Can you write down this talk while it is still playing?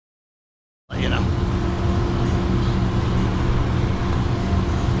you know.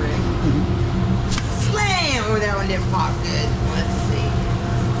 Slam! Oh, that one didn't pop good. Let's see.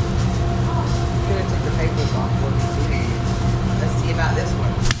 Gonna take the papers off for me too. Let's see about this one.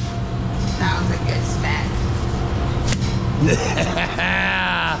 That was a good smack.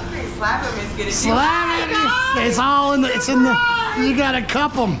 Slap him as good as you. Slam it! It's all in the. It's in the. You gotta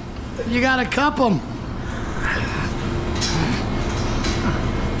cup them. You gotta cup them.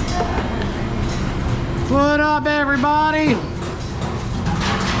 What up, everybody?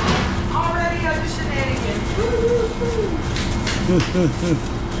 Already on the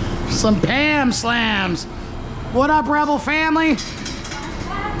shenanigans. Some Pam slams. What up, Rebel family?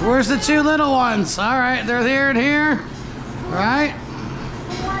 Where's the two little ones? All right, they're here and here. Right?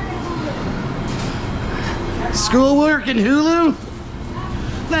 Schoolwork and Hulu?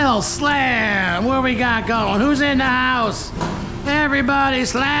 Little slam. What we got going? Who's in the house? Everybody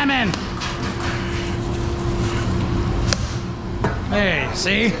slamming. Hey,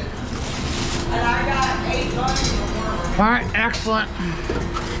 see? And I got 8 bucks in the warmer. All right, excellent.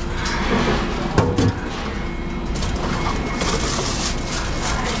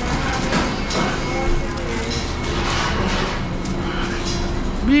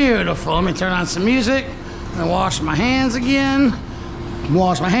 Beautiful. Let me turn on some music and wash my hands again.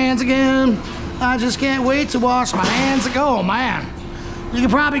 Wash my hands again. I just can't wait to wash my hands and go, man. You can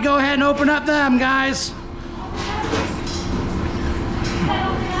probably go ahead and open up them, guys.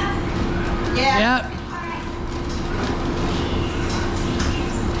 Yeah. Yep.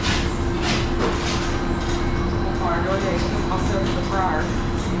 I'll serve the fryer.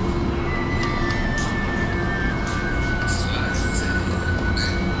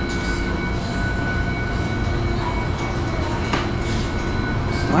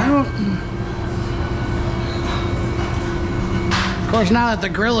 Well, of course, now that the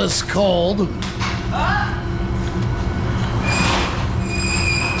grill is cold.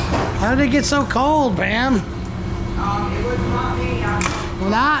 How did it get so cold, Pam? It was not me.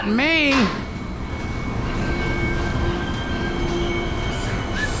 Not me.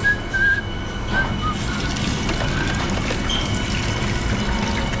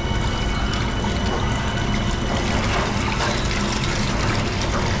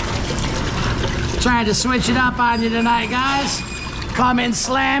 Trying to switch it up on you tonight, guys. Come in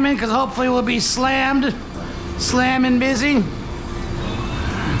slamming, because hopefully we'll be slammed. Slamming busy.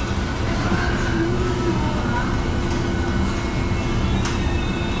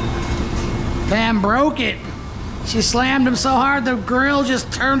 Pam broke it. She slammed him so hard the grill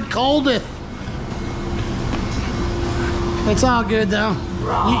just turned coldeth. It's all good though.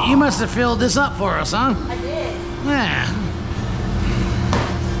 You must have filled this up for us, huh? I did. Yeah.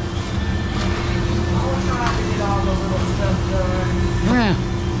 Yeah.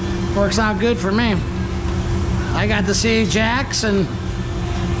 Works out good for me. I got to see Jax and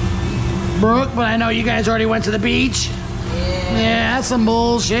Brooke, but I know you guys already went to the beach. Yeah, that's some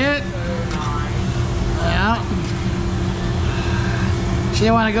bullshit. Yeah. She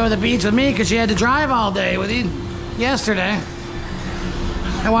didn't want to go to the beach with me because she had to drive all day with you yesterday.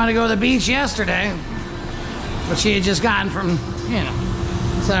 I wanted to go to the beach yesterday, but she had just gotten from, you know,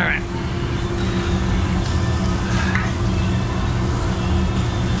 it's all right.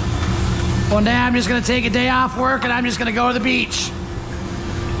 One day I'm just going to take a day off work and I'm just going to go to the beach.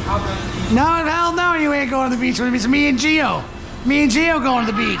 No, hell no, you ain't going to the beach with me. It's me and Gio. Me and Gio going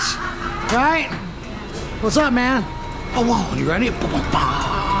to the beach. Right? What's up, man? Oh, whoa, you ready? Of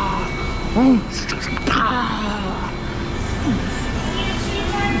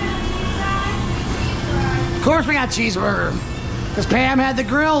course we got cheeseburger. Because Pam had the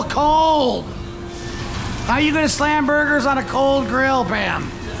grill cold. How are you going to slam burgers on a cold grill, Pam?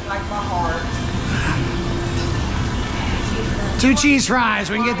 Just like my heart. 2 cheese fries.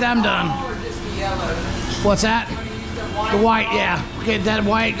 We can get them done. Or just the yellow. What's that? The white, yeah. Get that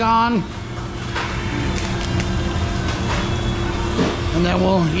white gone. And then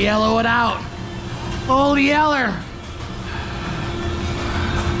we'll yellow it out. Old Yeller.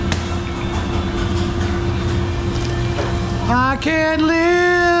 I can't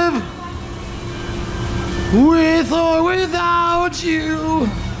live with or without you.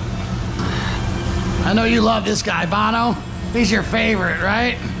 I know you love this guy, Bono. He's your favorite,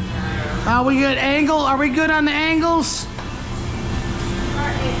 right? Are we good angle? Are we good on the angles?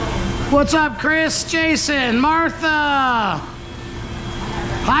 What's up, Chris, Jason, Martha,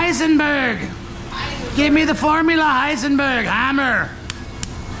 Heisenberg? Give me the formula, Heisenberg. Hammer.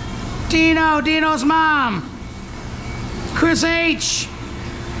 Dino, Dino's mom. Chris H.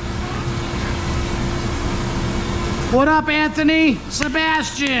 What up, Anthony?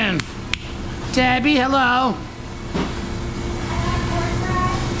 Sebastian. Debbie, hello.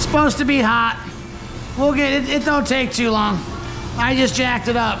 It's supposed to be hot. We'll get it. It don't take too long. I just jacked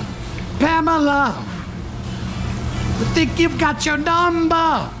it up. Pamela, I think you've got your number.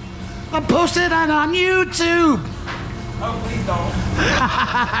 I'll post it on YouTube. Oh, please don't.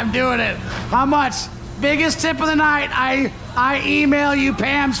 I'm doing it. How much? Biggest tip of the night. I email you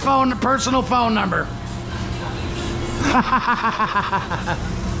Pam's personal phone number.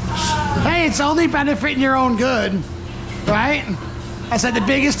 Hey, it's only benefiting your own good, right? I said the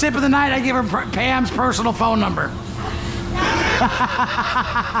biggest tip of the night. I give her Pam's personal phone number.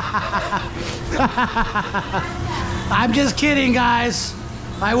 I'm just kidding, guys.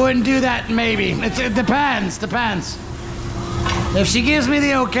 I wouldn't do that. Maybe it depends. Depends. If she gives me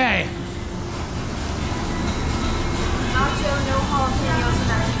the okay. Nacho, no jalapenos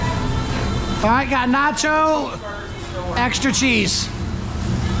tonight. All right, got nacho, extra cheese.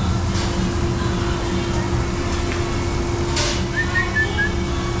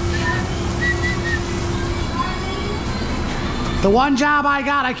 The one job I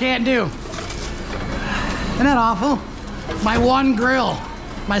got, I can't do. Isn't that awful? My one grill,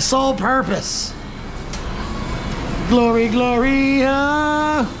 my sole purpose. Glory,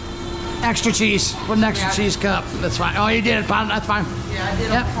 Gloria. Extra cheese. Put an extra cheese cup. That's fine. Oh, you did it, Pop. That's fine. Yeah, I did.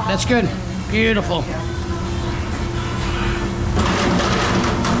 Yep, that's good. Beautiful.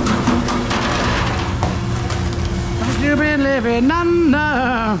 You've been living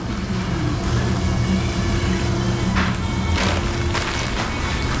under.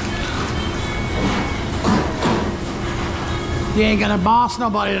 You ain't gonna boss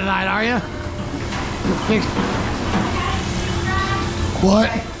nobody tonight, are you?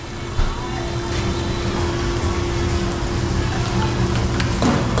 What?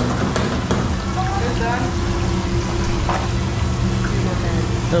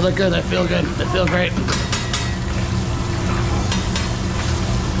 They look good. They feel good. They feel great.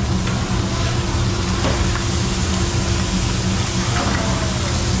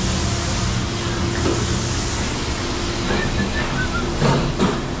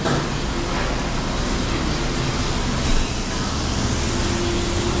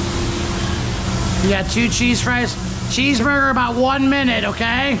 You got 2 cheese fries? Cheeseburger about 1 minute,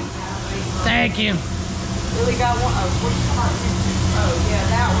 okay? Thank you. Really got one. Which part? Oh, yeah,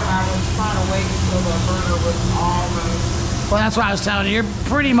 that one I was trying to wait until the burger was almost. Well, that's what I was telling you. You're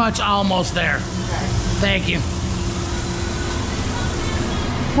pretty much almost there. Okay. Thank you.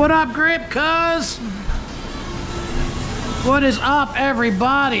 What up, Grip, cuz? What is up,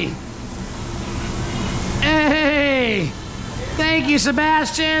 everybody? Hey! Thank you,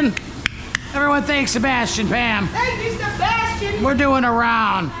 Sebastian. Everyone thanks Sebastian, Pam. Thank you, Sebastian. We're doing a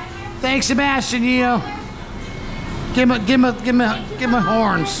round. Thanks, Sebastian, Yo. Give him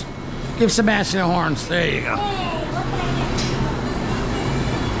horns. Give Sebastian the horns. There you go.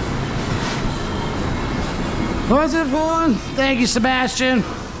 What's it for? Thank you, Sebastian.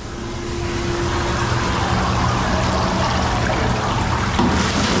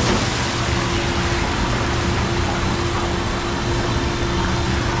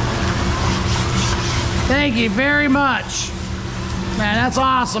 Thank you very much. Man, that's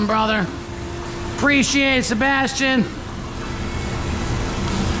awesome, brother. Appreciate it, Sebastian.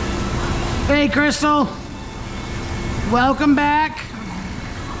 Hey, Crystal. Welcome back.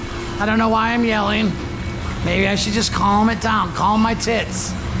 I don't know why I'm yelling. Maybe I should just calm it down. Calm my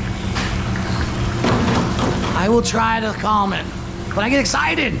tits. I will try to calm it. But I get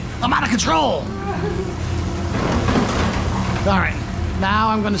excited. I'm out of control. All right. Now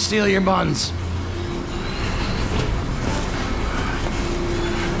I'm going to steal your buns.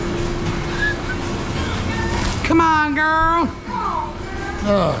 Come on, girl.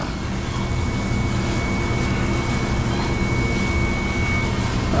 Ugh.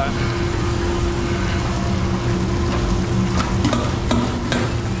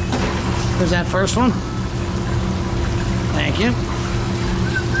 There's that first one. Thank you.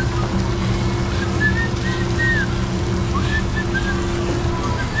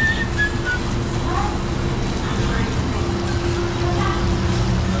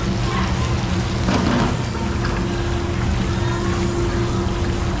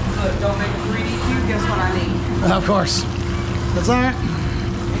 Don't make it 3D cute. Guess what I need? Of course. That's all right.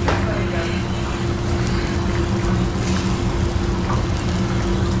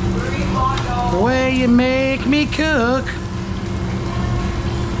 The way you make me cook,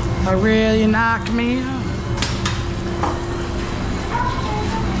 really knock me up.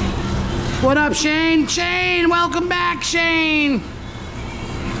 What up, Shane? Shane, welcome back, Shane.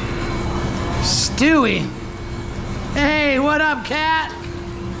 Stewie. Hey, what up, Cat?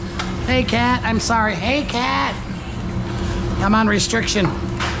 Hey, cat. I'm sorry. Hey, cat. I'm on restriction.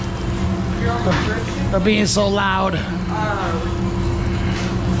 You're on restriction? For being so loud.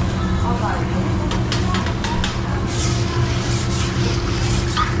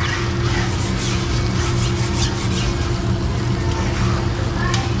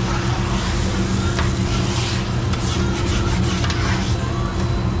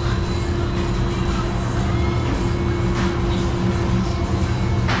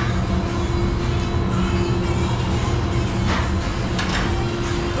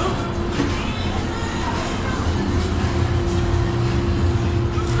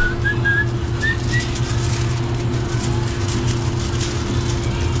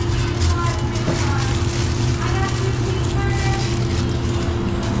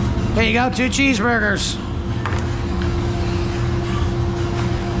 There you go, 2 cheeseburgers.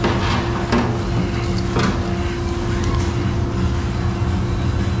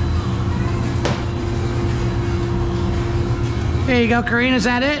 There you go, Karina, is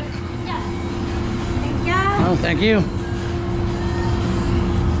that it? Yes. Thank you. Oh, thank you.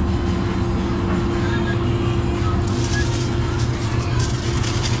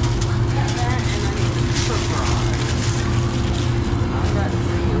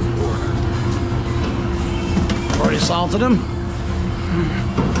 Already salted them.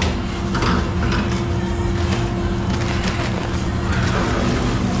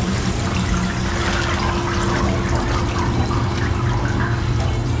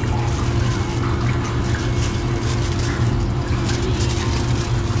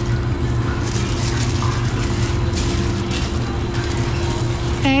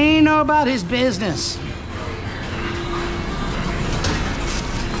 Ain't know about his business.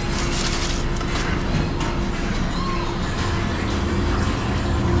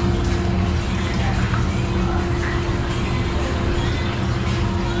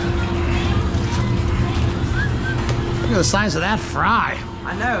 Look at the size of that fry.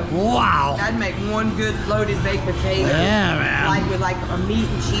 I know. Wow. That'd make one good loaded baked potato. Yeah, man. Like with like a meat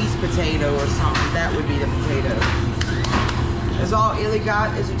and cheese potato or something. That would be the potato. Is all Illy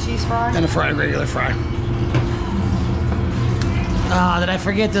got is a cheese fry? And a regular fry. Ah, did I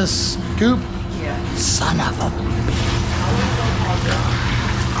forget this scoop? Yeah. Son of a...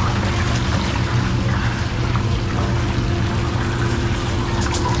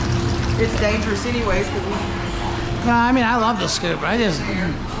 It's dangerous anyways because we... No, I mean, I love the scoop. I just...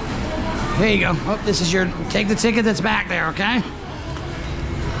 Here you go. Oh, this is your... Take the ticket that's back there, okay?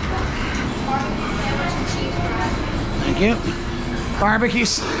 Thank you. Barbecue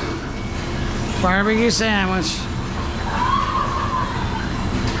sandwich.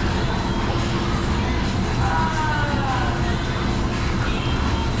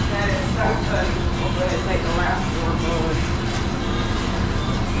 That is so funny. We'll go ahead and take the last one.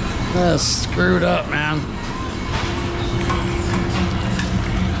 That's screwed up, man.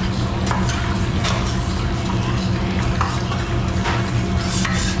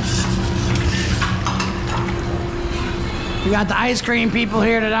 We got the ice cream people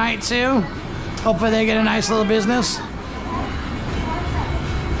here tonight too. Hopefully they get a nice little business.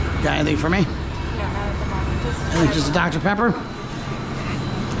 Got anything for me? I think just a Dr. Pepper.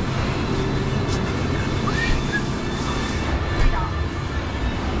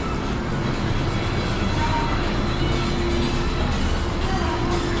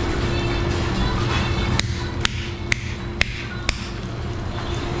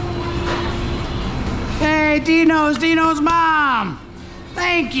 Hey, Dino's mom.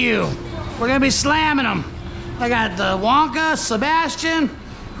 Thank you. We're gonna be slamming them. I got the Wonka, Sebastian,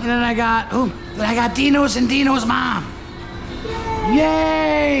 and then I got Dino's and Dino's mom.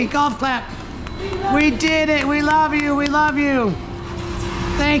 Yay! Golf clap. We did it. We love you. We love you.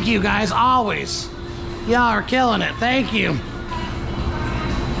 Thank you guys, always. Y'all are killing it. Thank you.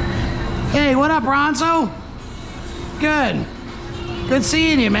 Hey, what up, Ronzo? Good. Good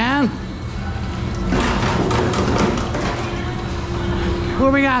seeing you, man.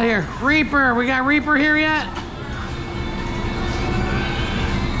 What we got here? Reaper. We got Reaper here yet?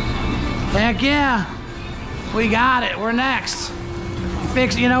 Heck yeah. We got it. We're next.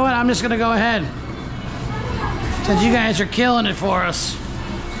 You know what? I'm just going to go ahead. Since you guys are killing it for us.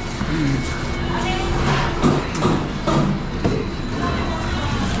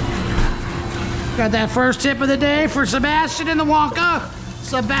 Got that first tip of the day for Sebastian in the Wonka.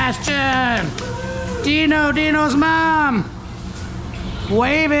 Sebastian. Dino's mom.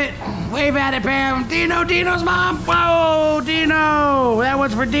 Wave it. Wave at it, Pam. Dino's mom. Whoa, Dino. That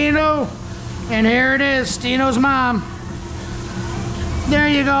one's for Dino. And here it is, Dino's mom. There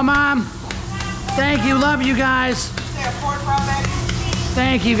you go, Mom. Thank you. Love you guys. Is there a pork fry back?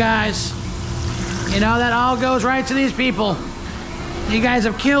 Thank you guys. You know, that all goes right to these people. You guys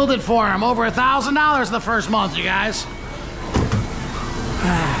have killed it for them. Over $1,000 the first month, you guys.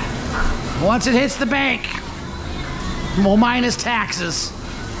 Once it hits the bank, well, minus taxes.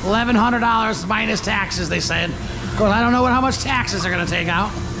 $1,100 minus taxes, they said. Of course, I don't know how much taxes they're going to take out.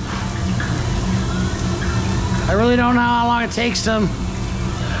 I really don't know how long it takes them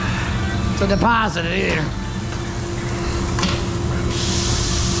to deposit it either.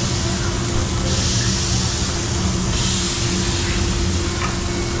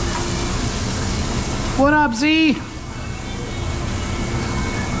 What up, Z?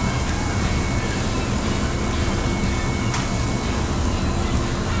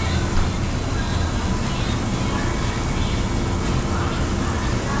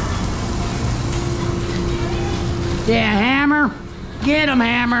 Yeah, Hammer. Get him,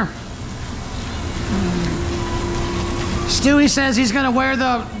 Hammer. Stewie says he's gonna wear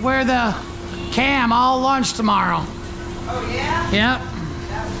the cam all lunch tomorrow. Oh yeah? Yep.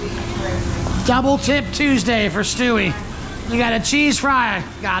 That would be interesting. Double tip Tuesday for Stewie. You got a cheese fry.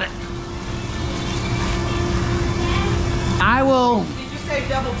 Got it. I will. Did you say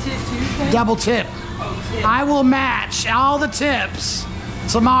double tip Tuesday? Double tip. Oh, tip. I will match all the tips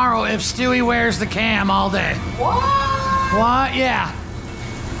tomorrow if Stewie wears the cam all day. What? What? Yeah.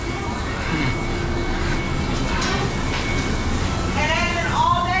 And as an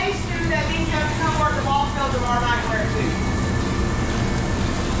all-day student, that means you have to come work the ball field tomorrow night and wear it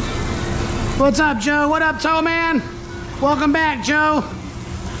too. What's up, Joe? What up, Toe Man? Welcome back, Joe.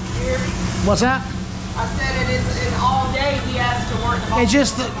 Here, What's that? I said it is an all-day. He has to work the ball It's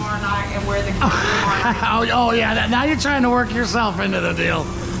just field the- tomorrow night and wear the tomorrow night. Oh yeah. Now you're trying to work yourself into the deal.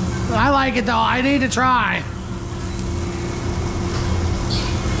 I like it though. I need to try.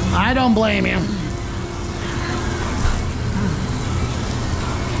 I don't blame you.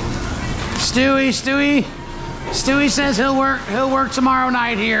 Stewie says he'll work tomorrow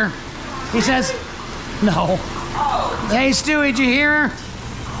night here. He says, no. Oh, Hey Stewie, did you hear her?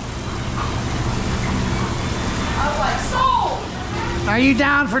 I was like, sold. Are you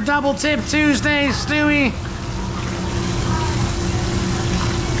down for double tip Tuesday, Stewie?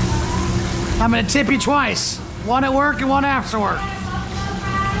 I'm gonna tip you twice. One at work and one after work.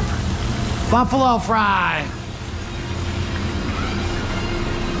 Buffalo fry.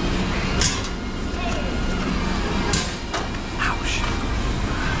 Ouch.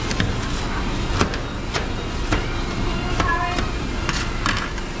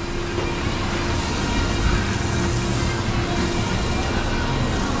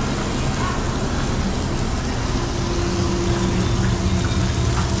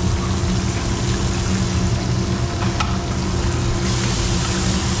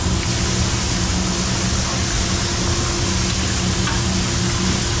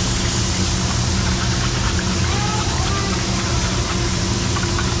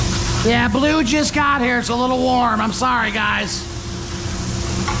 Yeah, Blue just got here. It's a little warm. I'm sorry, guys.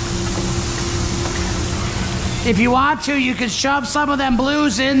 If you want to, you can shove some of them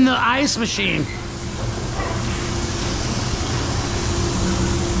blues in the ice machine.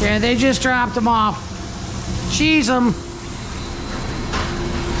 Yeah, they just dropped them off. Cheese them.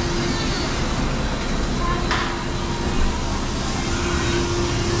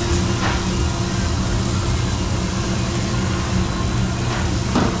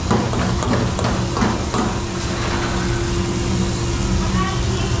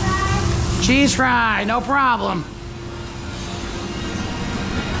 Cheese fry, no problem.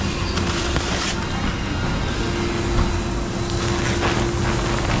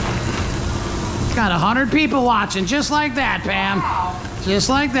 Got 100 people watching, just like that, Pam. Wow. Just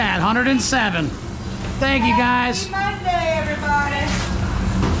like that, 107. Thank you, guys. Happy Monday, everybody.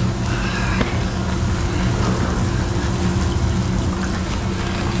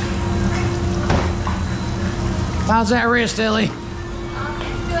 How's that wrist, Illy?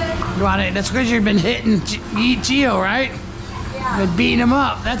 You want it? That's because you've been hitting Gio, right? Yeah. Been beating him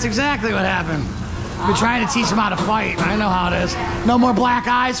up. That's exactly what happened. Been trying to teach him how to fight. I know how it is. No more black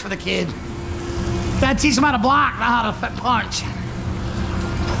eyes for the kid. Gotta teach him how to block, not how to punch.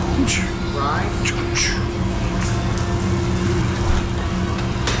 Right.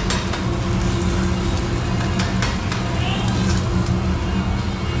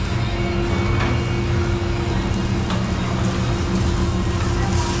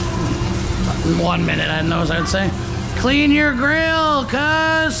 In 1 minute, I know what I'd say. Clean your grill,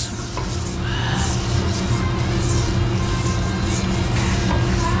 cuz.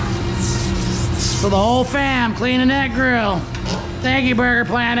 For the whole fam, cleaning that grill. Thank you, Burger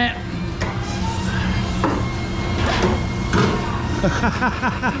Planet.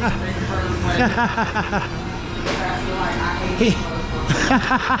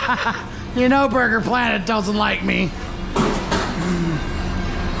 You know Burger Planet doesn't like me.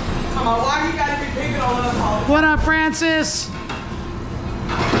 Come on, why you gotta be picking on us all? What up, Francis?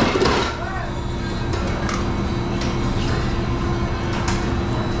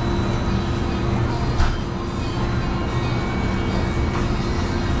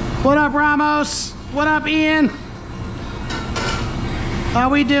 What up, Ramos? What up, Ian? How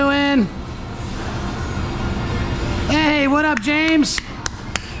we doing? Hey, what up, James?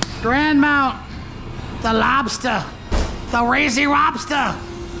 Grand Mount, the lobster, the racy lobster.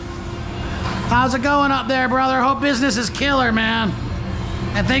 How's it going up there, brother? Hope business is killer, man.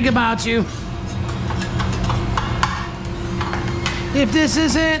 And think about you. If this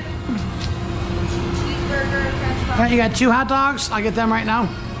is it. All right, you got 2 hot dogs? I'll get them right now.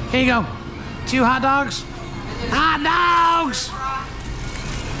 Here you go. 2 hot dogs. Hot dogs!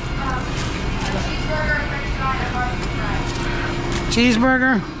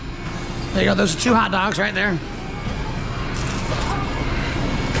 Cheeseburger. There you go. Those are 2 hot dogs right there.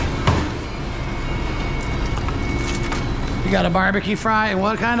 You got a barbecue fry. And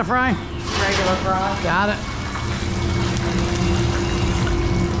what kind of fry? Regular fry. Got it.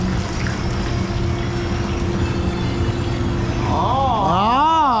 Oh.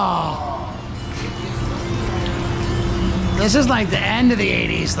 This is like the end of the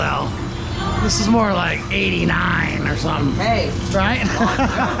 80s, though. This is more like 89 or something. Hey. Right?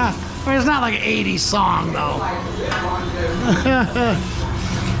 I mean, it's not like an 80s song, though.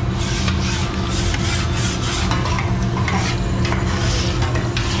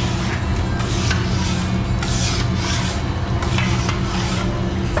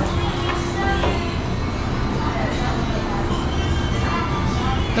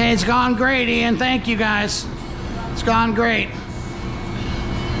 Hey, it's gone great, Ian. Thank you, guys. It's gone great.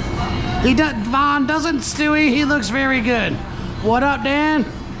 Vaughn doesn't, Stewie. He looks very good. What up, Dan?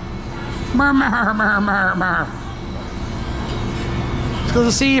 Murr, murr, murr, murr, murr. It's good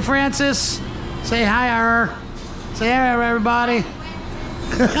to see you, Francis. Say hi, Say hi, everybody.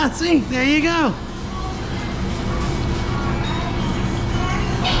 See, there you go.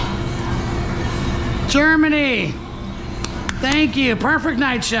 Germany. Thank you. Perfect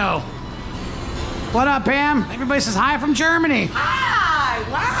night show. What up, Pam? Everybody says hi from Germany. Hi!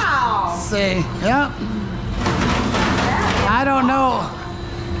 Wow! See, yep. I don't know.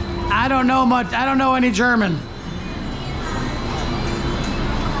 I don't know much. I don't know any German.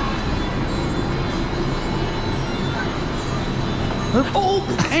 Oh,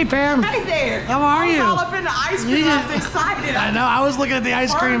 hey, Pam. Hey there. How are you? I was all up in the ice cream. I was excited. I know. I was looking at the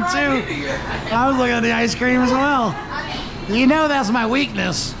ice cream too. I was looking at the ice cream as well. You know that's my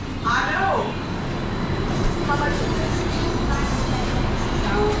weakness. I know. How much is this?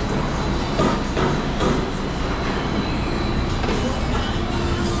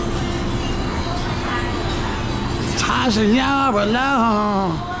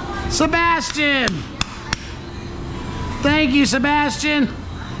 Sebastian. Thank you, Sebastian.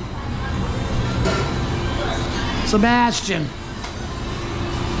 Sebastian.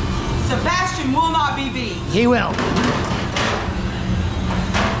 Sebastian will not be beat. He will.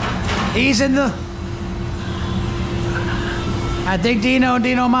 He's in the... I think Dino and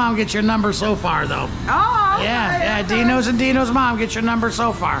Dino Mom get your number so far, though. Oh, okay, Yeah, okay. Dino's and Dino's mom get your number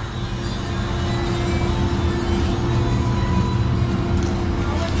so far.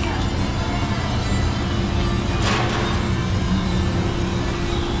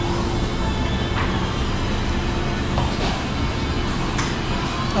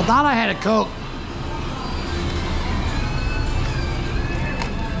 I thought I had a Coke.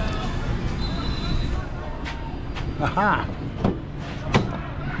 Aha.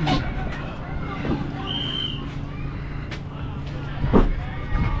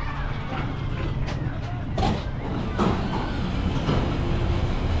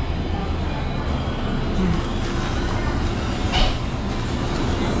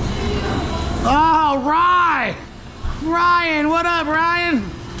 Oh, Ryan, what up, Ryan?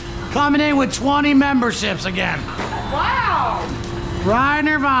 Coming in with 20 memberships again. Wow! Ryan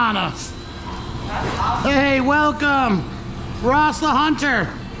Nirvana. Hey, welcome. Ross the Hunter.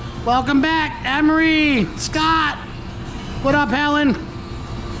 Welcome back. Emery, Scott. What up, Helen?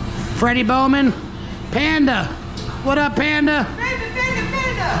 Freddie Bowman. Panda. What up, Panda?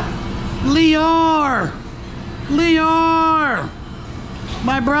 Panda! Leor.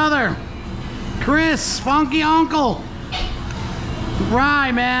 My brother. Chris, Funky Uncle.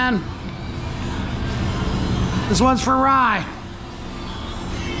 Rye, man. This one's for Rye.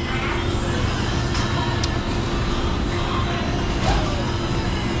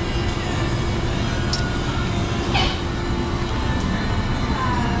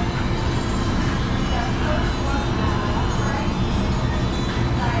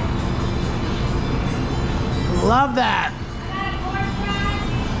 love that.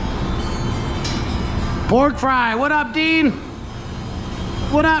 Pork fry. What up, Dean?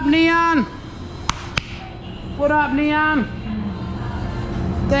 What up, Neon? What up, Neon?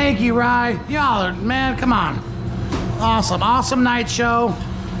 Thank you, Rye. Y'all are, man, come on. Awesome. Awesome night show.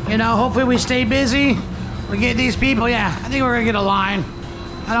 You know, hopefully we stay busy. We get these people. Yeah, I think we're going to get a line.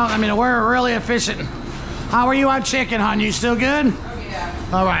 I mean, we're really efficient. How are you on chicken, hon? You still good? Oh, yeah.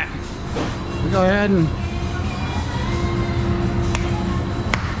 All right. Go ahead and...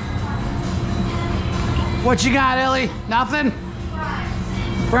 What you got, Ellie? Nothing?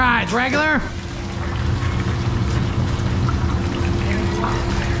 Fries. Regular?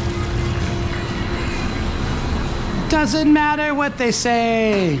 Doesn't matter what they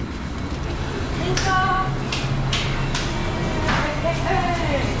say.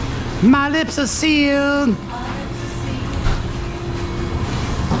 My lips are sealed.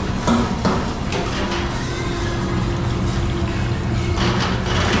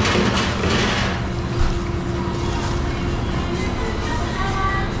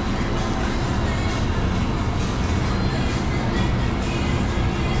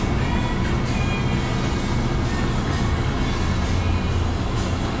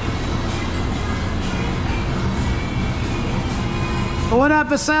 What up,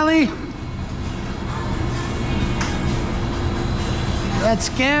 Vasily? Let's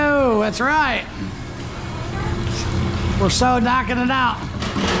go. That's right. We're so knocking it out.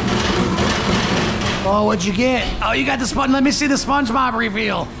 Oh, what'd you get? Oh, you got the sponge. Let me see the SpongeBob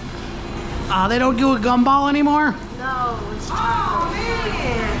reveal. They don't do a gumball anymore? No, it's Oh, chocolate.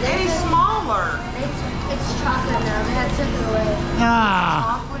 man. They smaller. It's chocolate now. They had taken away.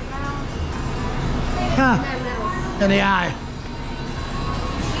 Ah. Chocolate now. Huh. In the middle. In the eye.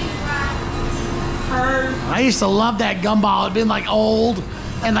 I used to love that gumball. It'd been like old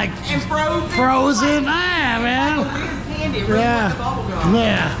and like And frozen. frozen. Ah, Like man. a weird candy. It really Yeah. like the bubble gum.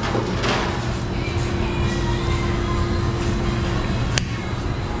 Yeah.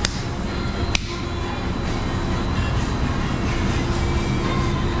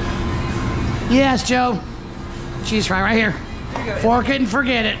 Yes, Joe. Cheese fry right here. Here you go. Fork it and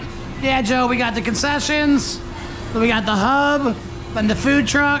forget it. Yeah, Joe, we got the concessions, we got the hub, and the food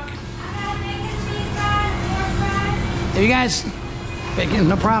truck. If you guys, bacon,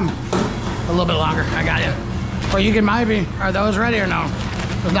 no problem. A little bit longer, I got you. Or you can maybe, are those ready or no?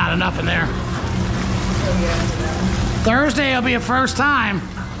 There's not enough in there. Thursday will be a first time.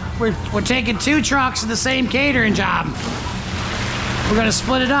 We're taking 2 trucks in the same catering job. We're gonna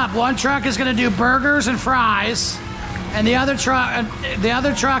split it up. One truck is gonna do burgers and fries, and the other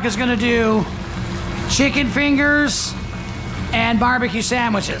truck is gonna do chicken fingers and barbecue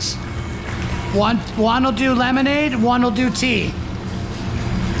sandwiches. One will do lemonade, one will do tea.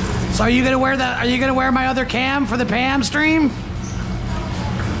 So are you gonna wear my other cam for the Pam stream?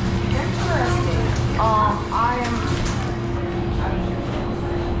 Interesting.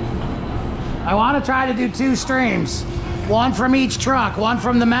 I want to try to do 2 streams. One from each truck, one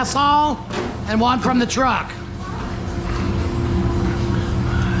from the mess hall and one from the truck.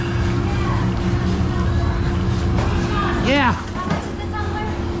 Yeah.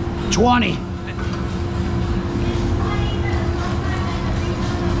 20.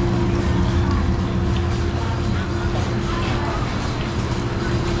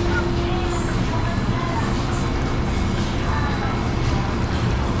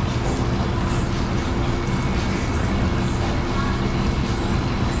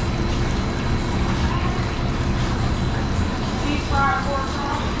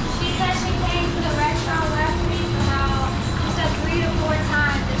 She said she came to the restaurant last week about, she said 3 to 4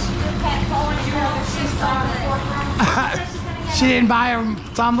 times, and she just kept going until she saw it. She said she's gonna get She didn't buy a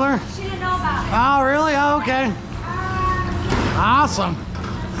tumbler? She didn't know about it. Oh, really? Oh, okay. Awesome.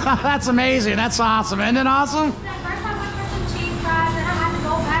 That's amazing. That's awesome. Isn't it awesome? She said first I went for some cheese fries, then I had to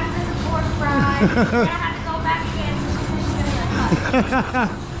go back for some pork fries, then I had to go back again, so she said she's gonna get a cut.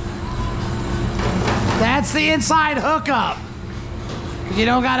 That's the inside hookup. You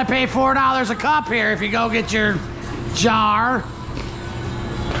don't got to pay $4 a cup here if you go get your jar.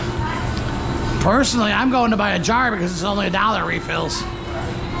 Personally, I'm going to buy a jar because it's only $1 refills. No,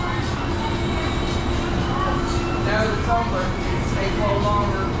 the tumbler stay cold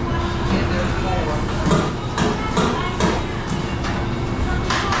longer and there's more.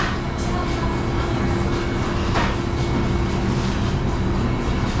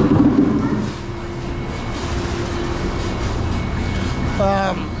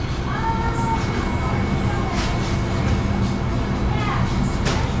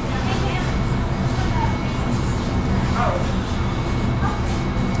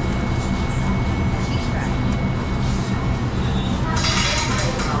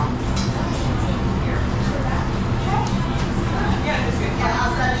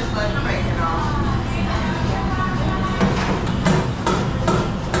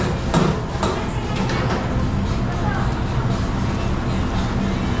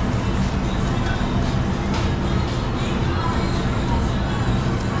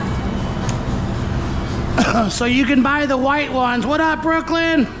 So you can buy the white ones. What up,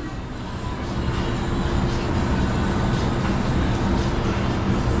 Brooklyn?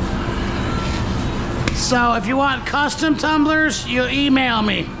 So if you want custom tumblers, you email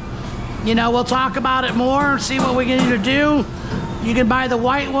me. You know, we'll talk about it more, see what we can either do. You can buy the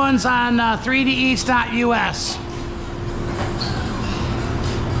white ones on 3deats.us.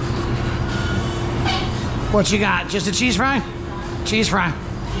 What you got? Just a cheese fry? Cheese fry.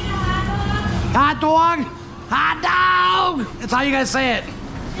 Hot dog? Hot dog! That's how you guys say it.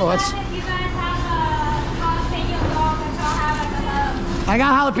 Oh, that's... If you guys have a jalapeno dog that y'all have at the hub. I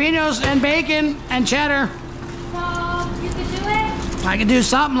got jalapenos and bacon and cheddar. So you could do it? I can do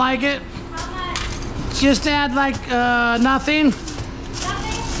something like it. How much? Just add like nothing. Nothing? Maybe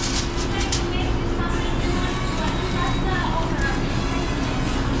do something like that's the overrun.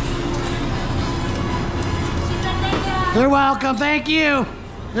 She said thank you. You're welcome. Thank you.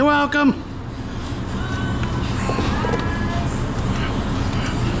 You're welcome.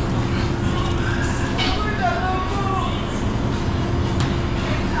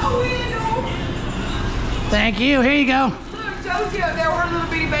 Thank you. Here you go. Look, Josie up there with her little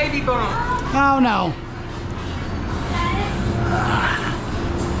bitty baby bump. Oh no.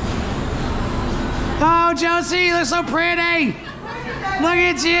 Oh, Josie, you look so pretty. Look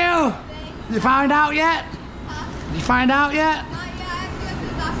at you. You find out yet? You find out yet? Not yet. I have to go to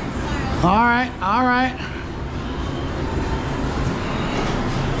the doctor tomorrow. All right. All right.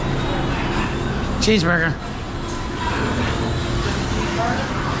 Cheeseburger.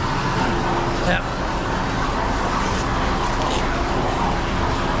 Yep.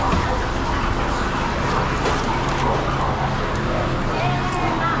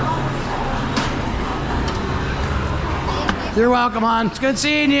 You're welcome, hon. It's good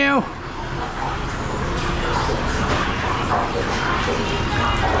seeing you.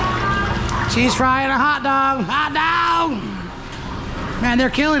 Cheese fry and a hot dog. Hot dog! Man, they're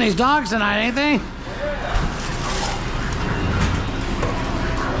killing these dogs tonight, ain't they? Is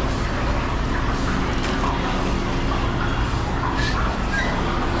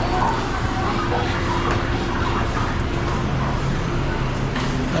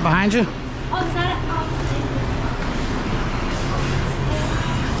that behind you? Oh, is that it?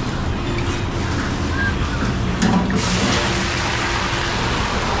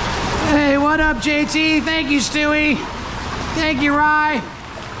 Hey, what up, JT? Thank you, Stewie. Thank you, Rye.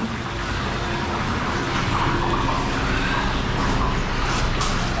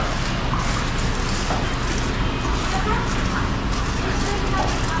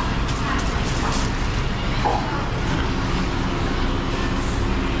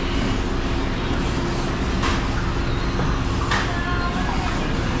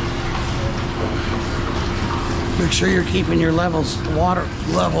 Make sure you're keeping your levels, the water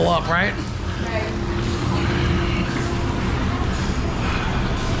level up, right?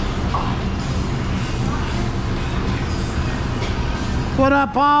 What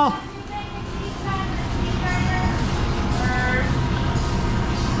up, Paul?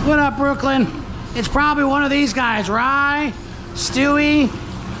 What up, Brooklyn? It's probably one of these guys. Rye, Stewie,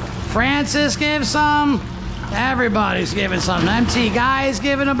 Francis gave some. Everybody's giving some. MT Guy's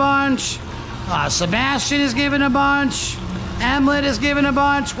giving a bunch. Sebastian is giving a bunch. Emlet is giving a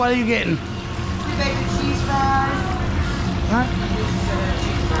bunch. What are you getting? 2 bacon cheese fries. All right.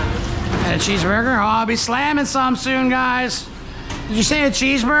 And a cheeseburger. Oh, I'll be slamming some soon, guys. Did you say a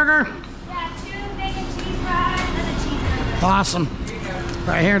cheeseburger? Yeah, 2 bacon cheese fries and a cheeseburger. Awesome.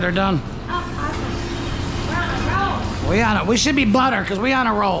 Right here, they're done. Oh, awesome. We're on a roll. We should be butter because we on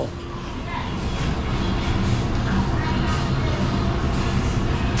a roll.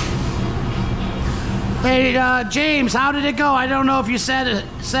 Hey, James, how did it go? I don't know if you said it.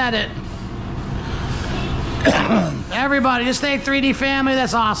 Everybody, just stay 3D family.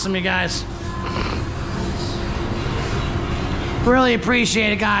 That's awesome, you guys. Really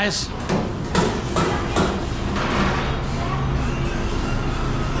appreciate it, guys.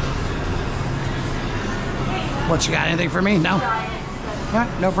 What, you got anything for me? No? All right,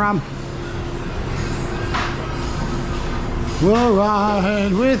 no problem. We'll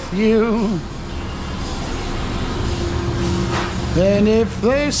ride with you. And if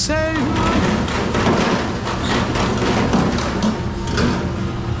they say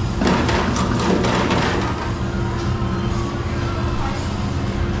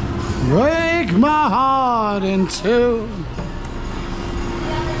break my heart in two.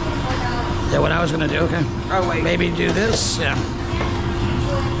 Yeah, what I was gonna do, okay. Oh, wait. Maybe do this, yeah.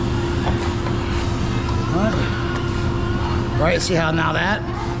 Right, see how now that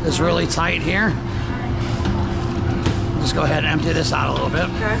is really tight here? Just go ahead and empty this out a little bit.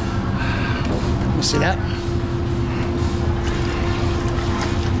 Okay. You see that?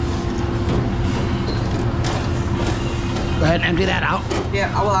 Go ahead and empty that out.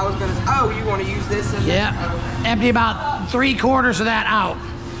 Yeah, well, I was gonna. Oh, you want to use this? And Yeah. Empty about 3/4 of that out.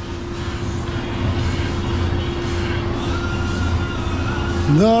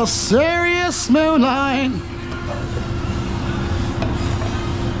 The serious moonlight.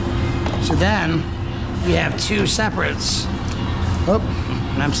 So then we have 2 separates. Oh,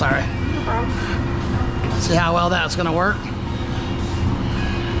 I'm sorry. No problem. See how well that's gonna work?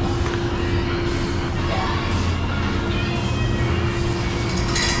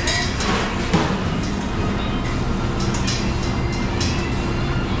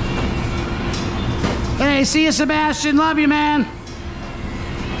 Hey, see you, Sebastian. Love you, man.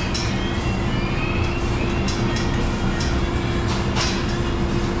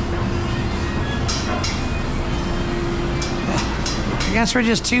 I guess we're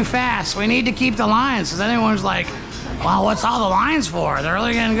just too fast. We need to keep the lines, because anyone's like, wow, what's all the lines for? They're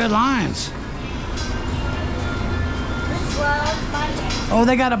really getting good lines. It's slow, it's Monday. Oh,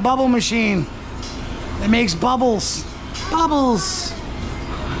 they got a bubble machine. It makes bubbles. Bubbles.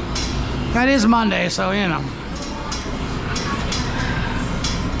 That is Monday, so you know.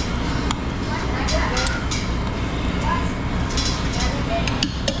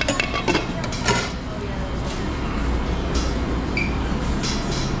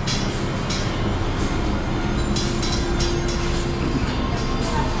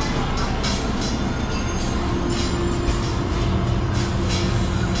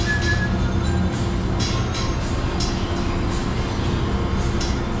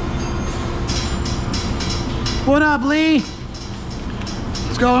 What up, Lee?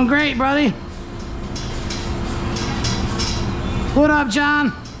 It's going great, buddy. What up,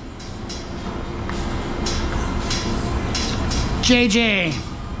 John? JJ.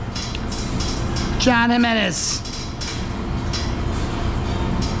 John Jimenez.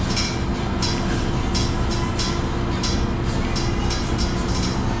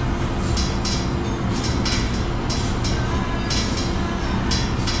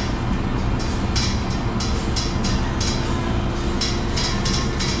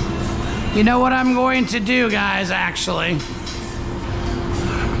 You know what I'm going to do, guys, actually?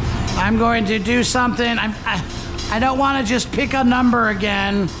 I'm going to do something. I don't want to just pick a number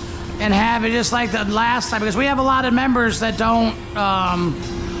again and have it just like the last time, because we have a lot of members that don't,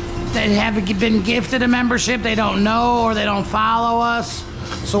 that haven't been gifted a membership, they don't know, or they don't follow us.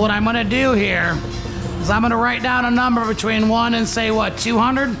 So what I'm going to do here is I'm going to write down a number between 1 and say, what,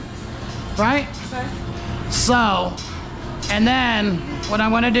 200? Right? Okay. So, and then what I'm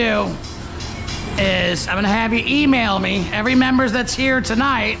going to do is I'm going to have you email me, every member that's here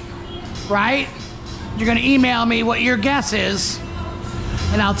tonight, right? You're going to email me what your guess is,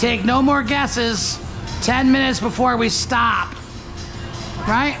 and I'll take no more guesses 10 minutes before we stop,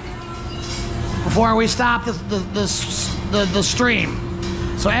 right? Before we stop the stream.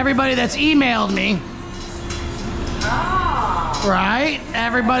 So everybody that's emailed me, right?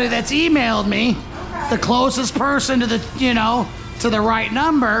 Everybody that's emailed me, the closest person to the, you know, to the right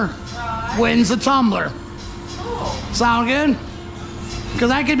number wins a tumbler. Sound good?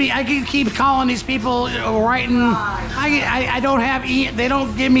 Because I could keep calling these people, writing. I don't have they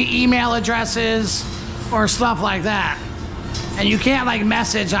don't give me email addresses or stuff like that, and you can't like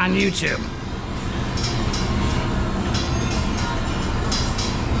message on YouTube.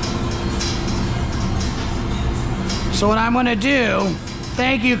 So what I'm going to do,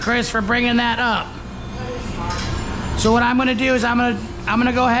 thank you, Chris, for bringing that up. So what I'm going to do is I'm going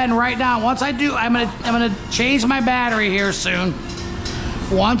to go ahead and write down. Once I do, I'm going to change my battery here soon.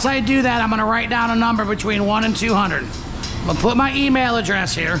 Once I do that, I'm going to write down a number between 1 and 200. I'm going to put my email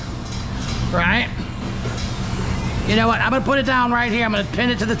address here, right? You know what? I'm going to put it down right here. I'm going to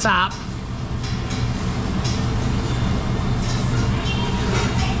pin it to the top.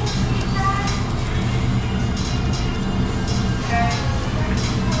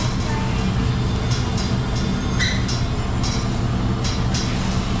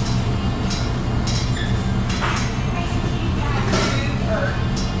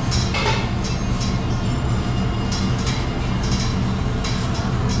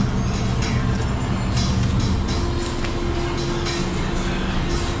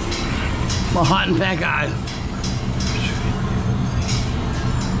 Well, hunting that guy.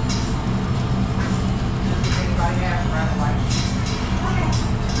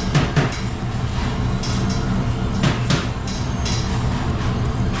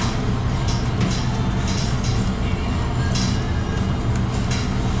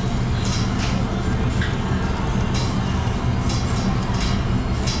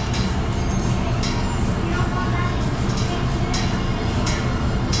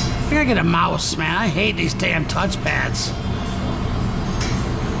 I gotta get a mouse, man. I hate these damn touchpads.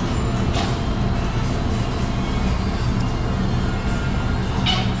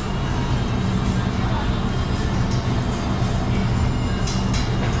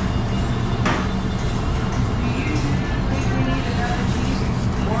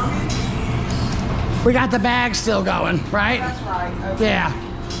 We got the bag still going, right? That's right. Okay.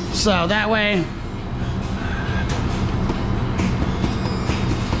 Yeah. So that way.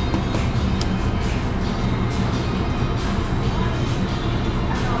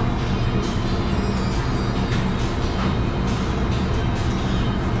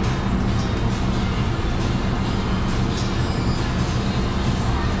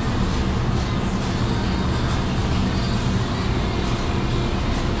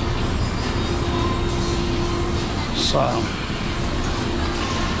 So,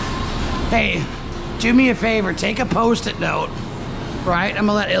 hey, do me a favor, take a post-it note, right? I'm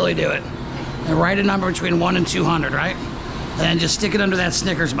gonna let Illy do it. And write a number between 1 and 200, right? And then just stick it under that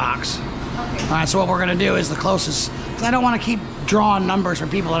Snickers box. Okay. All right, so what we're gonna do is the closest, because I don't wanna keep drawing numbers for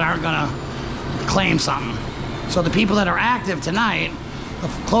people that aren't gonna claim something. So the people that are active tonight, the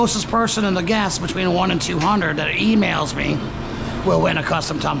closest person and the guest between 1 and 200 that emails me will win a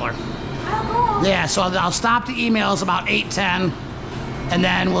custom tumbler. Yeah, so I'll stop the emails about 8:10, and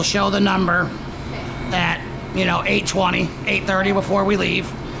then we'll show the number at, 8:20, 8:30 before we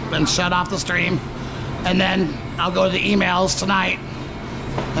leave, and shut off the stream. And then I'll go to the emails tonight,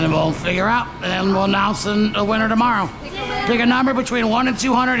 and then we'll figure out, and then we'll announce the winner tomorrow. Pick a number between 1 and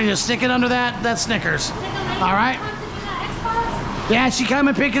 200 and just stick it under that Snickers. All right? Yeah, she came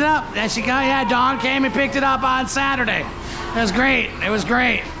and picked it up. Yeah, Dawn came and picked it up on Saturday. It was great. It was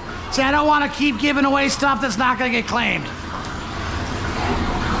great. See, I don't want to keep giving away stuff that's not going to get claimed.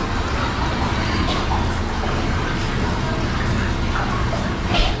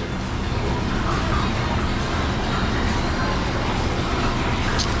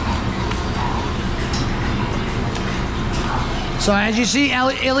 So as you see,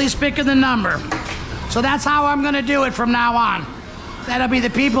 Illy's picking the number. So that's how I'm going to do it from now on. That'll be the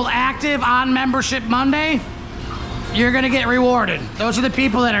people active on Membership Monday. You're gonna get rewarded. Those are the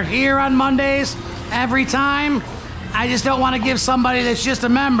people that are here on Mondays every time. I just don't want to give somebody that's just a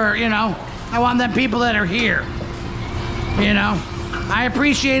member, I want them people that are here. I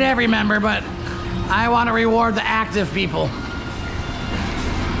appreciate every member, but I want to reward the active people.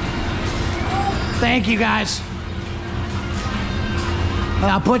 Thank you guys. And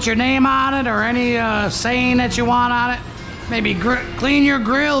I'll put your name on it or any saying that you want on it. Maybe clean your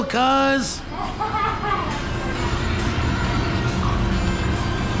grill, cuz.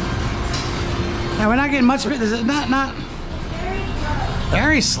 Now we're not getting much. Is it not?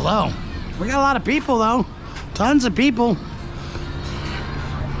 Very slow. We got a lot of people though. Tons of people.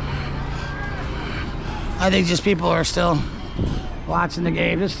 I think just people are still watching the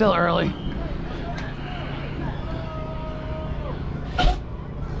game. It's still early.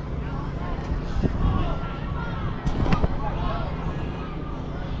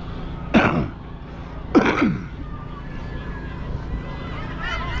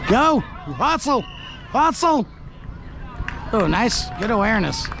 Go! Hustle! Hustle! Oh, nice. Good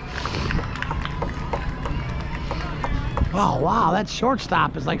awareness. Oh, wow. That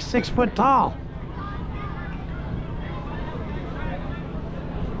shortstop is like 6 foot tall.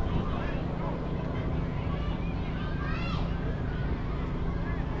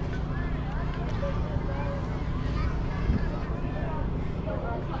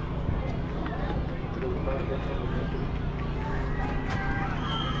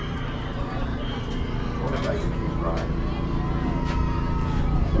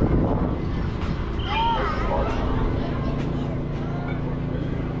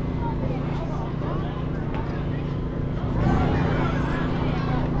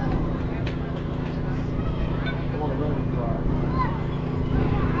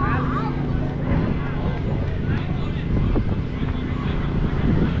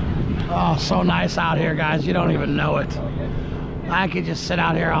 Oh, so nice out here, guys. You don't even know it. I could just sit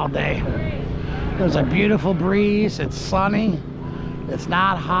out here all day. There's a beautiful breeze. It's sunny. It's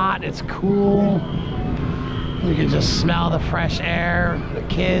not hot. It's cool. You can just smell the fresh air. The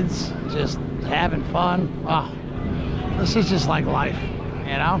kids just having fun. Oh, this is just like life,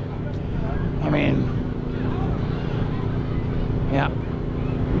 I mean, yeah.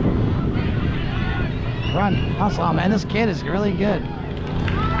 Run, hustle, man. This kid is really good.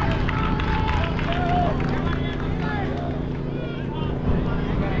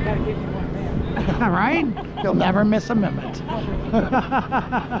 Right? You'll never miss a minute.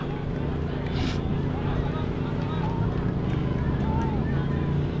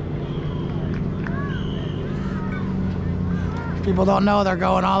 People don't know they're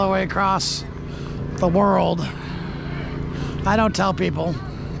going all the way across the world. I don't tell people.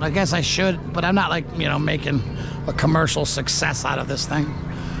 I guess I should, but I'm not like, making a commercial success out of this thing.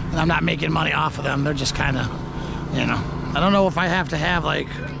 And I'm not making money off of them. They're just kind of, I don't know if I have to have like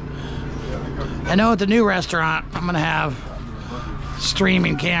I know at the new restaurant, I'm gonna have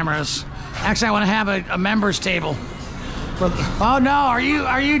streaming cameras. Actually, I want to have a members table. Oh no, are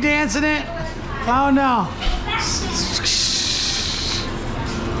you dancing it? Oh no.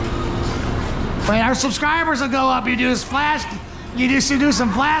 Wait, our subscribers will go up. You do some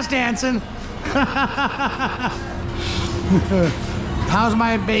flash dancing. How's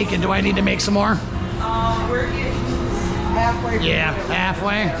my bacon? Do I need to make some more? We're getting halfway. Yeah,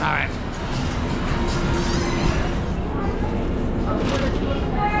 halfway. All right.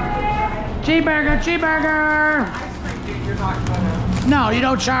 Cheeseburger, cheeseburger. No, you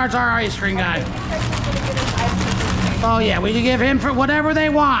don't charge our ice cream guy. Oh yeah, we can give him for whatever they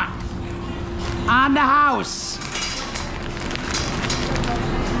want. On the house.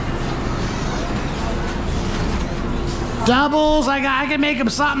 Doubles, I can make him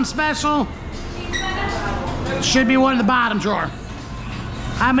something special. Should be one in the bottom drawer.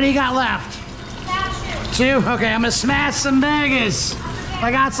 How many you got left? Two? Okay, I'm gonna smash some burgers.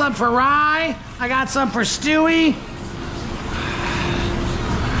 I got some for Rye. I got some for Stewie.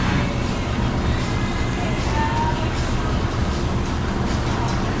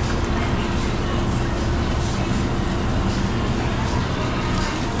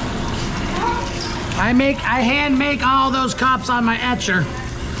 I hand make all those cups on my etcher.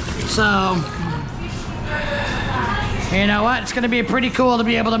 So, you know what? It's gonna be pretty cool to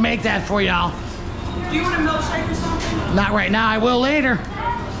be able to make that for y'all. Do you want a milkshake or something? Not right now, I will later.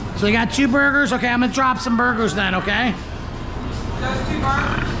 So you got 2 burgers? Okay, I'm gonna drop some burgers then, okay? Those 2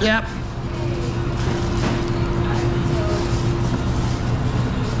 burgers? Yep.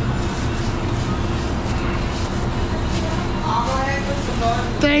 I'll go ahead with the butter.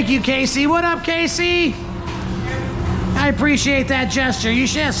 Thank you, Casey. What up, Casey? I appreciate that gesture. You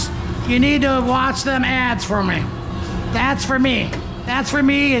need to watch them ads for me. That's for me. That's for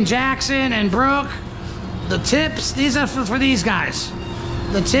me and Jackson and Brooke. The tips, these are for these guys.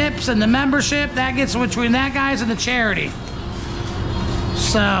 The tips and the membership, that gets between that guys and the charity.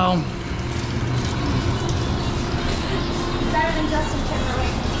 So. Better than Justin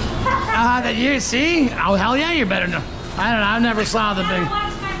Timberlake. That you see? Oh, hell yeah, you're better than. I don't know. I never saw the big.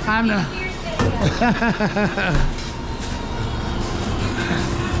 I'm not.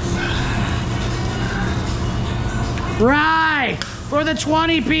 Rye for the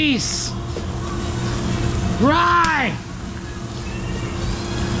 20 piece. Rye.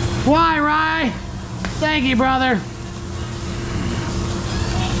 Why, Rye? Thank you, brother.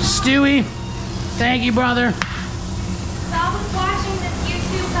 Stewie, thank you, brother. So I was watching this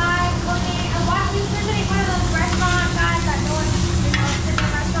YouTube guy visiting one of those restaurant guys that no one, sitting in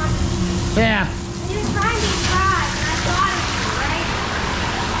restaurants. Yeah. And he was trying these fries, and I thought of you, right?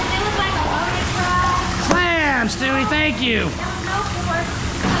 And it was like a loaded fry. Slam, Stewie, thank you. There was no fork.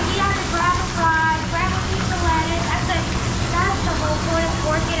 So he had to grab a fry, grab a piece of lettuce. I said, that's the whole point of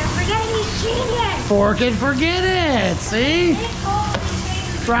fork it and forget it. He's genius. Fork it, forget it. See? He told me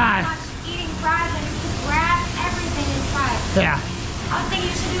things Fry. about eating fries and you just grab everything in fries. Yeah. I was thinking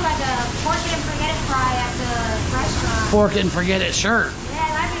you should do like a fork it and forget it fry at the restaurant. Fork it and forget it shirt. Yeah,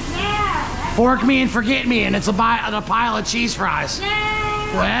 that'd be, yeah. Fork me and forget me, and it's a pile of cheese fries.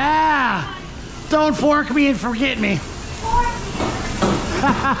 Yeah. Yeah. Don't fork me and forget me.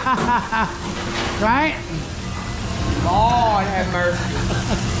 Right? Lord have mercy.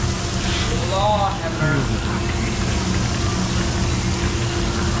 Lord have mercy.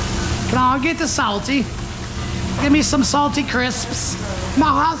 Can I get the salty? Give me some salty crisps.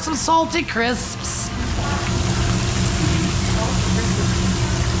 I'll have some salty crisps.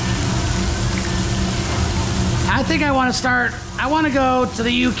 I think I want to go to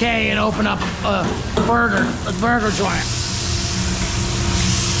the UK and open up a burger joint.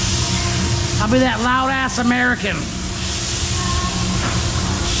 I'll be that loud ass American.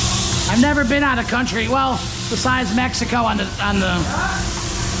 I've never been out of country. Well, besides Mexico on the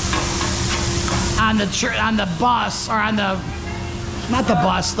bus, or on the, not the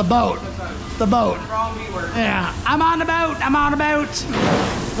bus, the boat. The boat. Yeah, I'm on the boat. I'm on the boat.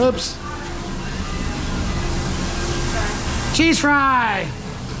 Oops. Cheese fry.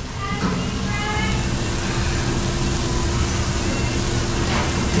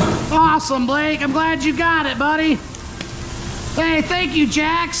 Awesome, Blake. I'm glad you got it, buddy. Hey, thank you,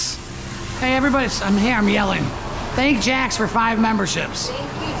 Jax. Hey, everybody. I'm yelling. Thank Jax for 5 memberships.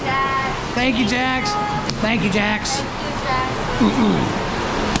 Thank you, Jax. Thank you, Jax. Thank you, Jax.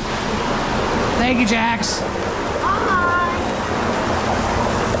 Thank you, Jax. Bye.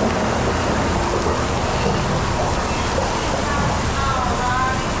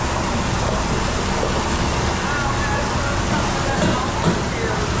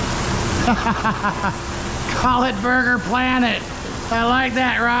 Call it Burger Planet. I like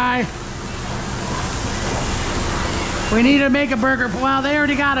that, Rye. We need to make a burger. Well, they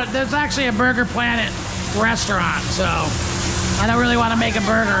already got it. There's actually a Burger Planet restaurant, so I don't really want to make a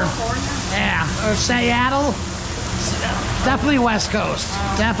burger. Yeah, or Seattle. Definitely West Coast.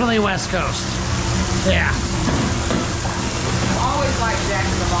 Definitely West Coast. Yeah. I always liked Jack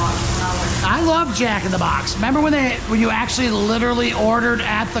in the Box when I went. I love Jack in the Box. Remember when you actually literally ordered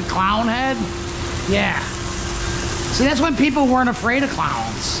at the Clown Head? Yeah. See, that's when people weren't afraid of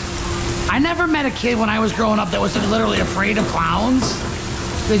clowns. I never met a kid when I was growing up that was literally afraid of clowns.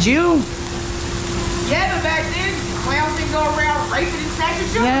 Did you? Yeah, but back then, clowns didn't go around raping and snatching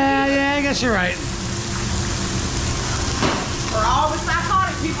children. Yeah, I guess you're right. Or all the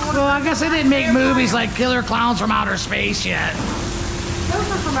psychotic people. Well, I guess they didn't make movies like Killer Clowns from Outer Space yet. Those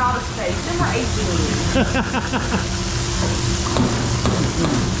are from outer space. Them were aliens.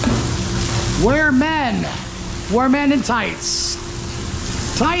 We're men. We're men in tights.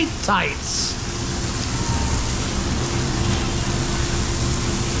 Tight tights.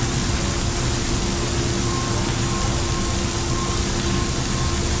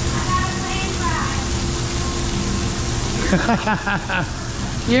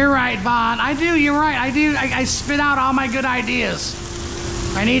 You're right, Vaughn. I do, you're right. I spit out all my good ideas.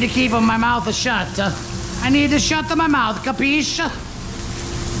 I need to keep my mouth shut. I need to shut my mouth, capiche?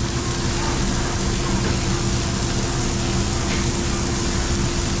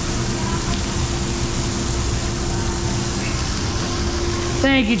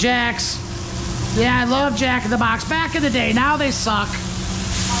 Thank you, Jax. Yeah, I love Jack in the Box. Back in the day, now they suck.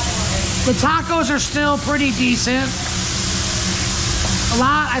 The tacos are still pretty decent. A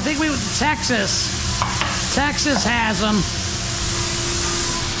lot, I think Texas has them.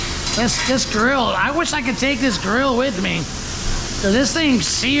 This grill, I wish I could take this grill with me. So this thing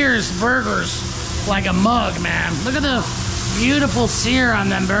sears burgers like a mug, man. Look at the beautiful sear on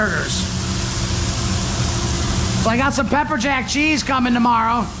them burgers. So I got some pepper jack cheese coming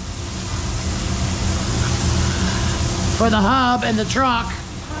tomorrow for the hub and the truck.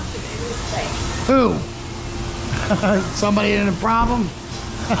 Who? Somebody in a problem?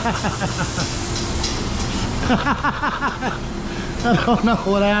 I don't know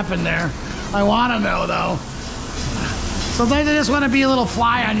what happened there. I want to know, though. Sometimes I just want to be a little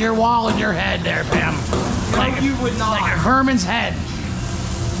fly on your wall in your head there, Pam. No, you would not. Like a Herman's head.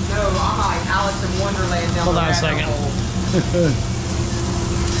 No, I'm like Alice in Wonderland down Hold the on a rabbit second. hole.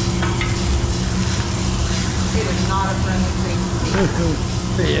 It is not a friendly thing.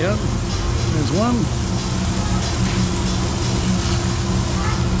 Yeah. There's one.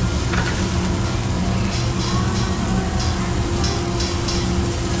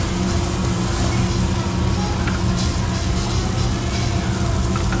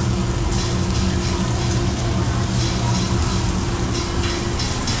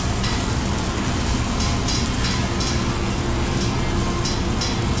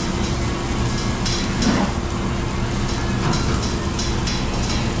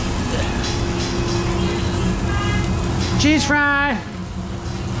 Cheese fry.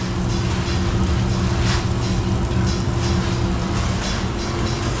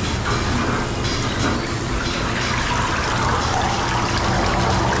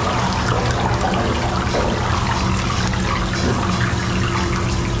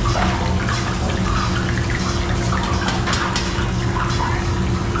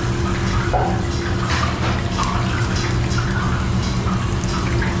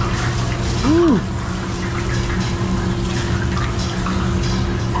 Ooh.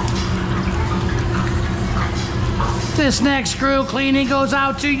 This next grill cleaning goes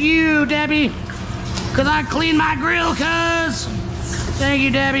out to you, Debbie. Cause I clean my grill, cuz. Thank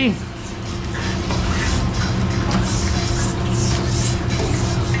you, Debbie.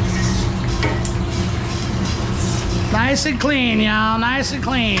 Nice and clean, y'all. Nice and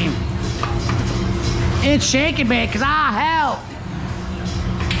clean. It's shake and bake, cause I help.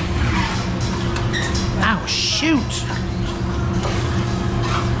 Oh, shoot.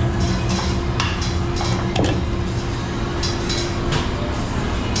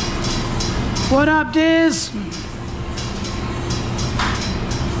 What up, Diz?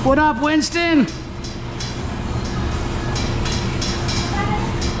 What up, Winston?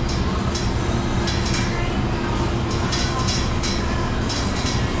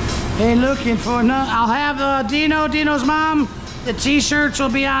 Hey, looking for no. I'll have Dino's mom. The t-shirts will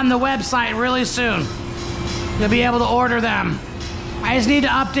be on the website really soon. You'll be able to order them. I just need to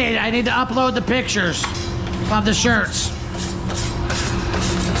update it. I need to upload the pictures of the shirts.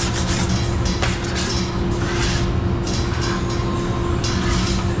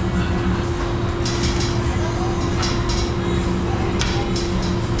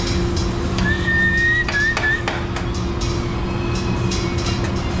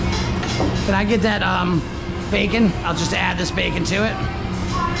 I get that bacon? I'll just add this bacon to it.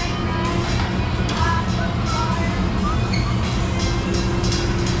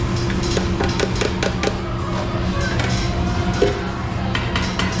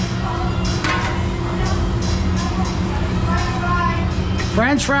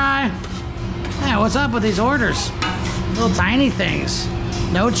 French fry. Yeah, what's up with these orders? Little tiny things.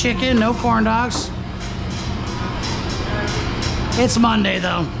 No chicken, no corn dogs. It's Monday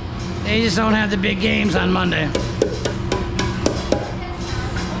though. They just don't have the big games on Monday.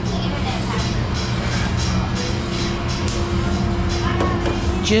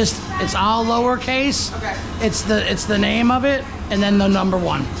 Just, it's all lowercase. Okay. It's the name of it and then the number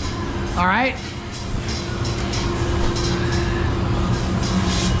 1. All right?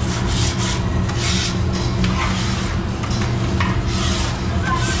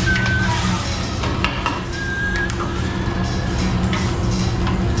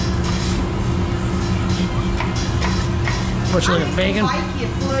 What you looking, bacon? Like you,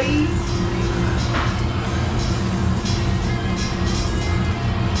 please.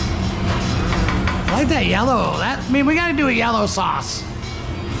 I like that yellow. I mean, we gotta do a yellow sauce.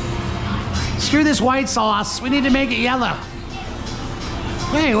 Screw this white sauce. We need to make it yellow.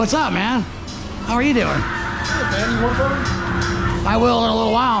 Hey, what's up, man? How are you doing? Hey, man, you want one? I will in a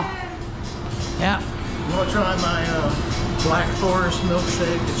little while. Yeah. You want to try my Black Forest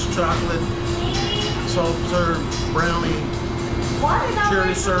milkshake? It's chocolate, salt syrup, brownie, Why did I cherry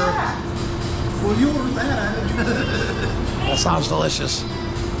wait for syrup. that? Well, you ordered that, I That sounds delicious.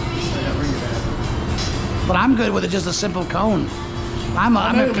 didn't. Bring it back. But I'm good with it, just a simple cone. I'm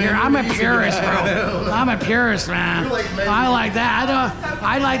a purist, bro. I'm a purist, man. You're like me. I like that.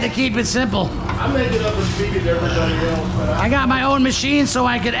 I like to keep it simple. I make it up and feed it to everybody else, but I got my own machine so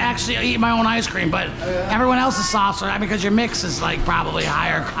I could actually eat my own ice cream, but everyone else's sauce, because your mix is like probably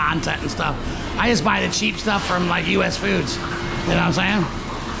higher content and stuff. I just buy the cheap stuff from like US Foods. You know what I'm saying?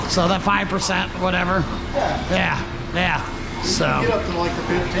 So that 5%, whatever. Yeah. So. get up to like the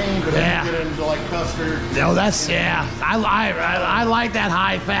 15, but Yeah. then you get into like custard. No, that's, yeah. I like that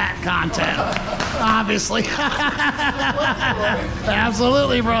high fat content, obviously.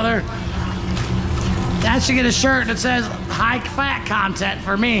 Absolutely, brother. That should get a shirt that says high fat content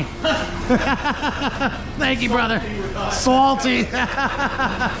for me. Thank you, brother. Salty.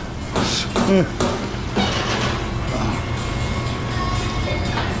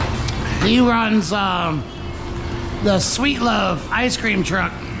 He runs the Sweet Love ice cream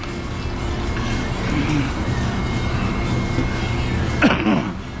truck.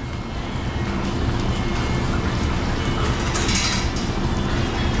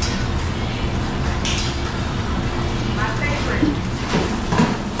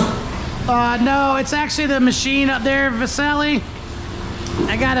 No, it's actually the machine up there, Vasily.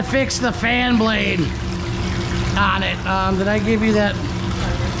 I gotta fix the fan blade on it. Did I give you that?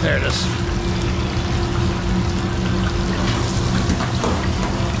 There it is.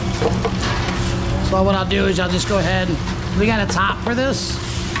 So what I'll do is I'll just go ahead. We got a top for this?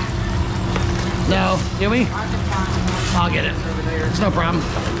 No, do we? I'll get it. It's no problem.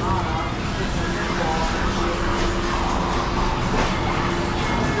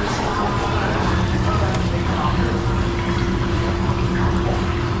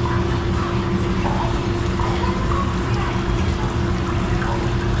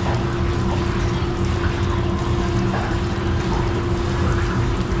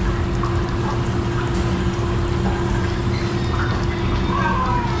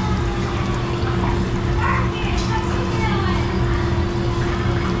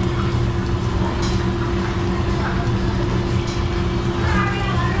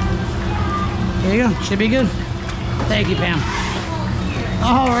 There you go. Should be good. Thank you, Pam.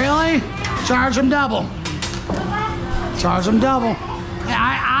 Oh, really? Charge them double. Charge them double.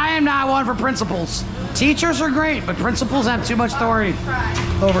 I am not one for principals. Teachers are great, but principals have too much authority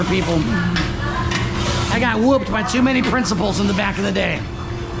over people. I got whooped by too many principals in the back of the day. Did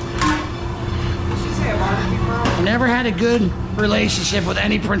she say a barbecue girl? I never had a good relationship with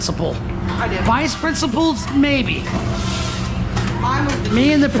any principal. I did. Vice principals, maybe. Mine was the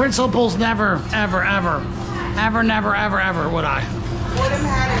Me and the principals never, ever, ever, ever, never, ever, ever would I. Woodham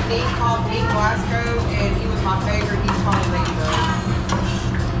had a dean called Dean Glasgow, and he was my favorite. He's probably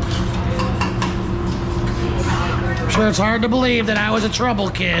I'm sure it's hard to believe that I was a trouble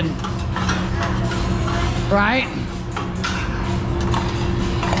kid. Right?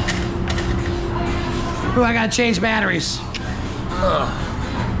 Ooh, I gotta change batteries. Ugh.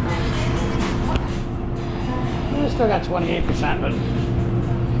 I still got 28%, but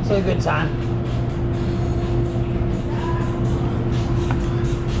it's a good time.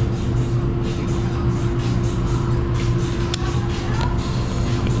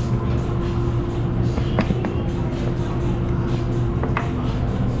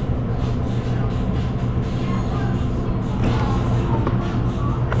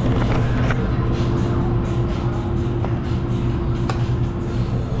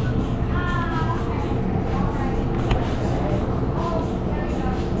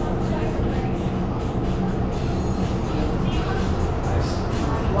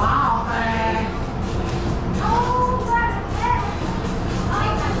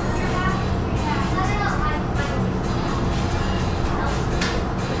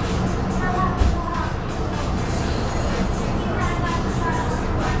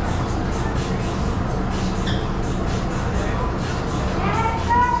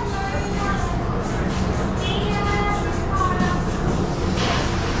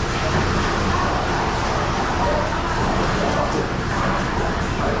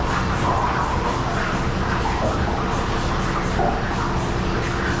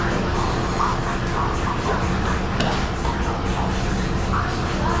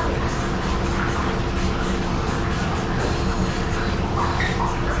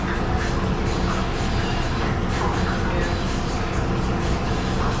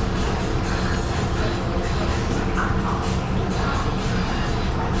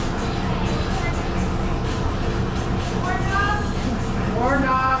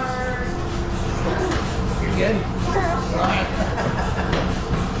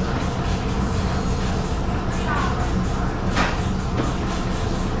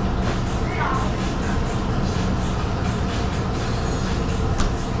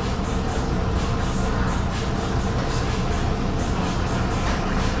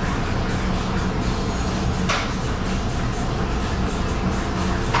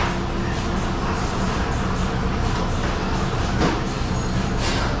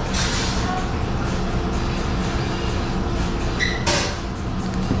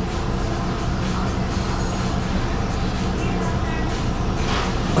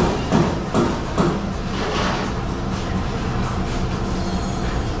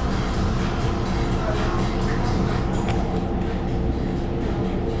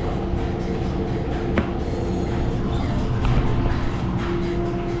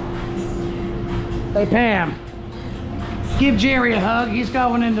 Hey, Pam. Give Jerry a hug. He's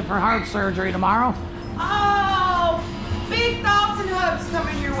going in for heart surgery tomorrow. Oh, big thoughts and hugs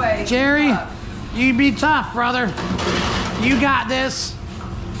coming your way. Jerry, you be tough, brother. You got this.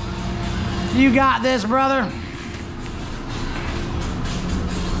 You got this, brother.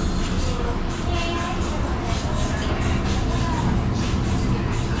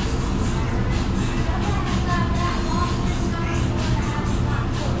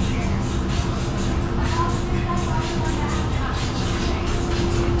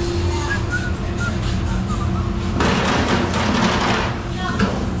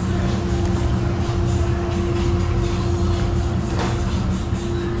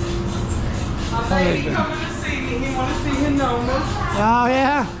 He coming to see me. He want to see his number. Oh,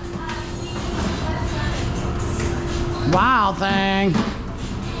 yeah? Wild thing.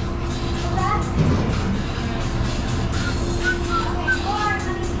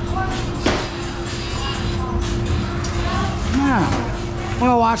 Yeah.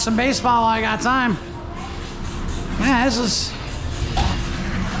 We'll watch some baseball while I got time. Yeah, this is...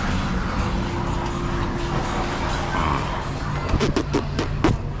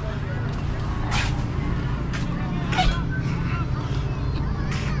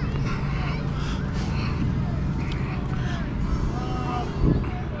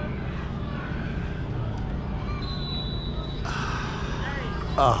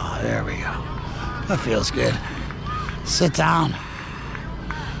 Oh, there we go. That feels good. Sit down.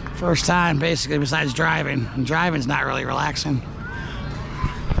 First time, basically, besides driving. And driving's not really relaxing.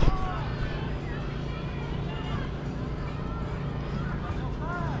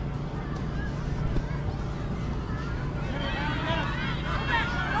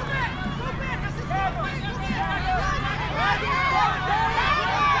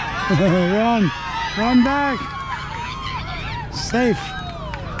 Run back. Safe.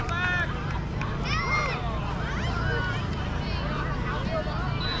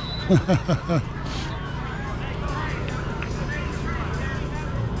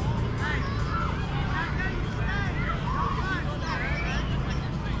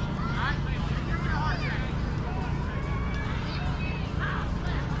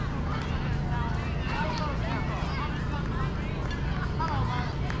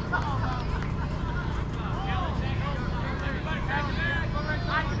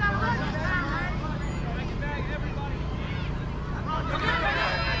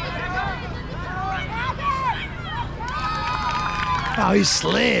 Oh, he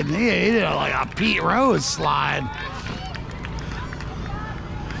slid. He did like a Pete Rose slide.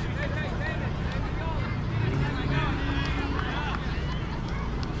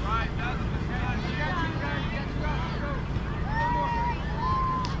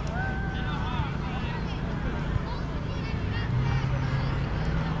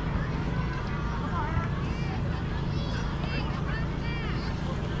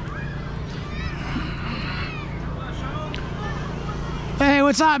 Hey,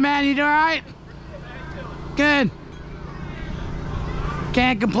 what's up, man? You doing all right? Good.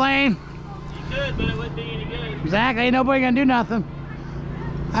 Can't complain. You could, but it wouldn't be any good. Exactly. Ain't nobody gonna do nothing.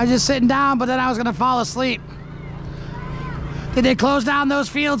 I was just sitting down, but then I was gonna fall asleep. Did they close down those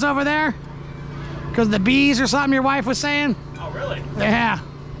fields over there? Because of the bees or something your wife was saying? Oh, really? Yeah.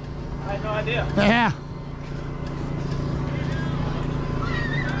 I had no idea. Yeah.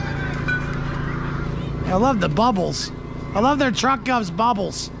 I love the bubbles. I love their truck does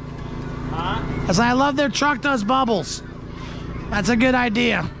bubbles. Huh? I said, I love their truck does bubbles. That's a good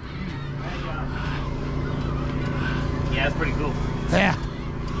idea. Yeah, it's pretty cool. Yeah.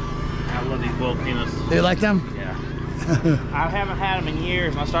 I love these boiled peanuts. Do you like them? Yeah. I haven't had them in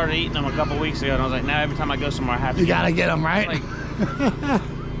years, and I started eating them a couple weeks ago, and I was like, now every time I go somewhere, I have to You gotta get them, right? Like,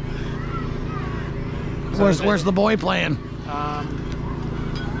 Where's the boy playing?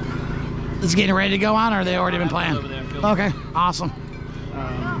 Is he getting ready to go on, or are they already been playing? over there, field Okay, awesome.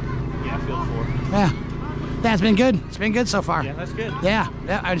 yeah, field 4. Yeah. That's been good. It's been good so far. Yeah, that's good. Yeah,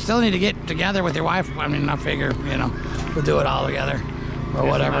 I still need to get together with your wife. I mean, I figure, you know, we'll do it all together or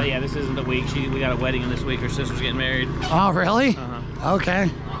whatever. Oh, yeah, this isn't the week. We got a wedding this week. Her sister's getting married. Oh, really? Uh-huh. Okay.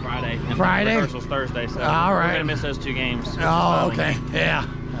 Friday. And Friday? Rehearsal's Thursday, so All right. we're going to miss those 2 games. Oh, okay. Yeah.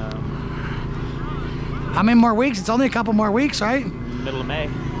 How many more weeks? It's only a couple more weeks, right? Middle of May.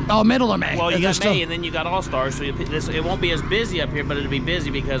 Oh, middle of May. Well, you Is there got May, and then you got All-Stars, so it won't be as busy up here, but it'll be busy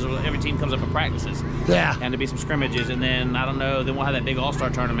because every team comes up for practices. Yeah. And there'll be some scrimmages, and then, I don't know, then we'll have that big All-Star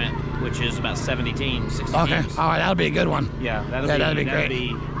tournament, which is about 70 teams, 60 Okay. teams. All right, that'll be a good one. Yeah, that'll be great.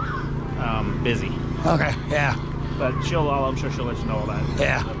 be busy. Okay. Yeah. But I'm sure she'll let you know all that.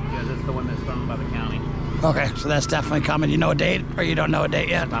 Yeah. Because it's the one that's done by the county. Okay, so that's definitely coming. You know a date, or you don't know a date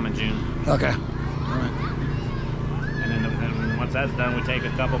yet? Sometime in June. Okay. once that's done, we take a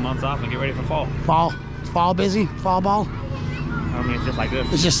couple months off and get ready for fall. Fall busy? Fall ball? I mean, it's just like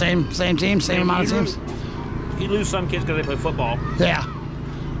this. It's just same team, same amount of teams? You lose some kids because they play football, Yeah,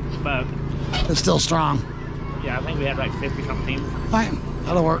 but it's still strong. yeah, I think we had like 50-something teams. Fine,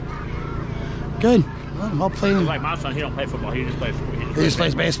 that'll work. Good. Well, hopefully. Like my son, he don't play football. He just plays. He just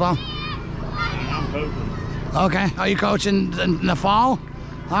plays baseball? I'm coaching. Okay. Are you coaching in the fall?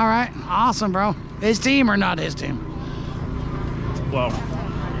 All right. Awesome, bro. His team or not his team? Well,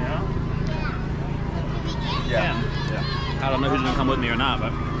 yeah. I don't know who's gonna come with me or not,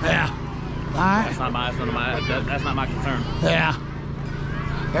 but Yeah. All right. that's not my concern. Yeah.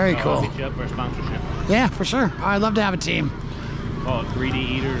 Very I'll cool. hit you up for a sponsorship. Yeah, for sure. I'd love to have a team. Call it 3D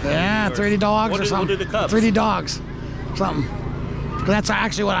Eaters. Yeah, 3D dogs or something. We'll do the Cubs. 3D dogs. Something. 'Cause that's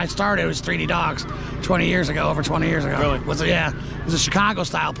actually what I started, was 3D dogs 20 years ago, over 20 years ago. Really? It was a Chicago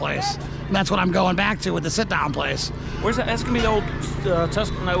style place. And that's what I'm going back to with the sit down place. Where's that? That's gonna be the old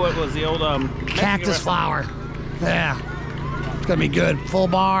Tuscan. No, what was the old Mexican Cactus restaurant. flower. Yeah. It's gonna be good. Full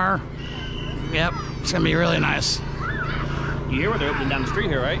bar. Yep. It's gonna be really nice. You hear where they're opening down the street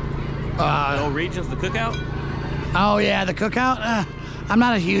here, right? The old Regions, the cookout. Oh yeah, the cookout. I'm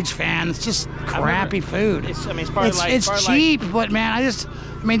not a huge fan. It's just crappy food. It's probably It's cheap, but man, don't it's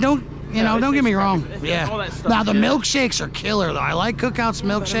get me wrong. crappy. It's Yeah. all that stuff, Now the yeah. milkshakes are killer though. I like Cookout's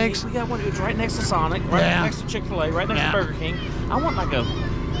milkshakes. We got one. It's right next to Sonic, right Yeah. next to Chick-fil-A, right next Yeah. to Burger King. I want like a.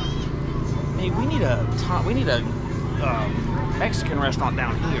 Hey, we need a Mexican restaurant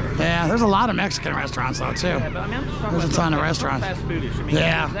down here. Yeah, there's a lot of Mexican restaurants though too. Yeah, but I mean, I'm just talking There's a about ton of something restaurants. Fast foodish. I mean,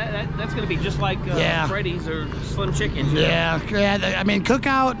 Yeah. that's going to be just like Yeah. Freddy's or Slim Chickens. you know? Yeah. I mean,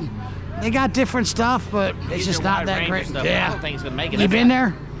 Cookout, they got different stuff, but it's These just are not wide that range great. of stuff, but I Yeah. don't think it's going to make it. You been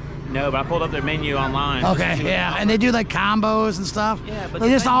there? No, but I pulled up their menu online. just to Okay, see what yeah, they and they do like combos and stuff. Yeah, but they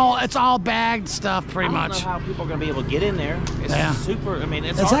the just thing it's all bagged stuff pretty I don't much. know how people are going to be able to get in there. It's Yeah. super. I mean,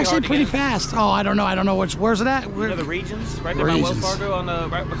 it's It's already actually hard to pretty get. fast. Oh, I don't know where's it at? You know the Regions, right there by Wells Regions. Fargo on the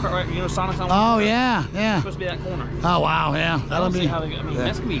right, you know Sonic's on. Oh yeah. It's supposed to be that corner. Oh wow, yeah. I That'll don't see be. how they, I mean, yeah.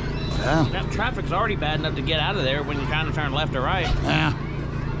 that's gonna be. Yeah. That traffic's already bad enough to get out of there when you're trying to turn left or right. Yeah.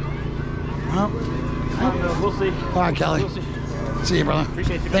 Well, I don't know. We'll see. all right, Kelly. We'll see. See you, brother.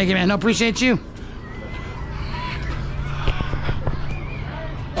 Appreciate you. Thank you, man. No, appreciate you.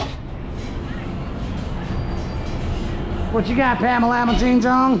 What you got, Pamela Ameltine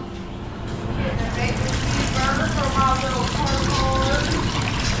Jong?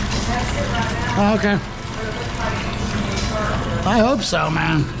 Oh, okay. I hope so,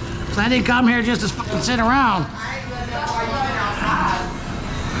 man. 'Cause I didn't come here just to fucking sit around.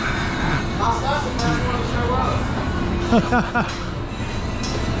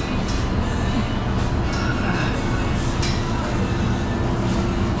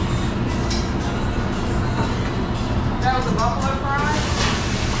 That was a buffalo fry?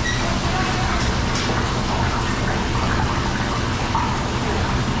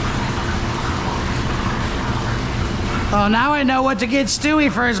 Oh, now I know what to get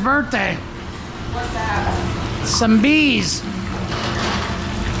Stewie for his birthday. What's that? Some bees.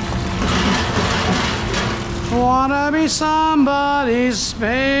 Wanna be somebody's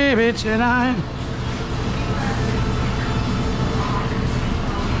baby tonight.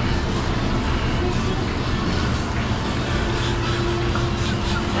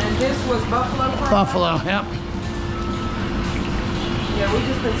 And this was buffalo fry? Buffalo, yep. Yeah, we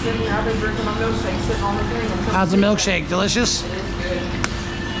just been sitting here. I've been drinking my milkshake sitting on the thing. until- How's the milkshake? Delicious? It is good.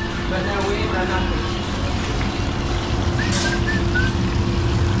 But no, we ain't done nothing.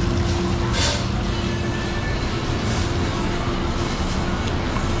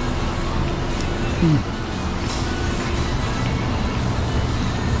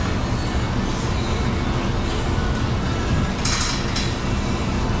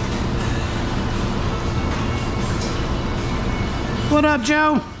 What up,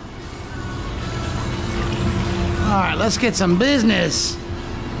 Joe? All right, let's get some business.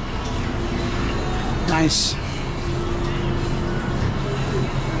 Nice.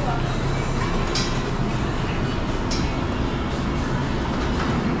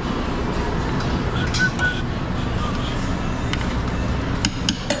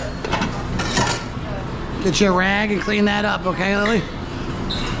 Get your rag and clean that up, okay, Lily?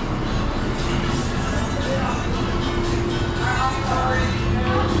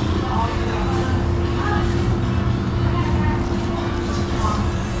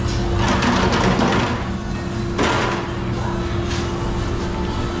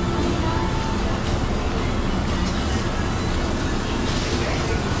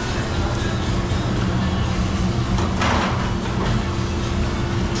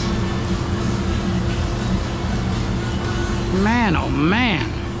 Man, Man, oh man.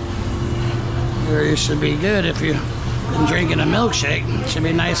 It should be good if you've been drinking a milkshake. It should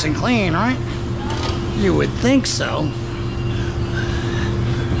be nice and clean, right? You would think so.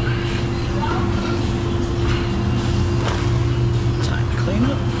 Time to clean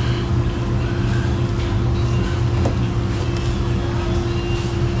up.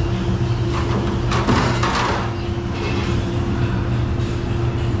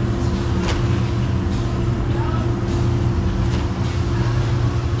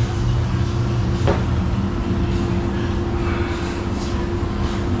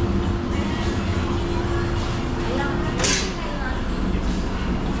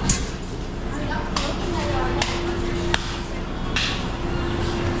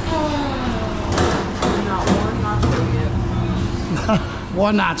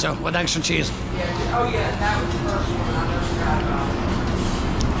 One nacho with extra cheese. Yeah. Oh yeah, that was the first one. I never forgot about it.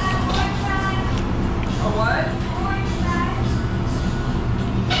 A what?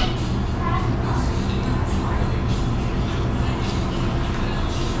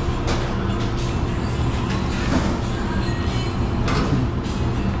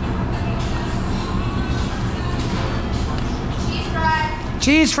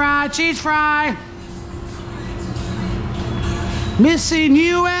 Cheese fry, cheese fry. Missing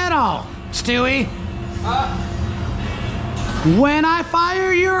you at all, Stewie. When I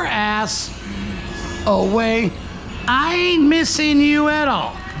fire your ass away, I ain't missing you at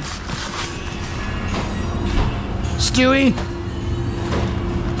all. Stewie.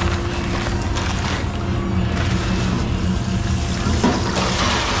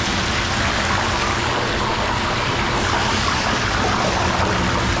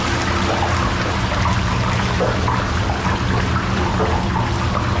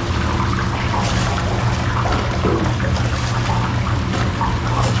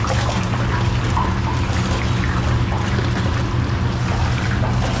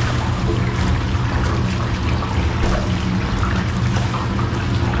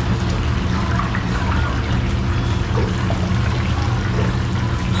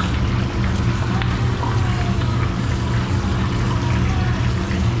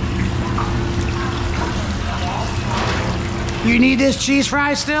 You need this cheese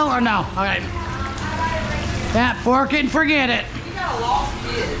fry still or no? Okay. Yeah, fork it and forget it. You got a lost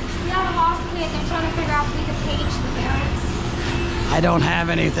kid. We have a lost kid. They're trying to figure out if we can page the parents. I don't have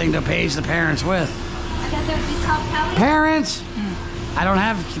anything to page the parents with. I guess it would be tell Kelly. Parents? I don't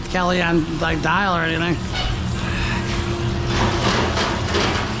have Kelly on like dial or anything.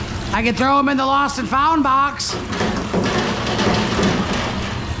 I can throw them in the lost and found box.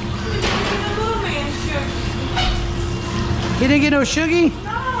 You didn't get no Shuggy? No.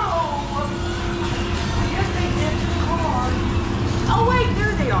 Yes, they did in the car. Oh wait,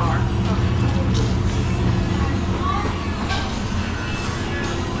 there they are.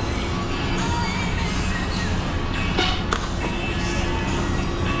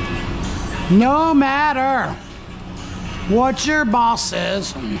 No matter what your boss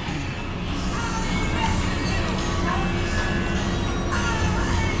says.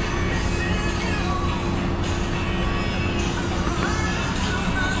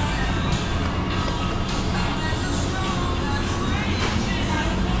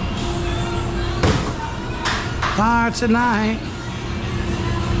 Fire tonight.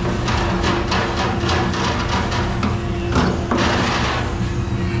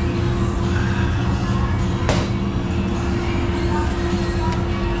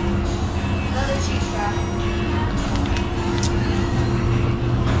 Another cheese fry.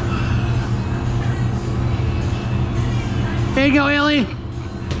 Here you go, Illy.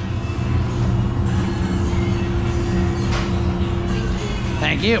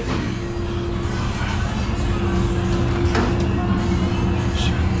 Thank you.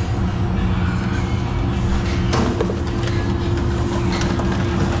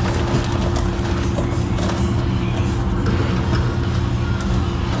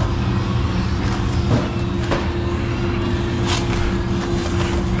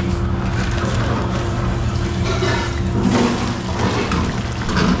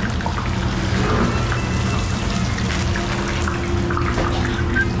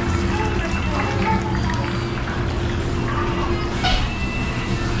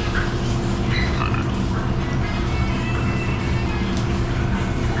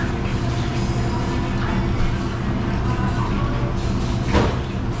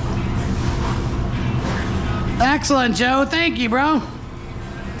 Excellent, Joe. Thank you, bro.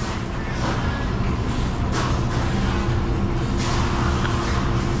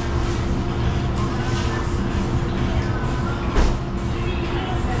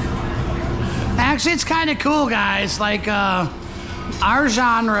 Actually, it's kind of cool, guys. Like, our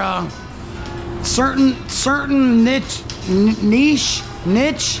genre, certain niche,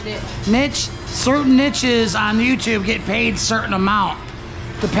 certain niches on YouTube get paid certain amount,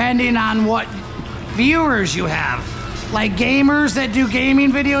 depending on what viewers you have. Like gamers that do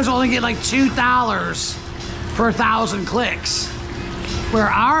gaming videos only get like $2 per 1,000 clicks. Where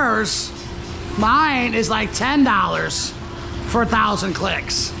ours, mine is like $10 for 1,000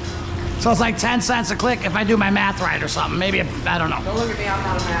 clicks. So it's like 10 cents a click if I do my math right or something. Maybe, I don't know. Don't look at me, I'm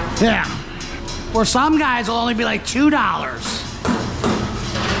not a math. Yeah. Where some guys will only be like $2.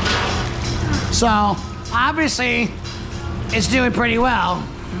 So obviously it's doing pretty well.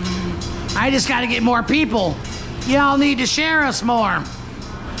 I just got to get more people. Y'all need to share us more.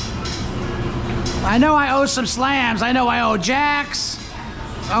 I know I owe some slams. I know I owe Jax.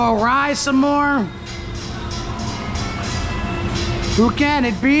 I owe Rye some more. Who can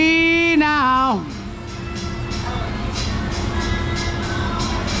it be now?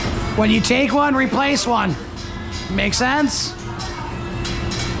 When you take one, replace one. Make sense?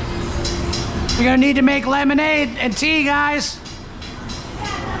 You're gonna need to make lemonade and tea, guys.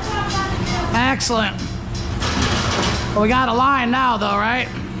 Excellent. Well, we got a line now, though, right?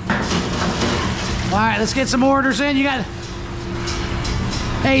 All right, let's get some orders in. You got...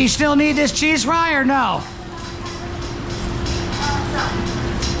 Hey, you still need this cheese fry or no?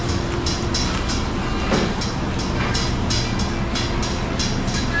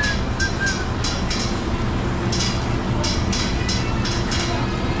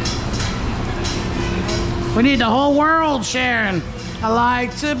 We need the whole world sharing. I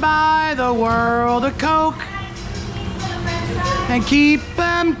like to buy the world a Coke and keep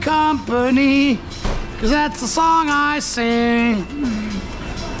them company, 'cause that's the song I sing.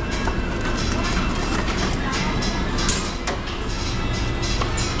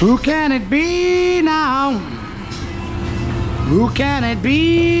 Who can it be now? Who can it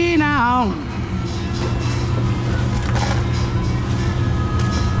be now?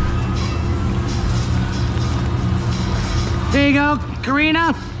 There you go,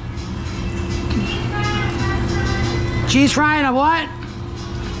 Karina. Cheese fry and a what?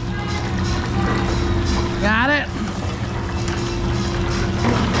 Got it.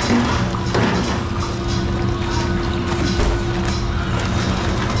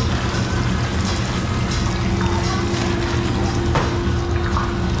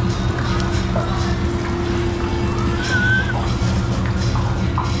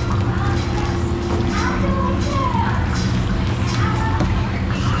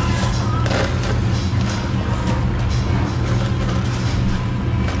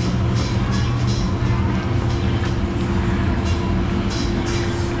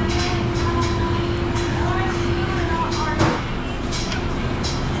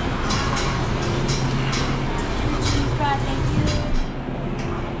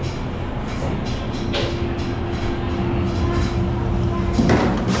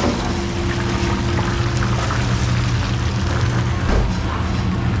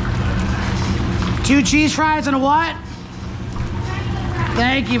 Two cheese fries and a what?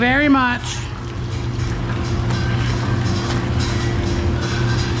 Thank you very much.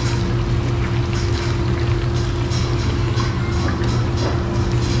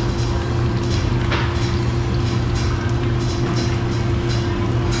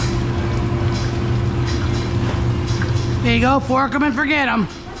 There you go, fork them and forget them.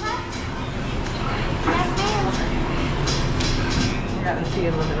 You got the tea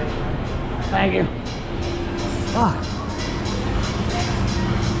and lemonade. Thank you. Oh.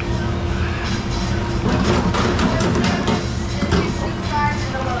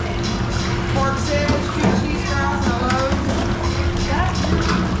 Pork sandwich, 2 cheese fries, and a load.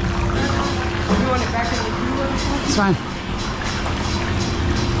 You want it back in the cooler? It's fine.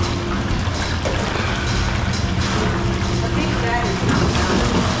 I think that is.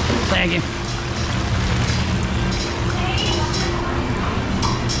 Thank you.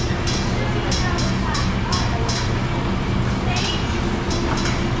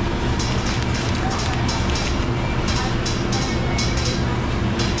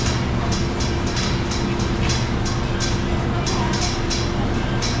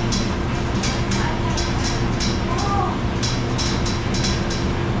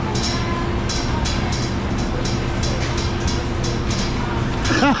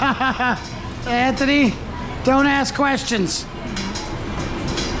 Anthony, don't ask questions.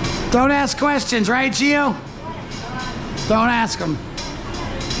 Don't ask questions, right, Gio? Don't ask them.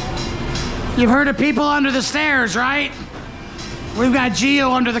 You've heard of people under the stairs, right? We've got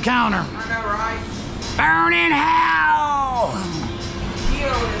Gio under the counter. I know, right? Burn in hell!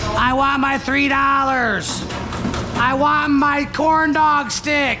 Gio is all. I want my $3. I want my corn dog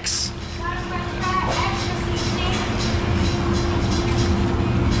sticks.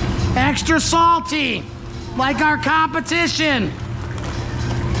 Extra salty, like our competition.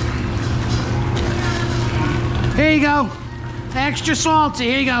 Here you go. Extra salty.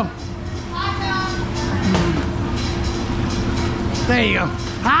 Here you go. There you go.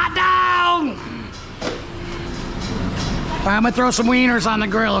 Hot dog! All right, I'm gonna throw some wieners on the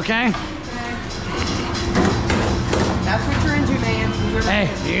grill, okay? That's what you're into, man.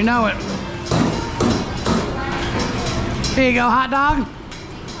 Hey, you know it. Here you go, hot dog.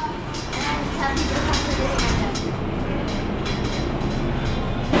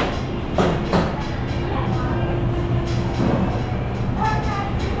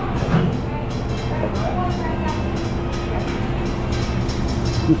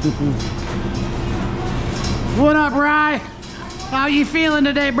 What up, Rye? How you feeling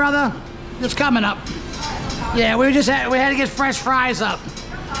today, brother? It's coming up. Yeah, we had to get fresh fries up.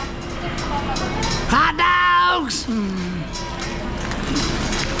 Hot dogs.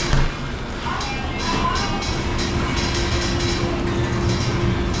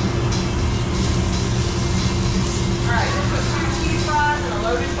 Alright, let's put 2 cheese fries and a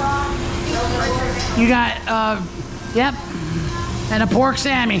loaded fry. You got, yep, and a pork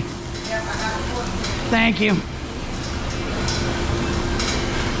Sammy. Yep, I got the pork. Thank you.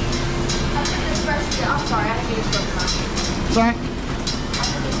 I'm sorry, I didn't get this broken out. Sorry. I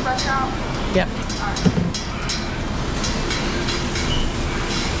put this fresh out. Yep.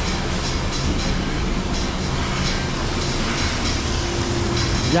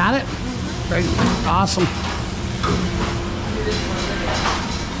 Got it? Great. Awesome.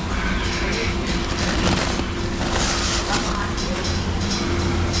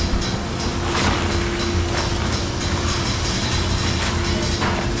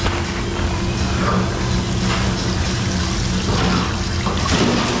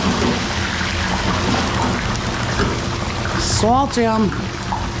 Salt him.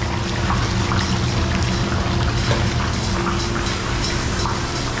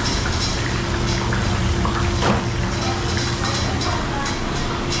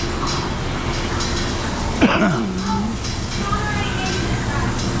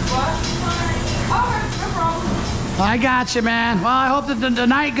 I got you, man. Well, I hope that the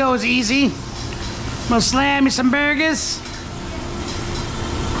night goes easy. I'm gonna slam me some burgers.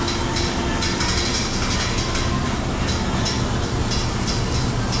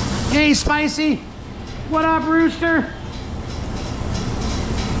 Hey, Spicy. What up, Rooster?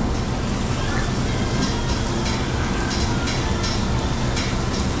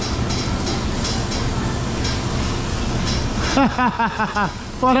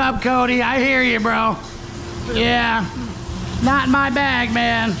 What up, Cody? I hear you, bro. Yeah, not in my bag,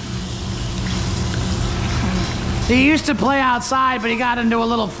 man. He used to play outside, but he got into a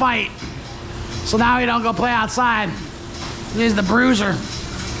little fight. So now he don't go play outside. He's the bruiser.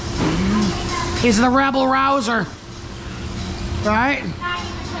 He's the rebel rouser. All right?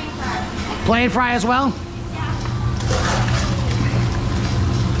 Plain fry as well?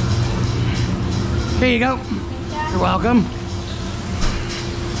 Here you go. You're welcome.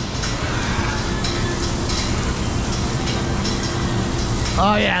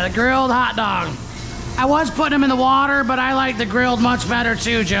 Oh yeah, the grilled hot dog. I was putting them in the water, but I like the grilled much better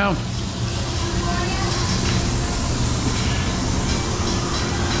too, Joe.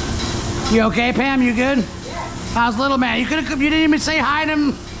 You okay, Pam? You good? Yeah. How's little man? You didn't even say hi to him.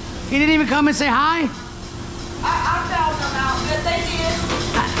 You didn't even come and say hi. I found them out, but they did.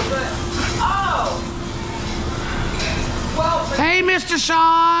 But, oh. Well, but Hey, Mr.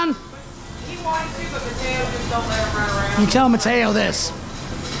 Sean. he wanted to, but Mateo just don't let him run around. You tell Mateo this. He's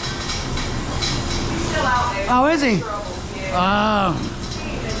still out there. Oh, is he? Trouble, yeah. Oh. He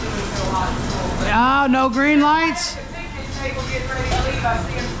ain't been doing so hot in school, but Oh, no green lights? at the picnic table getting ready to leave, I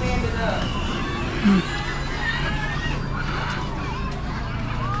see him standing up.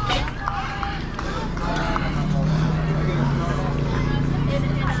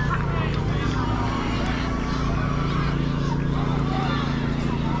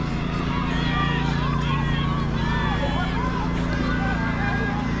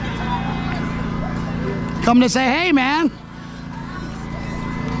 Come to say, hey, man.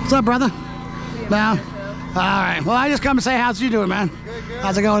 What's up, brother? No? All right. Well, I just come to say, how's you doing, man? Good.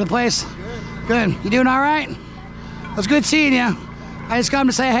 How's it going, the place? Good. You doing all right? It was good seeing you. I just come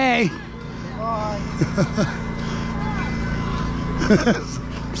to say, hey. Bye.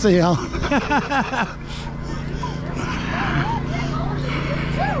 See y'all.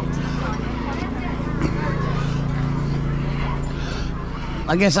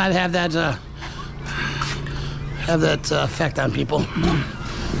 I guess I'd have that have that effect on people.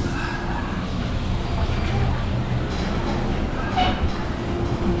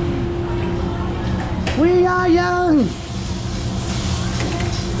 We are young.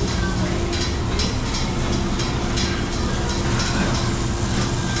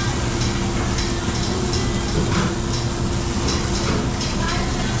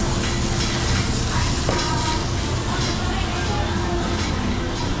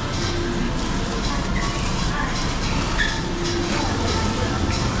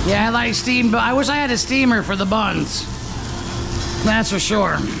 Yeah, I like steam, but I wish I had a steamer for the buns. That's for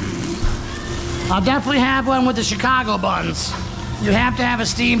sure. I'll definitely have one with the Chicago buns. You have to have a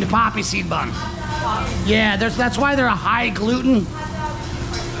steamed poppy seed bun. Yeah, that's why they're a high gluten.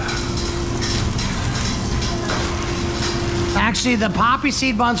 Actually, the poppy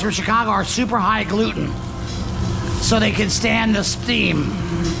seed buns from Chicago are super high gluten, so they can stand the steam.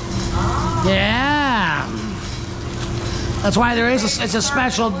 Yeah. That's why there is it's a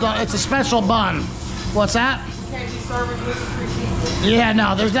special bun. What's that? Can't be serving gluten-free pizza. Yeah,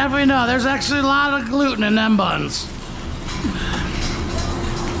 no, there's actually a lot of gluten in them buns.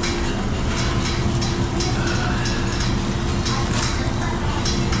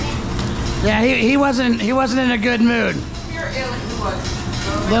 Yeah, he wasn't in a good mood. Pure ill he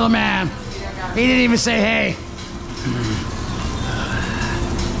was. Little man. He didn't even say hey.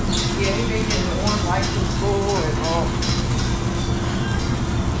 Yeah, he been getting the orange light from school and all.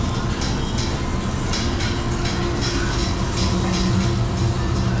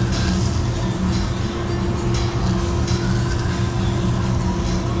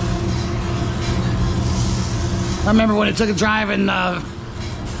 I remember when he took a drive in the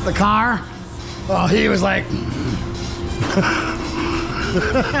car. Oh, he was like. He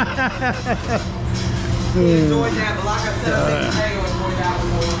enjoyed that, but like I said, I think Taylor enjoyed that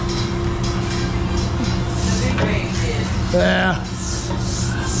one more. The big man did. Yeah.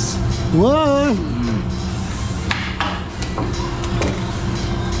 Whoa.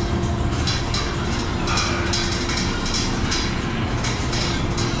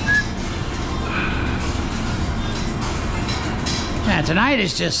 Yeah, tonight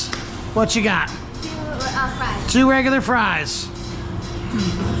is just what you got. Fries. 2 regular fries.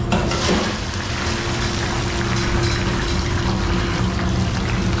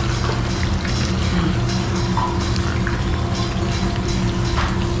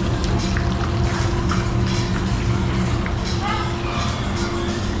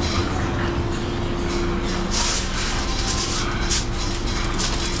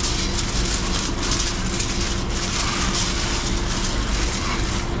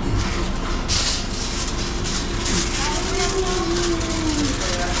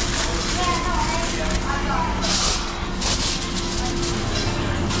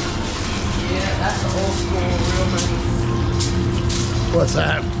 What's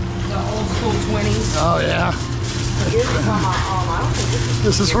that? The old school 20s. Oh, yeah. Here's on my arm. I don't think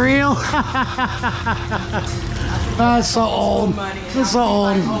This is real? That's so old. money. It's so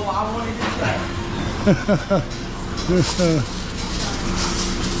old. Like, oh, I wanted to check.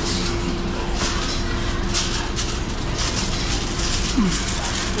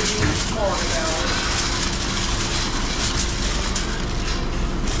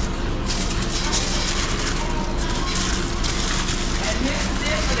 And this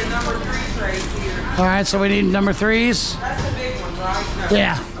is for the number 3 trays here. All right, so we need number 3s. That's the big one, right? No.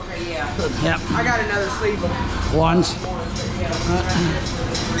 Yeah. Okay, yeah. Yep. I got another sleeve of Ones. But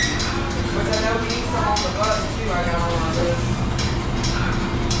I know we need some on the bus too. I got on my list.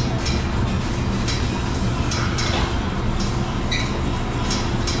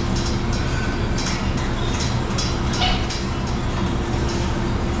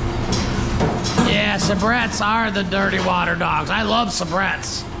 Yeah, Sabrettes are the dirty water dogs. I love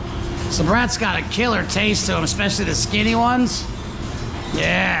Sabrettes. Sabrettes got a killer taste to them, especially the skinny ones.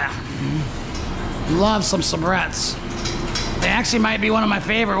 Yeah. Love some Sabrettes. They actually might be one of my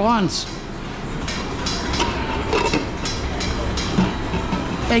favorite ones.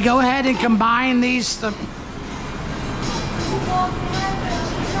 Hey, go ahead and combine these.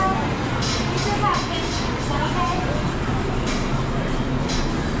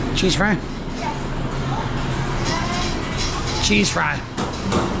 Cheese fry? Cheese fry.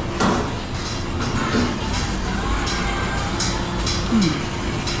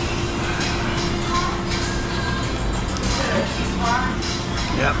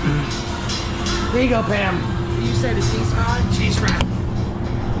 Yep. There you go, Pam. You said a cheese fry? Cheese fry.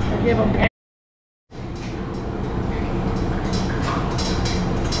 I give them.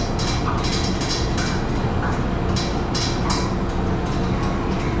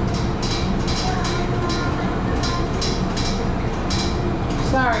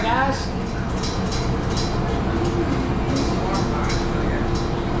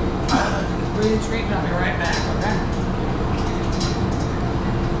 Breathe and treat, and I'll be right back, okay?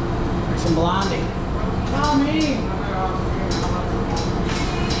 There's some blondie. Tell me.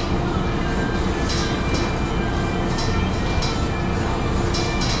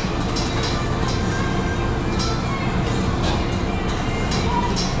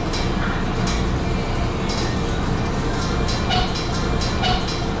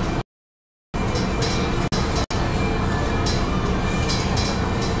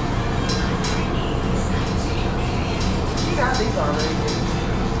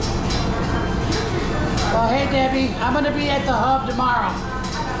 Well, hey, Debbie, I'm going to be at the hub tomorrow.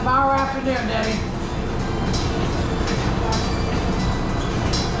 Tomorrow afternoon, Debbie.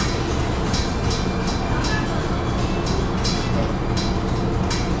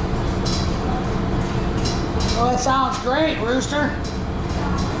 Oh, that sounds great, Rooster.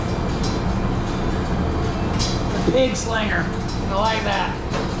 The pig slinger. I like that.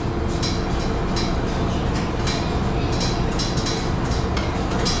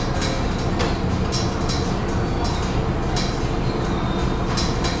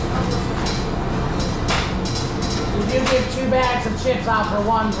 You give 2 bags of chips out for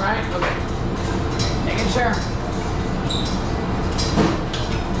 1, right? Okay. Making sure.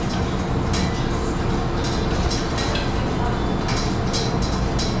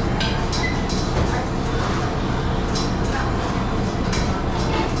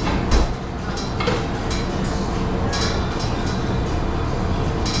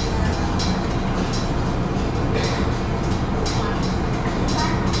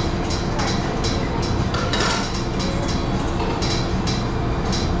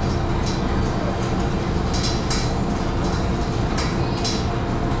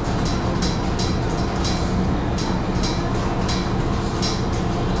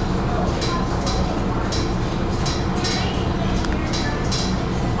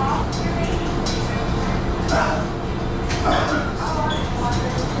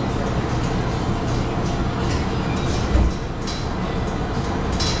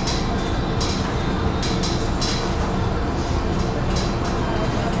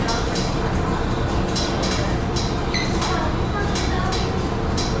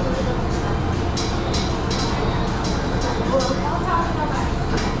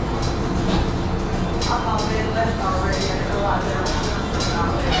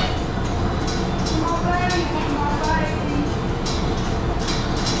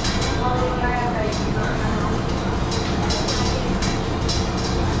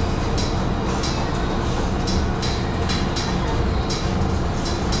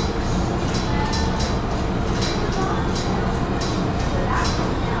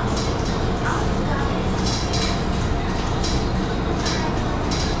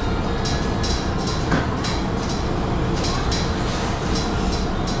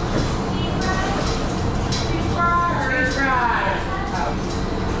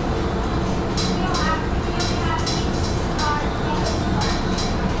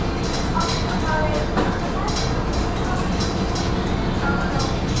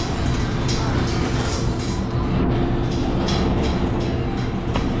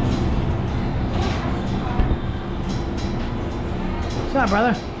 What's up,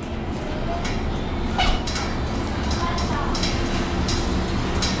 brother?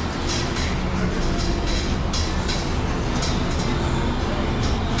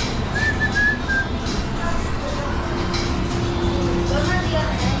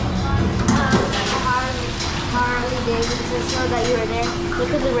 Know that you were there. Look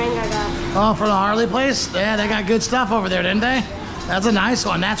at the ring I got. Oh, for the Harley place? Yeah, they got good stuff over there, didn't they? That's a nice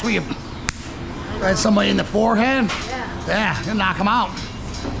one. That's where you write somebody in the forehead? Yeah. Yeah, you knock them out.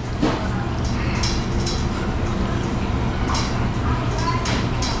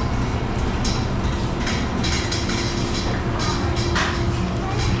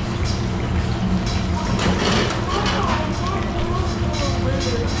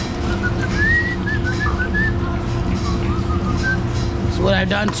 What I've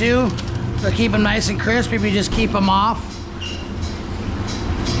done too, to keep them nice and crispy, we just keep them off.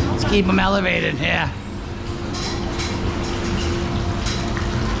 Just keep them elevated, yeah.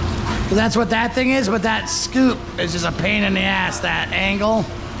 So that's what that thing is, but that scoop is just a pain in the ass, that angle.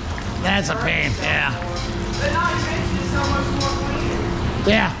 That's a pain, yeah. But not to mention it's so much more cleaner.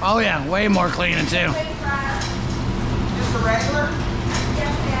 Yeah, oh yeah, way more cleaning too. Just a regular?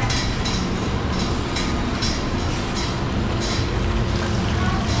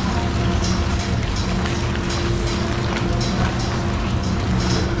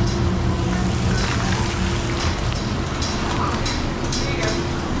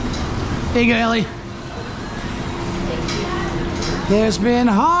 Here you go, Ellie. There's been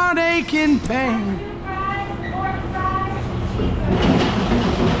heartache and pain.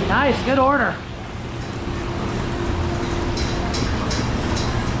 Nice, good order.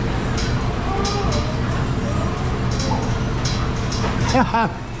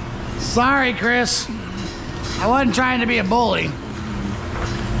 Sorry, Chris. I wasn't trying to be a bully.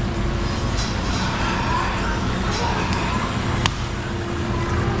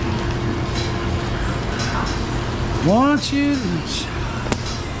 Want you to...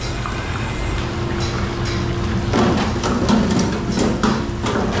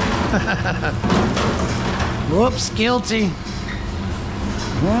 Whoops, guilty.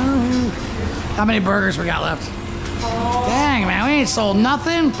 How many burgers we got left? Dang, man, we ain't sold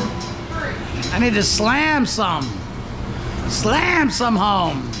nothing. I need to slam some. Slam some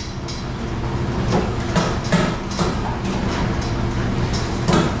home.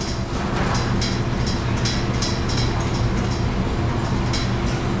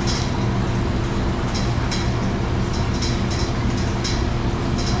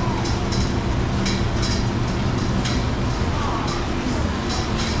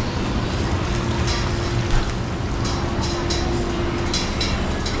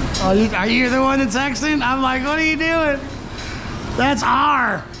 Oh, are you the one that's texting? I'm like, what are you doing? That's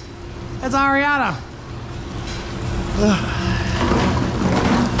R. That's Ariana.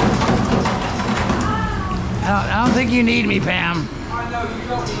 I don't think you need me, Pam. I know you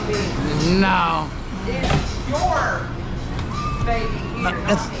don't need me. No. It's your baby here, not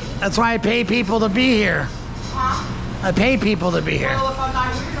me. That's why I pay people to be here. Huh? I pay people to be here. Well, if I'm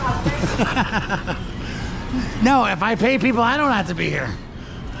not here, you don't have to pay me. No, if I pay people, I don't have to be here.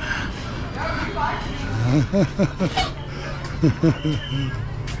 No, you like me.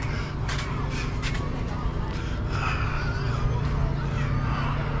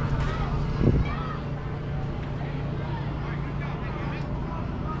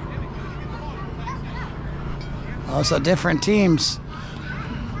 Oh, so different teams,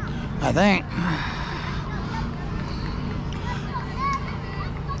 I think.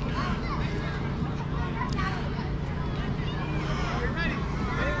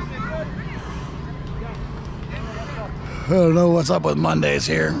 I don't know what's up with Mondays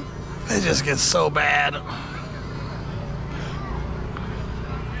here. It just gets so bad.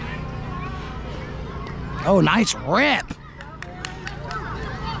 Oh, nice rip.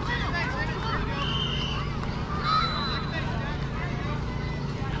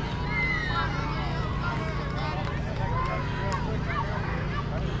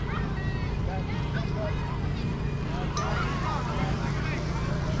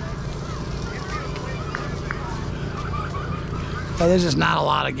 But there's just not a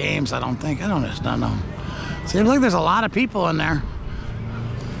lot of games, I don't think. I don't know. Seems like there's a lot of people in there.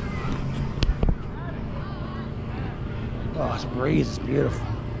 Oh, this breeze is beautiful.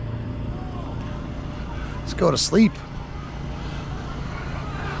 Let's go to sleep.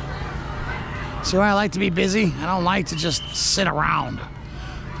 See why I like to be busy? I don't like to just sit around.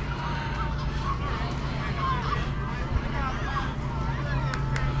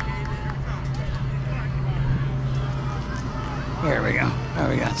 Here we go. Oh,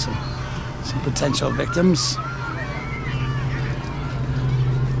 we got some potential victims.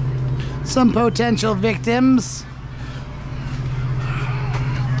 Some potential victims.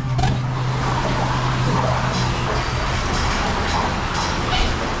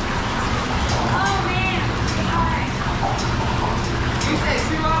 Oh man. You said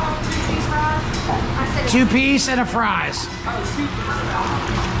 2 of them, 2 cheese fries? I said 2-piece and a fries. Oh,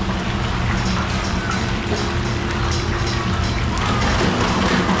 2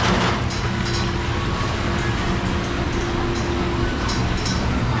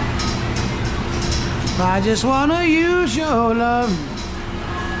 I just wanna use your love.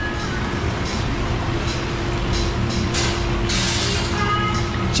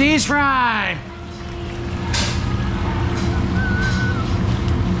 Cheese fry.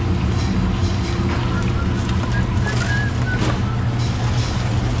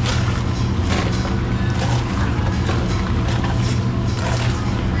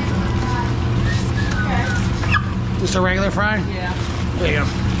 Just a regular fry? Yeah. There you go.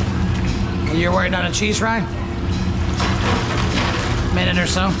 And you're working on a cheese fry? Minute or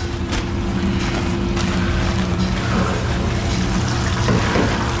so.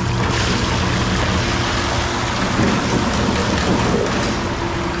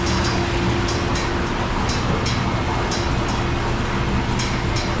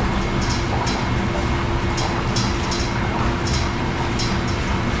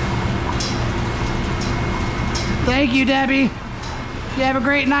 Thank you, Debbie. You have a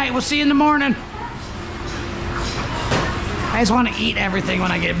great night. We'll see you in the morning. I just want to eat everything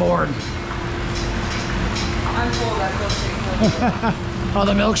when I get bored. I'm full of that milkshake. Oh,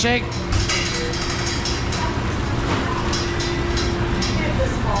 the milkshake? Get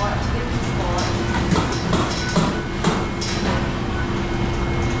this spot. Get this spot.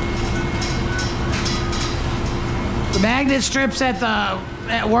 The magnet strips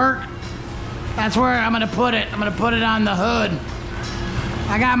at work. That's where I'm gonna put it. I'm gonna put it on the hood.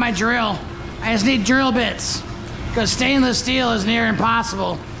 I got my drill. I just need drill bits because stainless steel is near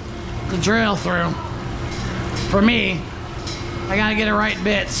impossible to drill through. For me, I gotta get the right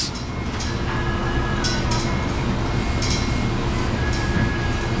bits.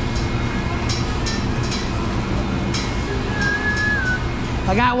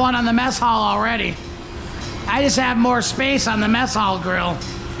 I got one on the mess hall already. I just have more space on the mess hall grill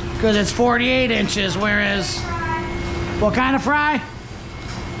because it's 48 inches, whereas, what kind of fry?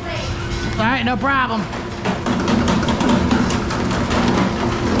 All right, no problem.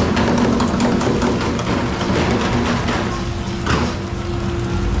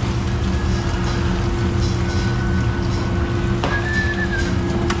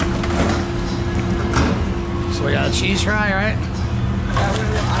 So we got a cheese fry, right? I don't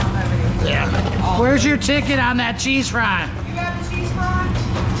have any. Yeah. Where's your ticket on that cheese fry? You got the cheese fry?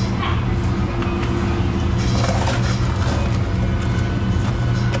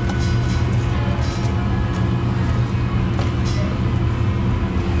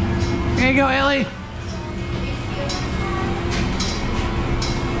 Here you go, Ellie.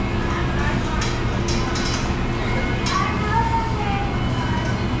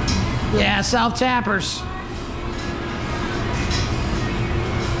 Yeah, self-tappers.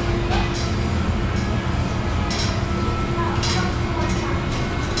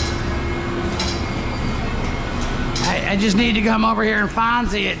 I just need to come over here and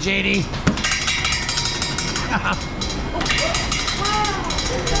Fonzie it, JD. I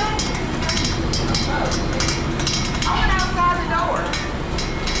went outside the door.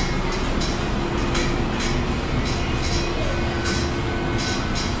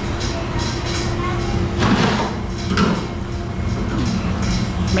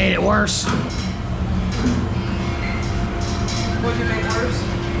 Made it worse. What'd you make worse?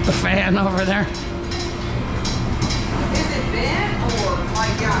 The fan over there. Is it bent or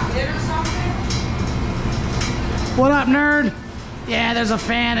like got hit or something? What up, nerd? Yeah, there's a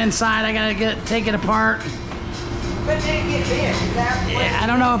fan inside. I gotta take it apart. But did it get bent? Is that what? Yeah, I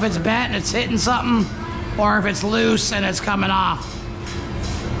don't know if it's bent and it's hitting something, or if it's loose and it's coming off.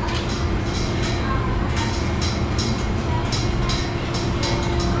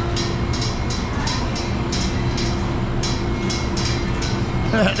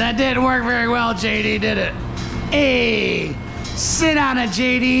 That didn't work very well, JD, did it? Hey, sit on it,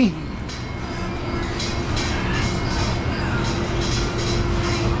 JD.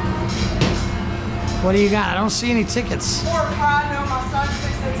 What do you got? I don't see any tickets. Pork pie. No, my son's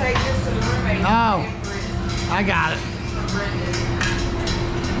fixing to take this to the roommate. Oh. I got it.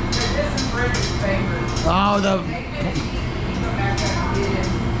 This is Brenda's favorite. Oh,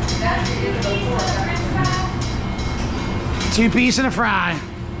 That's the end of the pork. 2-piece and a fry.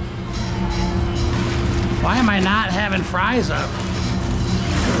 Why am I not having fries up?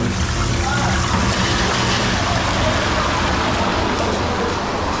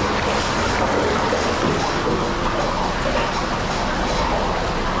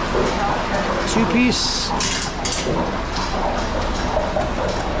 Two-piece.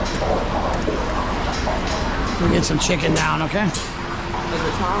 We'll get some chicken down, okay?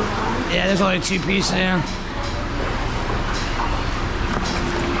 Yeah, there's only 2 pieces in.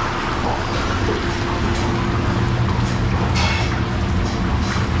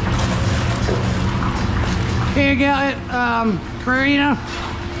 Here you go, Karina.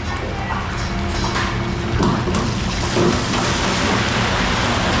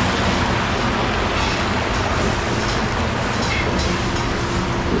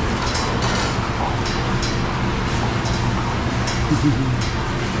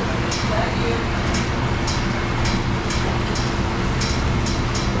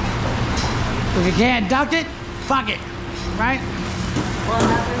 If you can't duck it, fuck it, right? What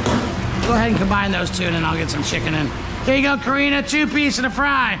happened? Go ahead and combine those two and then I'll get some chicken in. Here you go, Karina, 2-piece and a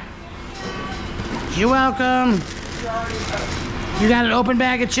fry. You're welcome. You got an open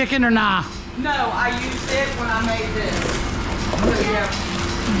bag of chicken or nah? No, I used it when I made this. So, yeah.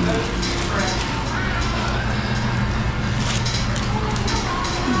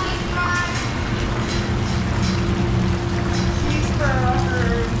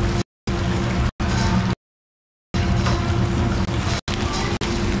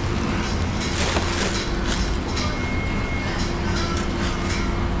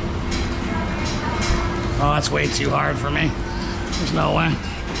 Oh, that's way too hard for me. There's no way.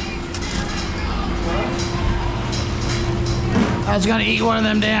 I was gonna eat one of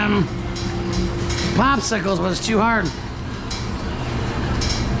them damn popsicles, but it's too hard.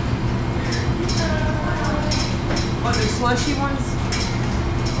 What, the slushy ones?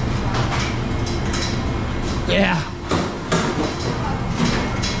 Yeah.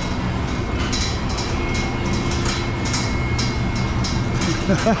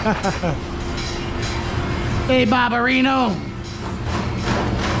 Hey, Barbarino.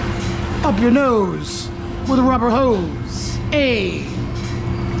 Up your nose with a rubber hose. Hey.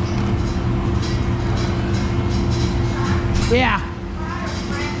 Yeah.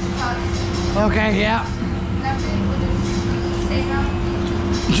 Okay, yeah.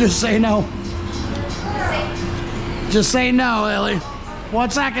 Just say no. Just say no, Lily. 1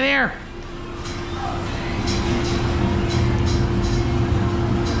 second here.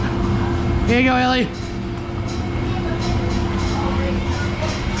 Here you go, Ellie.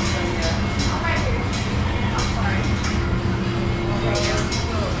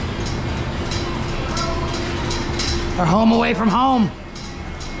 Our home away from home.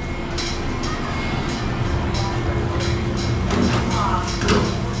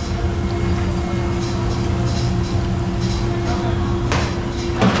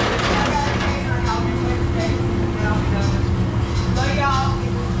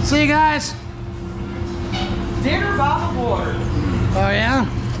 See you guys. Dinner bottled water. Oh yeah?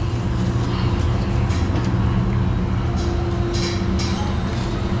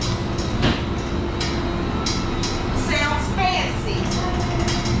 Sounds fancy.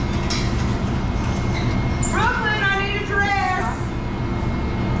 Brooklyn, I need a dress.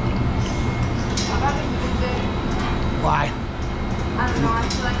 Why? I don't know. I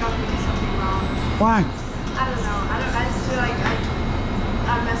feel like I'm doing something wrong. Why? I don't know. I just feel like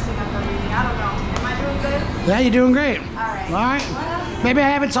I'm messing up everything. I don't know. Am I doing good? Yeah, you're doing great. Alright. All right. Maybe I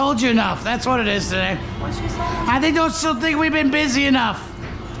haven't told you enough. That's what it is today. What'd you say? I think those still think we've been busy enough.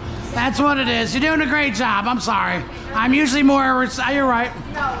 That's what it is. You're doing a great job. I'm sorry. I'm usually more. You're right.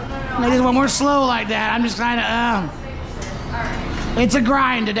 No. When we're slow like that, I'm just kind of. It's a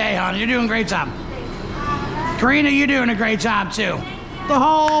grind today, hon. You're doing a great job. Karina, you're doing a great job too. The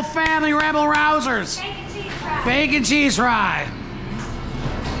whole family, Rebel Rousers. Bacon cheese fry.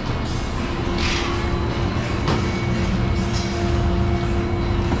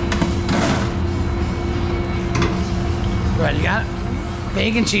 Right, you got it?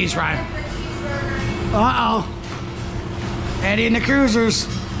 Bacon cheese fry. Uh-oh. Eddie and the Cruisers.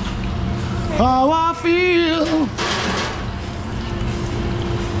 How I feel.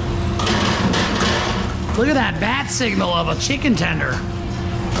 Look at that bat signal of a chicken tender.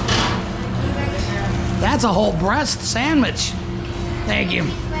 That's a whole breast sandwich. Thank you.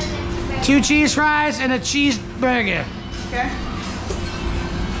 2 cheese fries and a cheeseburger. Okay.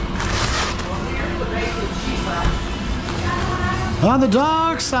 Well, here's the bacon cheese fry. On the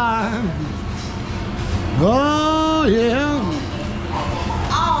dark side. Oh, yeah.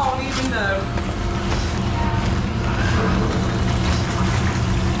 I don't even know.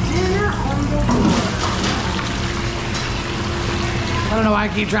 Dinner on the water. I don't know why I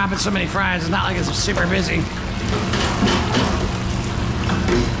keep dropping so many fries. It's not like it's super busy.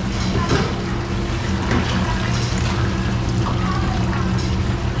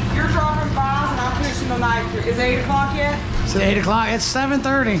 You're dropping fries and I'm pushing the knife through. Is it 8 o'clock yet? It's 8 o'clock. It's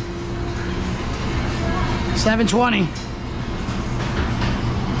 7:30. 7:20.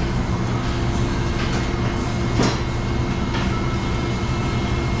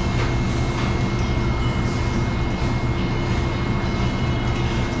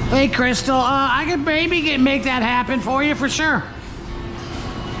 Hey, Crystal, I could maybe make that happen for you for sure.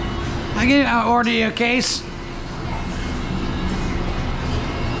 I can order you a case.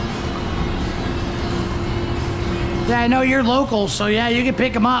 Yeah, I know you're local, so yeah, you can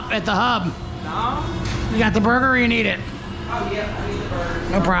pick them up at the hub. No? You got the burger or you need it? Oh, yeah, I need the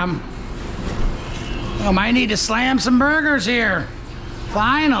burgers. No problem. I might need to slam some burgers here.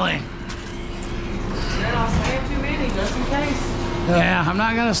 Finally. Then I'll slam too many just in case. Yeah, I'm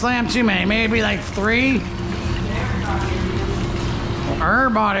not gonna slam too many. Maybe like 3.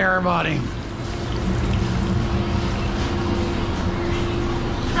 Everybody.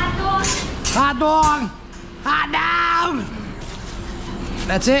 Hot dog. Hot dog.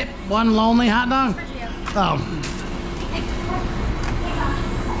 That's it? One lonely hot dog? Oh.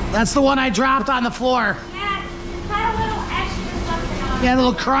 That's the one I dropped on the floor. Yeah, it's got a little extra something on it. Yeah, a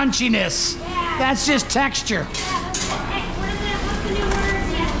little crunchiness. Yeah. That's just texture. Yeah, what is it? What's the new word?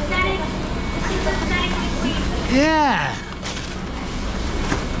 The aesthetic? It's just aesthetically pleasing. Yeah.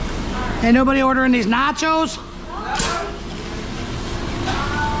 Ain't nobody ordering these nachos?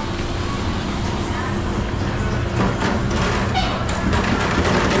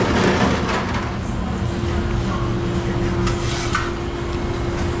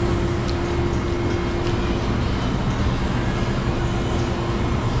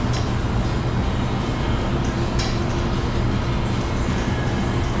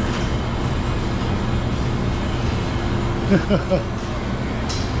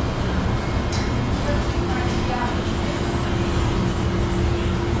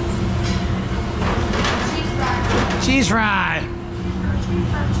 Cheese fry.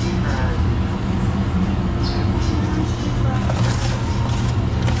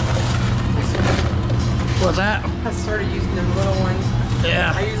 What's that? I started using them little ones.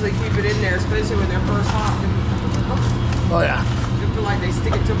 Yeah. I usually keep it in there, especially when they're first hot. Oh yeah. I feel like they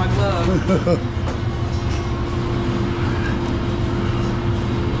stick it to my glove.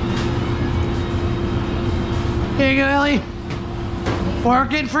 Here you go, Ellie.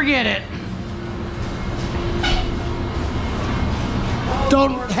 Fork it, forget it.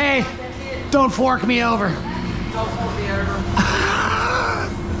 Don't fork me over. Don't fork me over.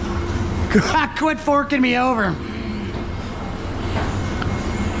 Quit forking me over.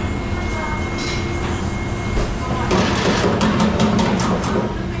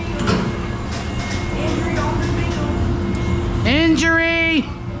 Injury.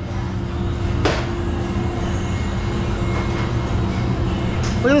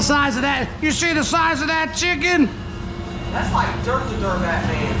 Look at the size of that. You see the size of that chicken? That's like dirt to dirt,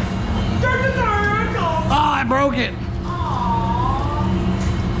 Batman. Dirt to dirt. Oh, I broke it.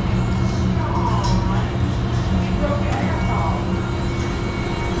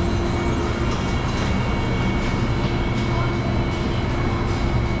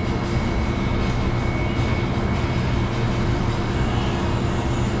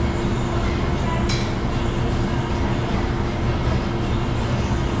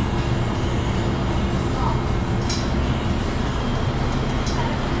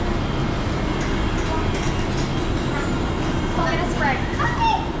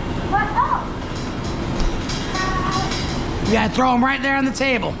 You gotta throw them right there on the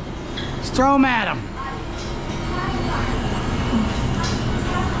table. Just throw them at them.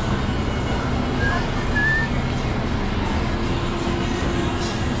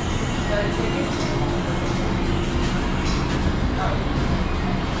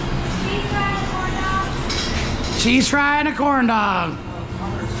 Cheese fry and a corn dog.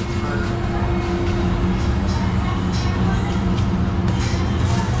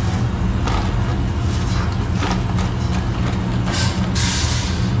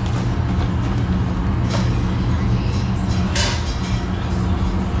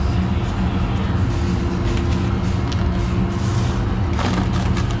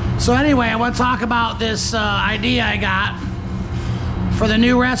 So anyway, I want to talk about this idea I got for the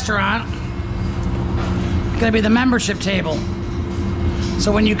new restaurant. It's gonna be the membership table.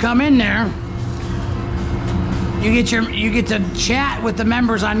 So when you come in there, you get to chat with the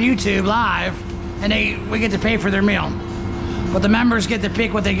members on YouTube live, and we get to pay for their meal. But the members get to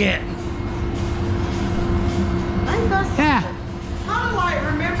pick what they get. Yeah. Kind of like,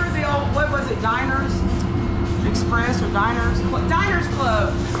 remember the old, what was it, Diners Express or Diners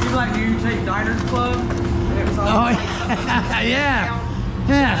Club? You like, do you take Diners Club? And it was all Oh, yeah.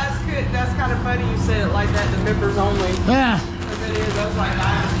 Yeah. That's good. That's kind of funny you said it like that, the members only. Yeah. Because it is, that's like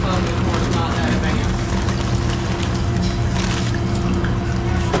Diners Club, and of course not that advanced.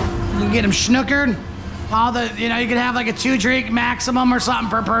 You can get them schnookered. You can have like a 2-drink maximum or something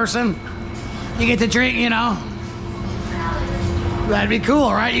per person. You get to drink, That'd be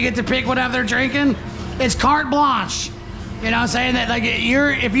cool, right? You get to pick whatever they're drinking. It's carte blanche. You know what I'm saying? That like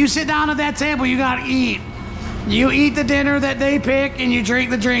if you sit down at that table, you gotta eat. You eat the dinner that they pick and you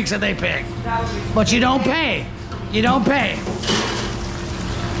drink the drinks that they pick. But you don't pay. You don't pay.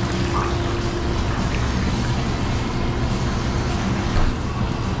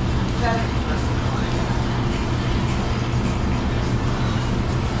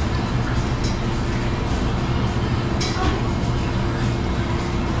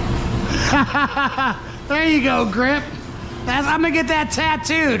 There you go, Grip. I'm gonna get that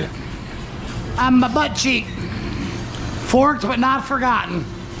tattooed on my butt cheek. Forked but not forgotten.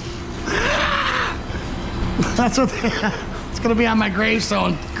 That's what it's gonna be on my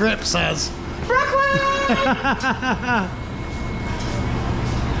gravestone. Grip says. Brooklyn!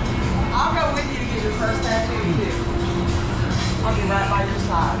 I'll go with you to get your first tattoo too. I'll be right by your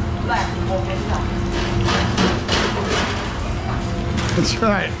side. Black and wolf and That's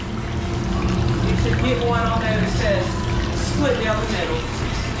right. You should get one on there that says split down the middle.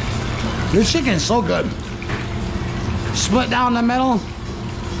 This chicken is so good. Split down the middle.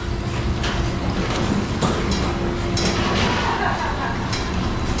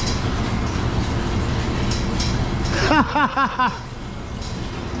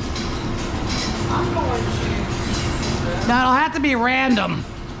 Now it'll have to be random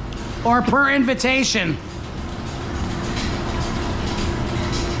or per invitation.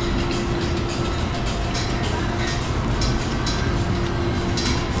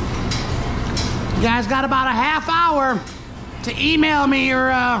 You guys got about a half hour to email me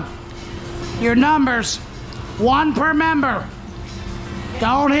your numbers. One per member.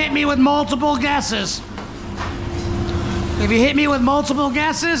 Don't hit me with multiple guesses. If you hit me with multiple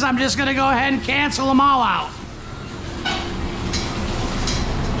guesses, I'm just gonna go ahead and cancel them all out.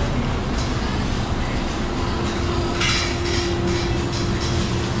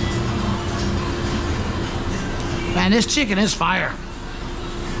 Man, this chicken is fire.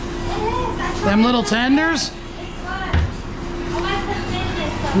 Them little tenders.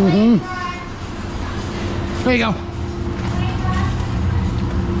 Mm-hmm. There you go.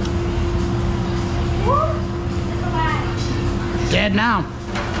 Dead now.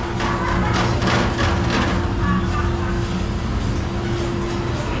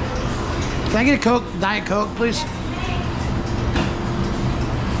 Can I get a Coke, Diet Coke, please?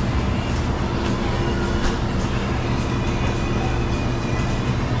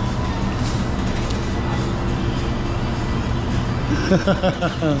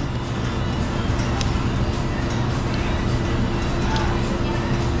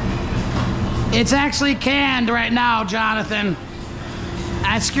 It's actually canned right now, Jonathan.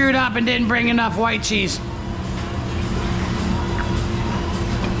 I screwed up and didn't bring enough white cheese.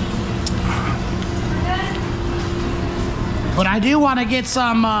 But I do want to get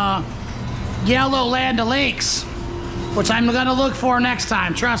some yellow Land O'Lakes, which I'm going to look for next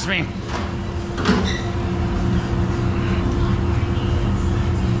time, trust me.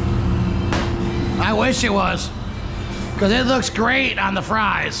 I wish it was, because it looks great on the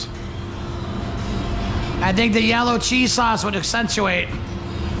fries. I think the yellow cheese sauce would accentuate.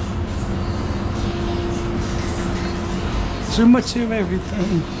 Too much of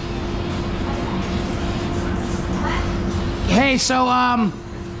everything. Hey, so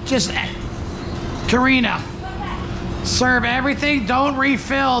just Karina, serve everything. Don't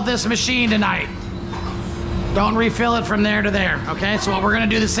refill this machine tonight. Don't refill it from there to there. Okay, so we're gonna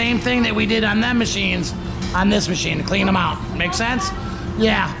do the same thing that we did on them machines on this machine to clean them out. Make sense?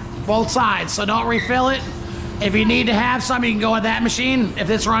 Yeah, both sides. So don't refill it. If you need to have some, you can go with that machine if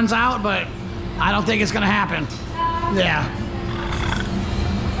this runs out, but I don't think it's gonna happen. Yeah.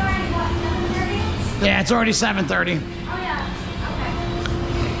 Yeah, it's already 7:30. Oh yeah, okay.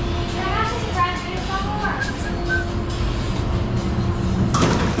 Yeah, I'm actually surprised you didn't stop more.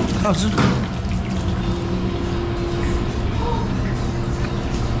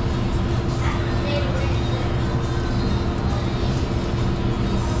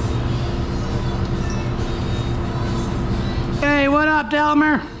 Hey, what up,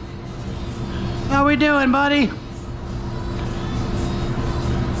 Delmer? How we doing, buddy?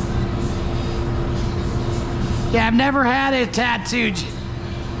 Yeah, I've never had a tattoo.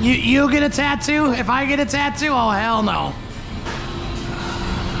 You'll get a tattoo? If I get a tattoo? Oh, hell no.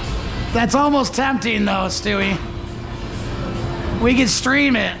 That's almost tempting, though, Stewie. We can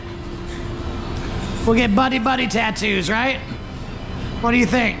stream it. We'll get buddy-buddy tattoos, right? What do you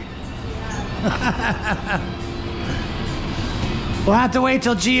think? We'll have to wait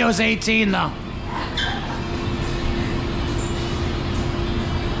till Gio's 18, though.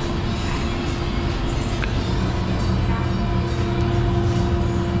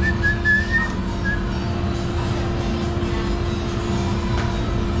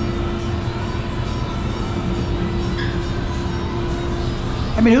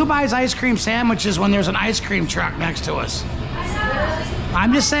 I mean, who buys ice cream sandwiches when there's an ice cream truck next to us?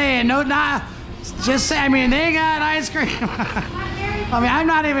 I'm just saying, no, not, just say, I mean, they got ice cream. I mean, I'm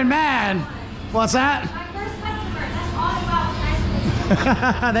not even mad. What's that? My first customer, that's all about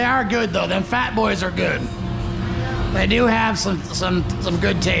ice cream. They are good, though. Them fat boys are good. They do have some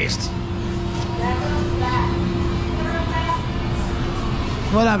good taste.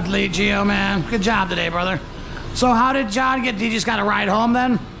 What up, Gio, man? Good job today, brother. So how did John get, he just got to ride home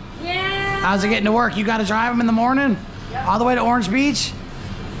then? Yeah. How's it getting to work? You got to drive him in the morning? Yep. All the way to Orange Beach?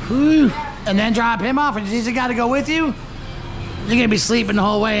 Whew. And then drop him off? And does he got to go with you? You're going to be sleeping the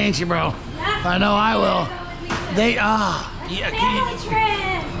whole way, ain't you, bro? Yeah. I know I will. They, yeah.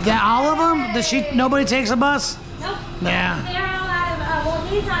 Yeah, all of them? Nobody takes a bus? Nope. Yeah. They're all out of, well,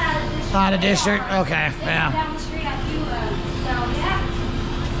 he's not out of district. Out of district? Okay, They're yeah. down the street at you, so yeah.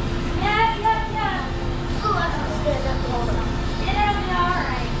 Yeah.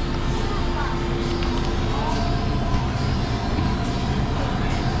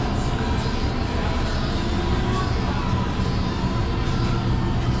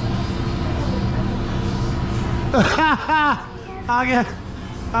 I'll get.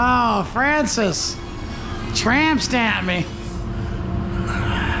 Oh, Francis. Tramp stamp me.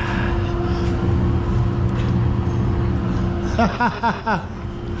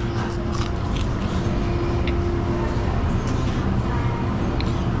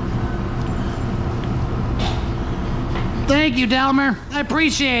 Thank you, Delmer. I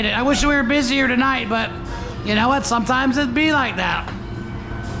appreciate it. I wish we were busier tonight, but you know what? Sometimes it'd be like that.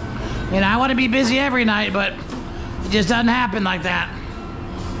 You know, I want to be busy every night, but it just doesn't happen like that.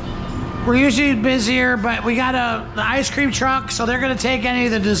 We're usually busier, but we got the ice cream truck, so they're going to take any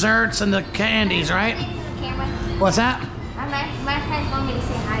of the desserts and the candies, right? Camera. What's that? My friends want me to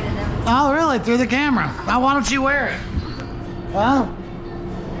say hi to them. Oh, really? Through the camera. Now, why don't you wear it? Well,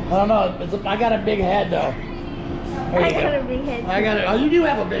 I don't know. I got a big head, though. There you go. got a big head. I got it. Oh, you do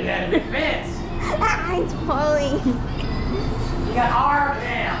have a big head. It fits. It's falling. You got arm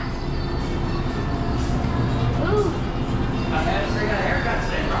cam. Ooh. I got a haircut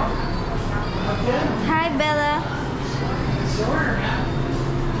today, bro. Hi, Bella. Sure, man.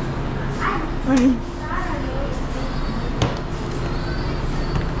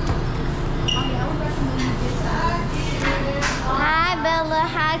 Hi, Bella.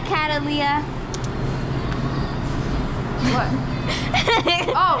 Hi, Catalia. What?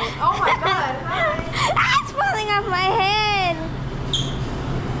 Oh my God. Hi. It's falling off my head.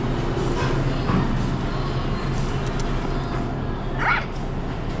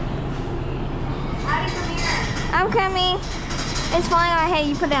 I'm coming. It's falling on my head.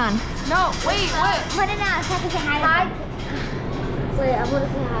 You put it on. No, wait. Put it on so I can say hi. Wait, I want to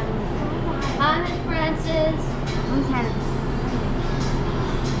say hi. Hi, Miss Francis.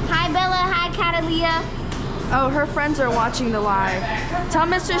 Hi, Bella. Hi, Catalia. Oh, her friends are watching the live. Tell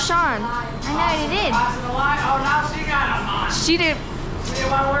Mr. Sean. I know you did. Oh, now she got them on. She did. She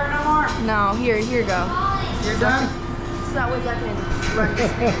didn't want to wear it no more. No, here go. You're done? So that way I can run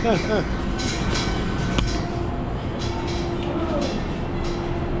this.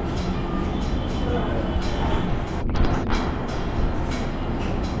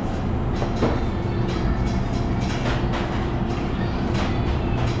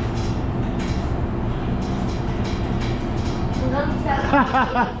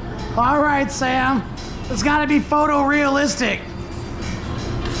 All right, Sam. It's got to be photorealistic.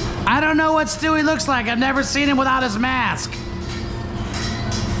 I don't know what Stewie looks like. I've never seen him without his mask.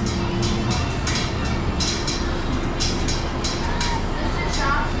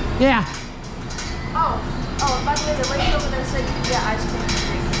 Yeah. Oh, by the way, the lady over there said you can get ice cream and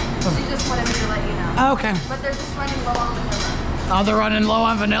drink. She just wanted me to let you know. Okay. But they're just running low on vanilla. Oh, they're running low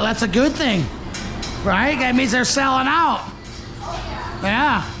on vanilla. That's a good thing, right? That means they're selling out.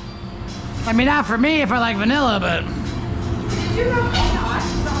 Yeah. I mean, not for me if I like vanilla, but... Did you know Kona Ice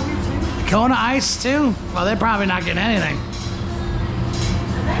is on here too? Kona Ice, too? Well, they're probably not getting anything.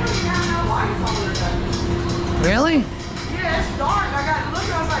 And they don't even have no lights on there. Really? Yeah, it's dark. I got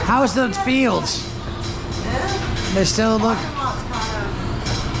looking, I was like... How's the fields? Yeah. They still look... Parking lot's kind of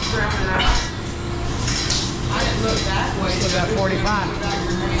drowning out. I didn't look that way. Still got 45.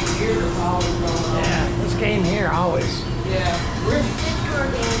 Yeah, this game here always. Yeah.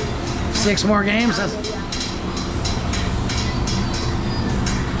 6 more games? That's...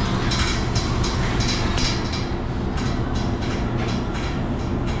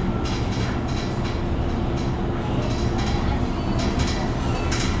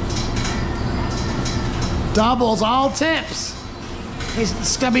 Doubles, all tips.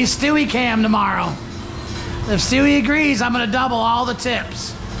 It's gonna be Stewie Cam tomorrow. If Stewie agrees, I'm gonna double all the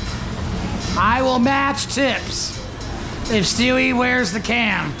tips. I will match tips if Stewie wears the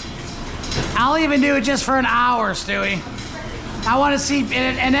cam. I'll even do it just for an hour, Stewie. I want to see,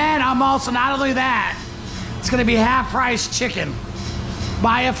 and then I'm also, not only that, it's gonna be half price chicken.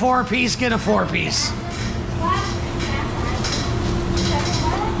 Buy a 4-piece, get a 4-piece. I'm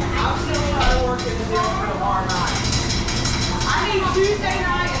still trying to work in the deal for tomorrow night. I need Tuesday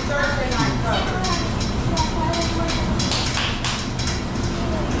night and Thursday night covered.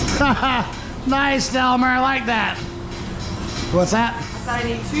 Nice, Delmer. I like that. What's that? I said I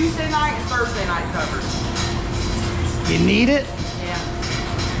need Tuesday night and Thursday night covered. You need it? Yeah.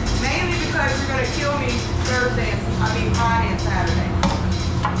 Mainly because you're going to kill me Friday and Saturday.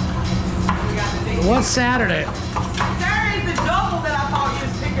 We got the big What's Saturday? Saturday's the double that I thought you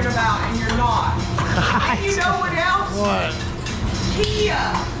was thinking about, and you're not. And you know what else? What? Kia.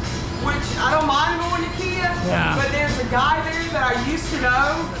 Which I don't mind going to Kia. Yeah. But there's a guy there that I used to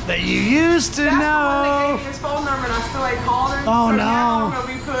know. That you used to That's the one that know. gave me his phone number, and I still ain't called him. Oh, so no. Now I'm gonna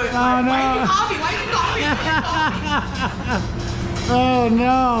be put. Oh, like, no. Wait, you call me. Wait, you call me. Oh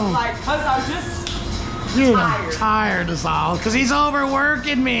no. Like, cause I'm just You're tired. tired is all. Because he's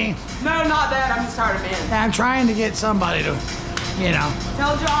overworking me. No, not that. I'm just tired of men. I'm trying to get somebody to, you know.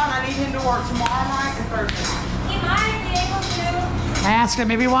 Tell John I need him to work tomorrow night and Thursday night. He might be able to. Ask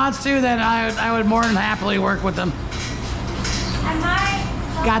him if he wants to, then I would more than happily work with him. I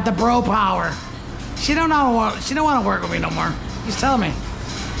might. Got the bro power. She don't want to work with me no more. He's telling me. No,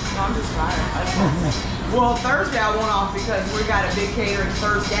 I'm just tired. Well, Thursday I want off because we got a big catering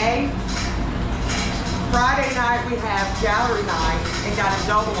Thursday. Friday night we have gallery night and got a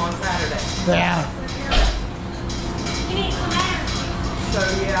double on Saturday. Yeah. You need some energy. So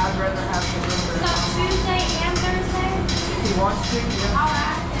yeah, I'd rather have some little bit So of time. Tuesday and Thursday? If he wants to, yeah. I'll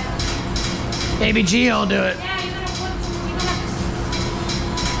ask him. Baby Gio will do it. Yeah, you're gonna put some, you're gonna have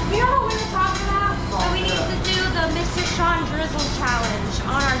to, you know what we were talking about? So we need to do the Mr. Sean Drizzle challenge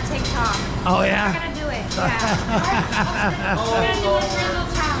on our TikTok. Oh, We're yeah? gonna do it. Yeah. We're gonna do a drizzle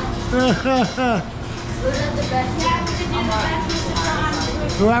challenge. Yeah, we can do the best Mr. Sean.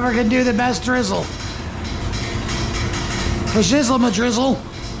 Whoever can do the best drizzle. For shizzle, my drizzle.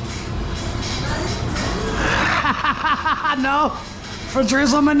 No. For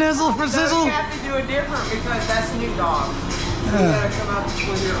drizzle, my nizzle, for So sizzle. you have to do it different because that's Snoop Dogg. So you gotta come up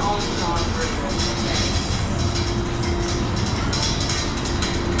with your own Sean Drizzle.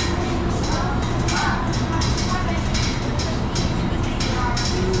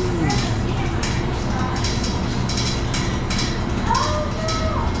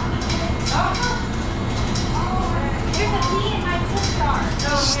 Here's a key in my tip jar. So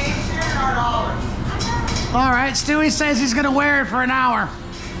we ain't sharing our dollars. All right, Stewie says he's going to wear it for an hour.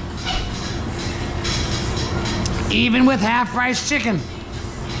 Even with half-price chicken.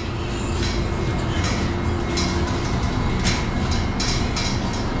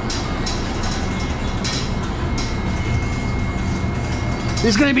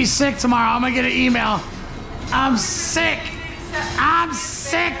 He's going to be sick tomorrow. I'm going to get an email. I'm sick. I'm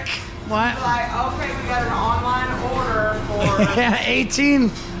sick. What? Like, okay, we got an online order for, Yeah, 18.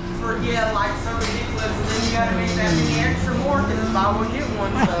 yeah, like so ridiculous, and then you gotta make that many extra more because it's buy one, get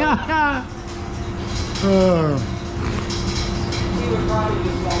one, so he would probably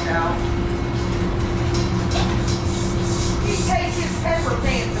just walk out. He takes his pepper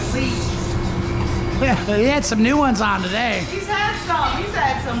pants and leaves. Yeah, he had some new ones on today. He's had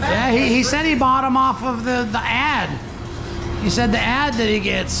some Yeah, bad he ones. said he bought them off of the ad. He said the ad that he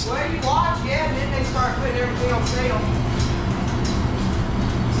gets. Well, you watch, yeah, and then they start putting everything on sale.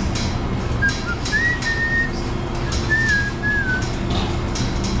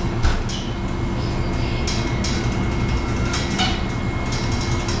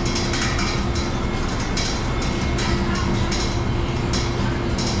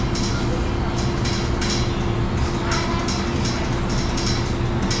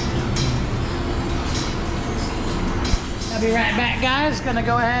 I'll be right back, guys. Gonna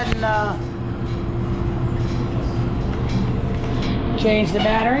go ahead and change the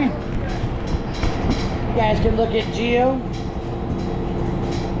battery. You guys can look at Geo.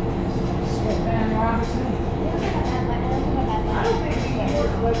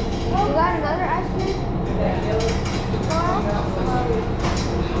 You got another ice cream? You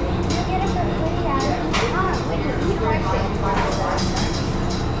get it for free, Dad. Wait, you like it.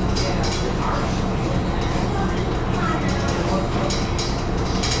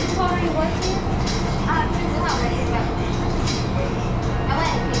 It's already working? It's not ready to go. I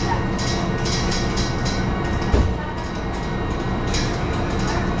went and picked up.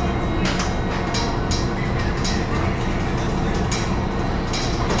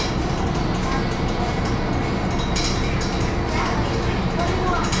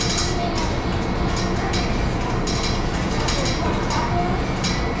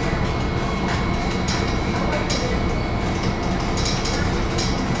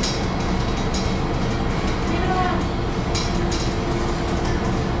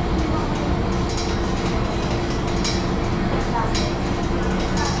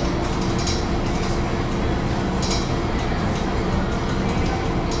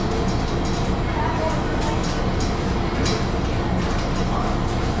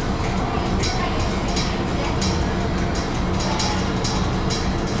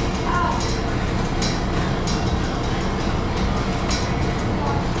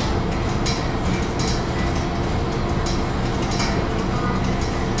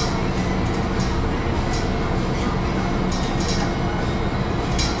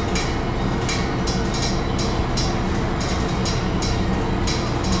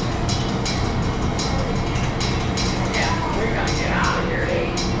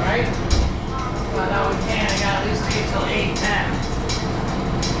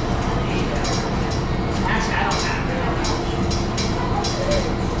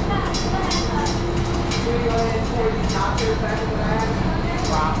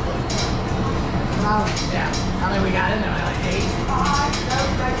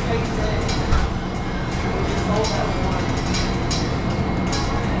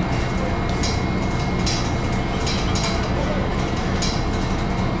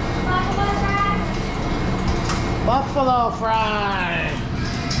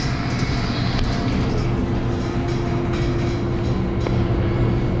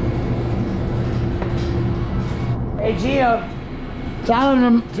 Hey, Gio, tell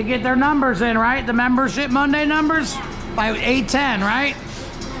them to get their numbers in, right? The membership Monday numbers by 8:10, right?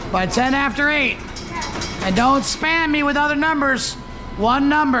 By 10 after 8. And don't spam me with other numbers. One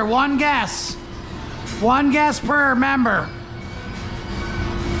number, one guess. One guess per member.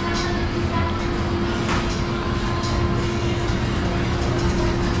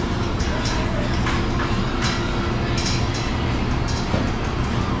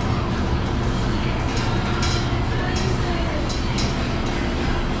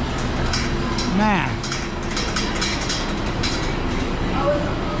 Man.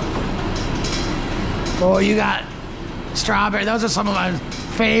 Oh, you got strawberry. Those are some of my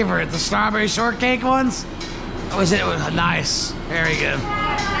favorite. The strawberry shortcake ones. Was it was nice. Very good.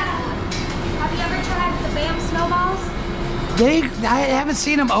 Have you ever tried the Bam snowballs? I haven't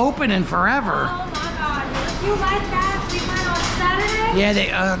seen them open in forever. Oh my god. If you like that, we went on Saturday.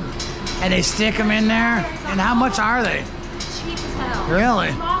 Yeah, and they stick them in there. And how much are they? Cheap as hell. Really?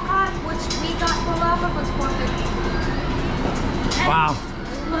 Small cut, which we got for love of, was $4.50. Wow.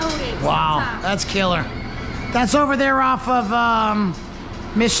 Loaded. Wow, that's killer. That's over there off of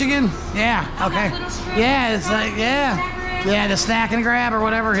Michigan? Yeah, okay. Yeah, it's like, yeah. Yeah, the snack and grab or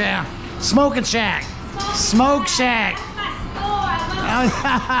whatever, yeah. Smoking Shack. Smoke Shack.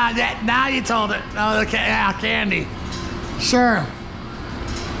 Now you told it. Oh, okay, yeah, candy. Sure.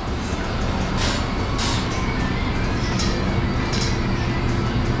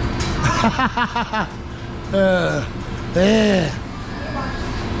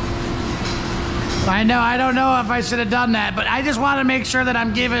 I know, I don't know if I should have done that, but I just want to make sure that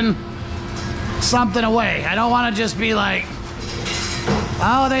I'm giving something away. I don't want to just be like,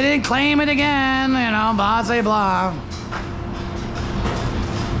 oh, they didn't claim it again, you know, blah, blah, blah.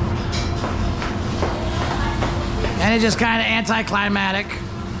 And it's just kind of anticlimactic.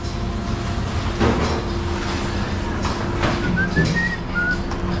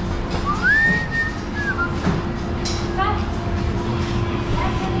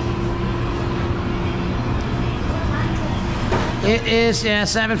 It is, yeah,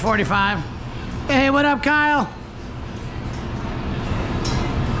 7:45. Hey, what up, Kyle?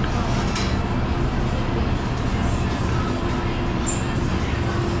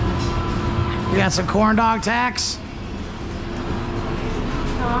 We got some corn dog tax.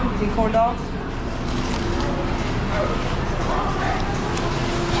 Any corn dogs?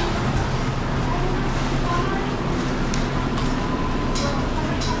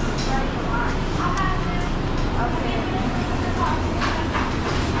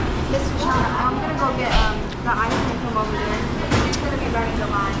 I'm gonna go get the ice cream from over there. It's gonna be ready to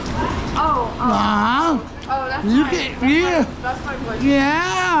line. Oh, Uh-huh. oh, that's You my, can, that's yeah. my, that's my boy.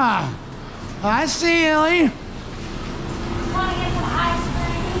 Yeah. I see, Ellie. Want to get some ice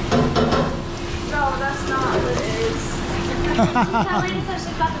cream? No, that's not what it is. That lady said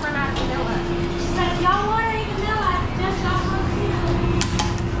she's about to run out of vanilla. She said, if y'all want any vanilla, just y'all want to see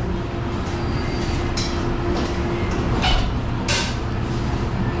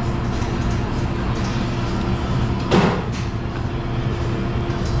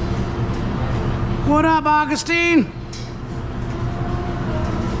What up, Augustine?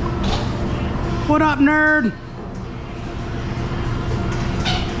 What up, nerd?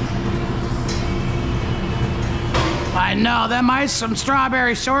 I know, them ice, some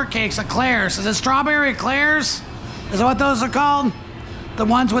strawberry shortcakes, eclairs. Is it strawberry eclairs? Is that what those are called? The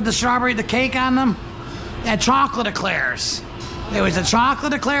ones with the strawberry, the cake on them? Yeah, chocolate eclairs. There was a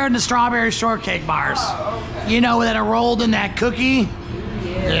chocolate eclair and the strawberry shortcake bars. Oh, okay. You know, that are rolled in that cookie?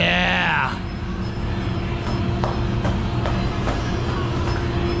 Yeah.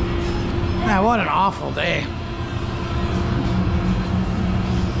 Man, what an awful day.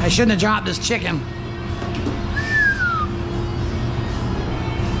 I shouldn't have dropped this chicken.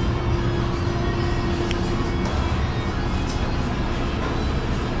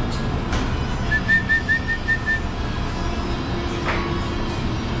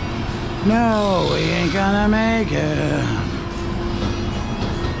 No, we ain't gonna make it.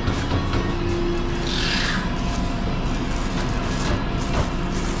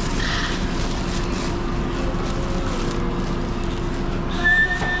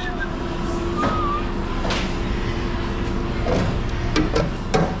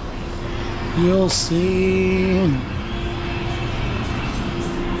 You'll see.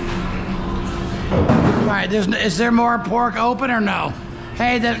 All right, is there more pork open or no?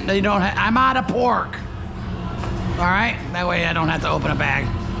 Hey, you don't. I'm out of pork. All right, that way I don't have to open a bag.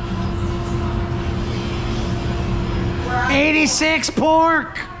 Where 86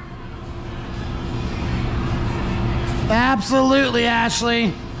 pork. Absolutely,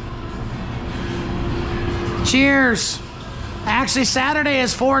 Ashley. Cheers. Actually, Saturday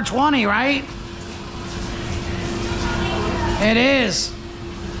is 420, right? It is.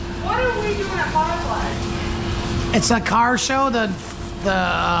 What are we doing at Firefly? It's a car show. It's a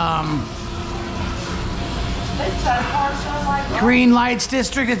car show like that. Green Lights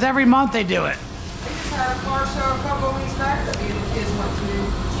District. It's every month they do it. We just had a car show a couple of weeks back that me and the kids went to.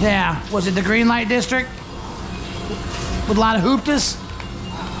 Yeah. Was it the Green Light District? With a lot of hooptas?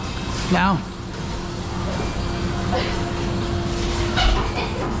 No.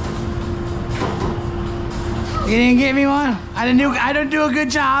 You didn't give me one? I didn't do a good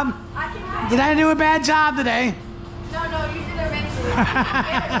job. Did I do a bad job today? No, you did amazing.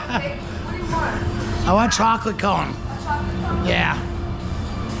 What do you want? I want chocolate cone. A chocolate cone? Yeah.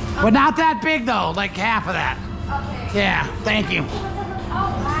 But not that big though, like half of that. Okay. Yeah, thank you.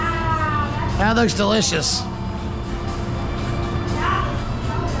 Oh, wow. That looks delicious.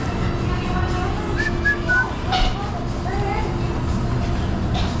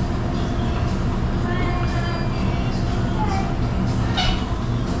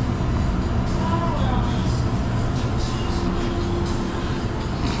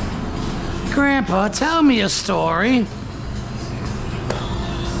 Grandpa, tell me a story.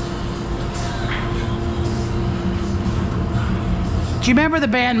 Do you remember the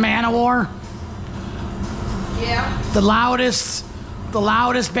band Manowar? Yeah. The loudest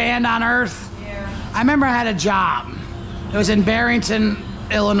band on earth? Yeah. I remember I had a job. It was in Barrington,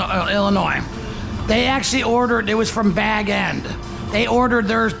 Illinois. They actually ordered, it was from Bag End. They ordered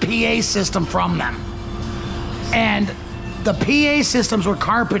their PA system from them. And the PA systems were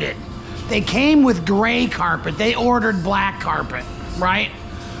carpeted. They came with gray carpet. They ordered black carpet, right?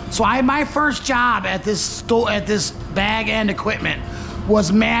 So my first job at this Bag End equipment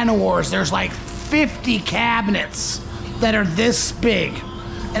was Manowars. There's like 50 cabinets that are this big.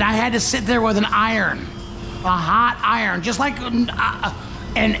 And I had to sit there with an iron, a hot iron, just like,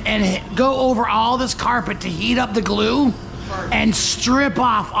 and go over all this carpet to heat up the glue and strip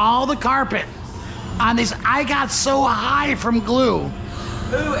off all the carpet on these. I got so high from glue.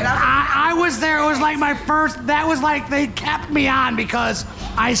 Ooh, and I was there. It was like my first. That was like they kept me on because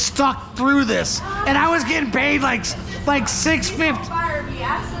I stuck through this, and I was getting paid like $6.50. Fire, you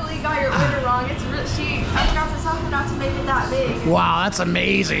absolutely got your order wrong. I forgot to tell you not to make it that big. Wow, that's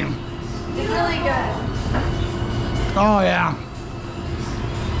amazing. It's really good. Oh yeah,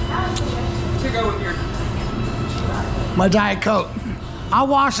 to go with your. my Diet Coke. I'll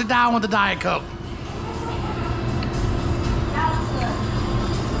wash it down with the Diet Coke.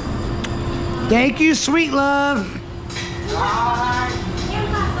 Thank you, sweet love. Alright. You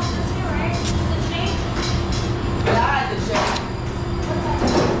got something too, right? The shake? Yeah, I had the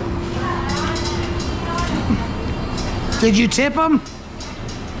shake. Did you tip them?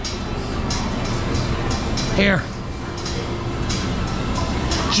 Here.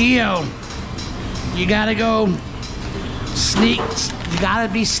 Gio, you gotta go sneak. You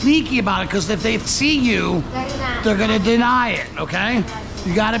gotta be sneaky about it because if they see you, they're gonna deny it, okay?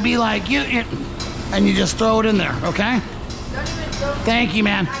 You gotta be like, and you just throw it in there, okay? Thank you,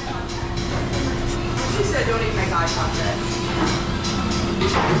 man. She said don't even make eye contact.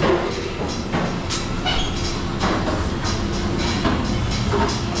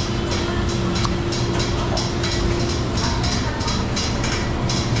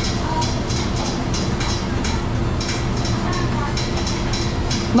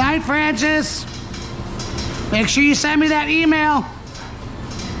 Night, Francis. Make sure you send me that email.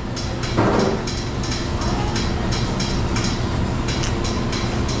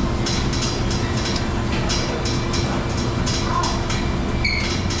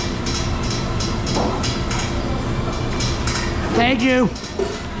 Thank you.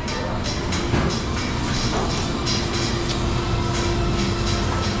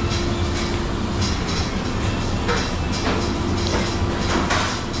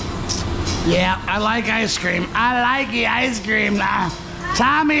 Yeah, I like ice cream. I like the ice cream now.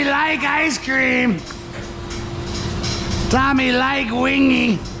 Tommy like ice cream. Tommy like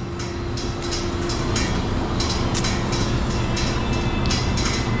wingy.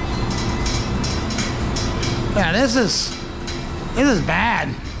 Yeah, this is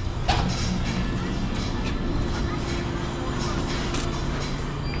bad.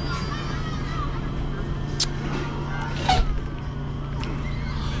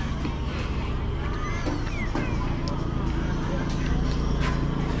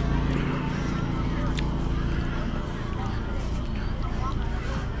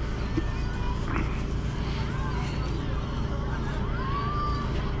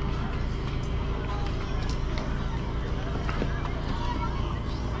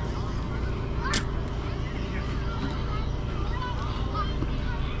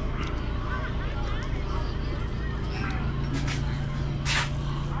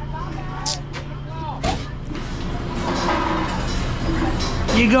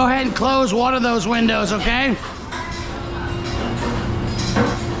 You go ahead and close one of those windows, okay?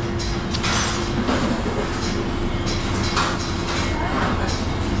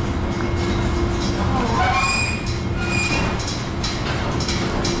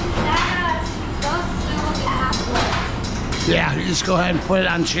 Yeah, you just go ahead and put it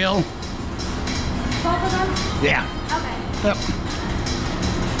on chill. Both of them? Yeah. Okay. Yep.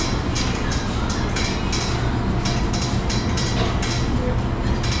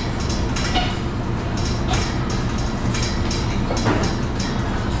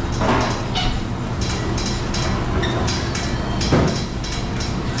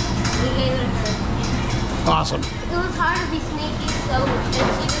 We gave it her. Awesome. It was hard to be sneaky, so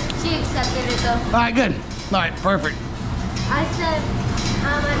and she accepted it though. All right, good. All right, perfect. I said, I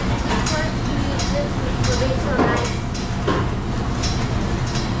first use this would be so nice.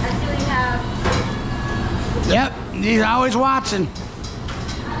 I see we have Yep, he's always watching.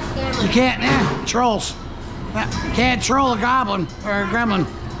 scammer. You can't, trolls. You can't troll a goblin or a gremlin.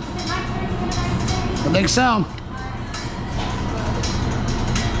 I think so.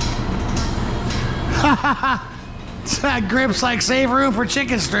 That grip's like save room for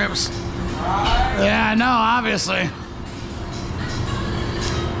chicken strips. Yeah, I know, obviously.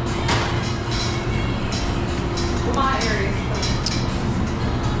 My area.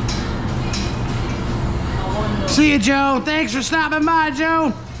 See you, Joe. Thanks for stopping by,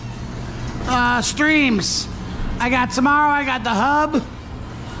 Joe. Streams. I got tomorrow, I got the hub.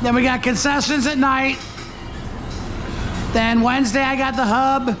 Then we got concessions at night. Then Wednesday, I got the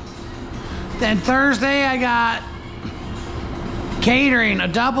hub. Then Thursday, I got catering, a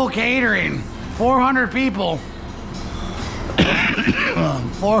double catering. 400 people.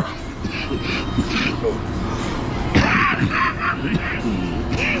 Four.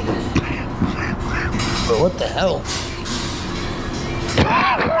 What the hell?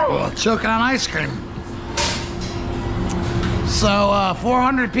 Choking on ice cream. So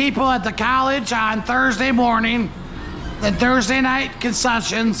 400 people at the college on Thursday morning. Then Thursday night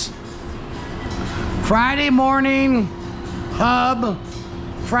concessions. Friday morning hub.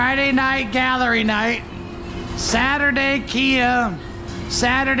 Friday night gallery night. Saturday Kia.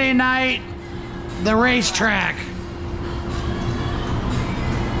 Saturday night the racetrack.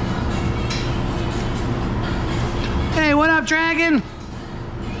 Hey, what up, Dragon?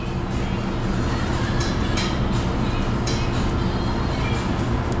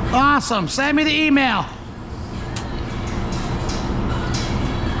 Awesome. Send me the email.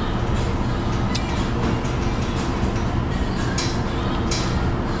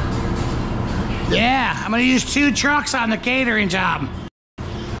 Yeah, I'm going to use 2 trucks on the catering job.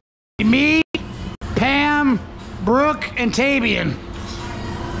 Me, Pam, Brooke, and Tabian.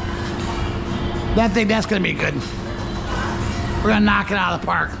 That's going to be good. We're going to knock it out of the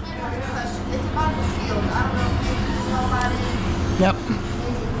park. It's about the field. I don't know if you know about it. Yep.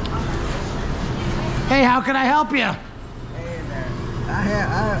 Hey, how can I help you? Hey there.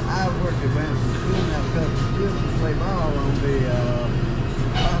 I worked at Ramsey School and I've got some kids to play ball on the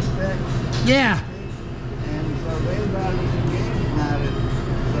prospect. Yeah. And so they invited us to games tonight.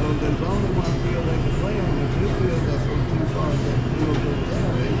 So there's only one field they can play on. The 2 fields that's on too far to get field over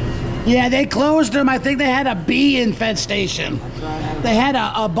there. Yeah, they closed them. I think they had a bee infestation. They had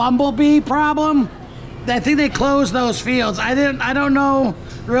a bumblebee problem. I think they closed those fields. I don't know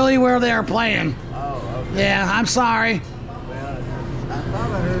really where they are playing. Oh, okay. Yeah, I'm sorry. Well, I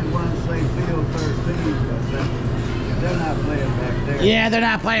thought I heard one say field 13, but they're not playing back there. Yeah, they're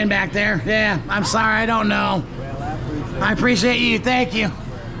not playing back there. Yeah, I'm sorry. I don't know. Well, I appreciate it. I appreciate you. Thank you.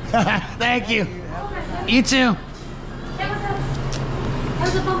 Thank you. You too. There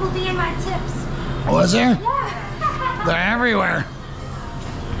was a bumblebee in my tips. Was there? Yeah. They're everywhere.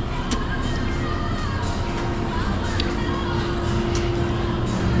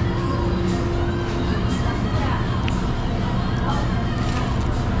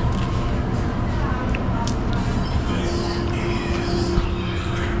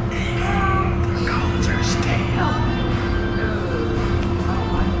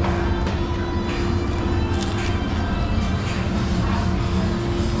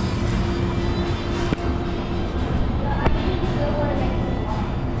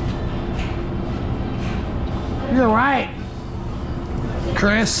 You're right,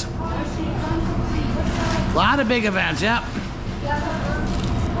 Chris. A lot of big events, yep.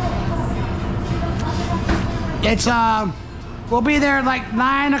 It's we'll be there at like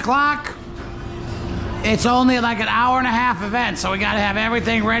 9 o'clock. It's only like an hour and a half event, so we gotta have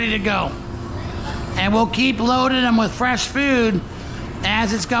everything ready to go. And we'll keep loading them with fresh food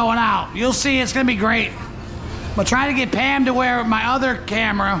as it's going out. You'll see, it's gonna be great. But try to get Pam to wear my other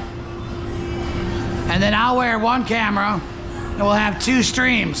camera, and then I'll wear one camera, and we'll have 2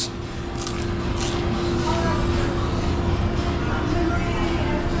 streams.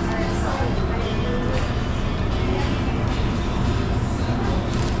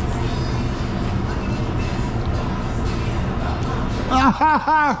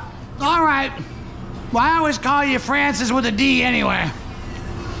 All right. Well, I always call you Francis with a D anyway.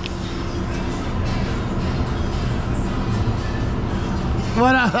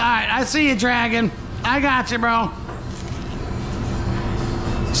 What? All right, I see you, Dragon. I got you, bro.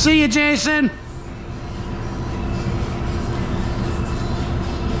 See you, Jason.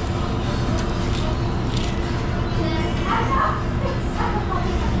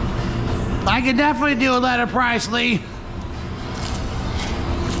 I could definitely do a letter price, Lee.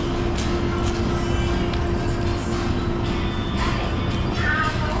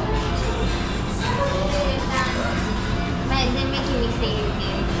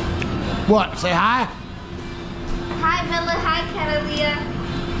 What? Say hi? Hi, Bella. Hi, Catalia.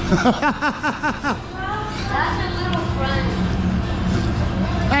 That's your little friend.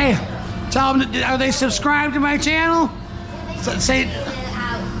 Hey, tell them, are they subscribed to my channel? Say,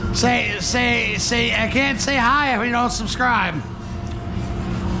 I can't say hi if you don't subscribe. And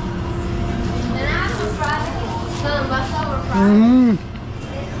I subscribe. So much over Friday.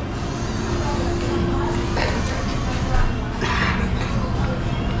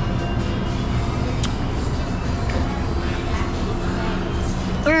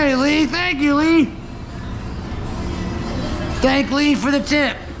 Hey, Lee. Thank you, Lee. Thank Lee for the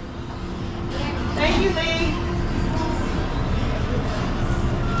tip. Thank you, Lee.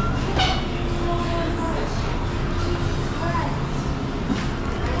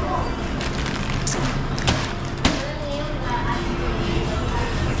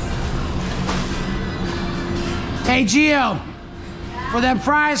 Hey, Gio. For them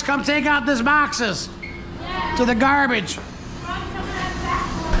fries, come take out these boxes. To the garbage.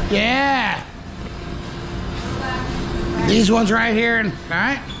 Yeah. These ones right here. And, all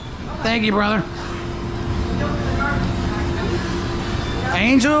right. Thank you, brother.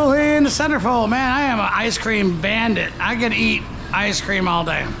 Angel in the centerfold. Man, I am an ice cream bandit. I can eat ice cream all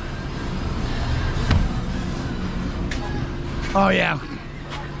day. Oh, yeah.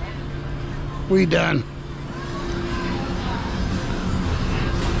 We done.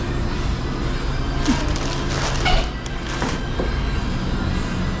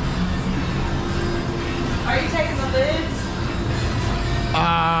 Are you taking the lids?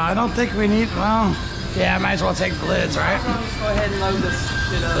 I don't think we need, well, yeah, I might as well take the lids, right? I'll just go ahead and load this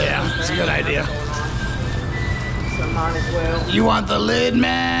shit up. Yeah, it's a good idea. So mine as well. You want the lid,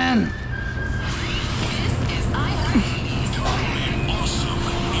 man?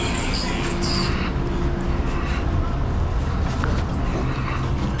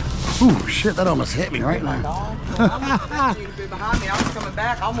 Ooh, shit, that almost hit me right now. You'd have been behind me. I was coming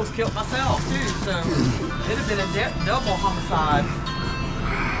back. I almost killed myself, too. So it'd have been a double homicide.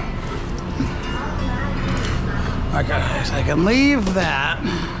 Okay, so I can leave that.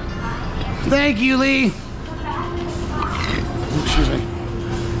 Thank you, Lee. Ooh, excuse me.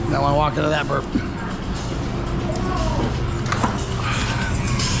 Don't want to walk into that burp.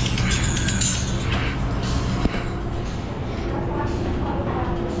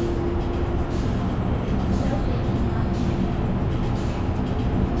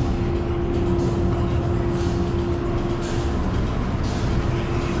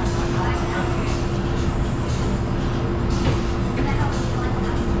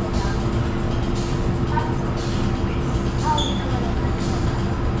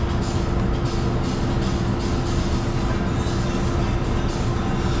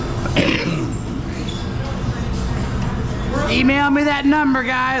 Email me that number,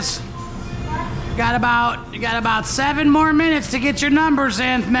 guys. You got about 7 more minutes to get your numbers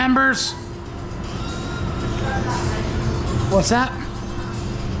in, members. What's that?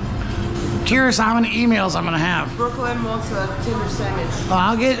 Curious how many emails I'm gonna have. Brooklyn wants a tender sandwich. Well,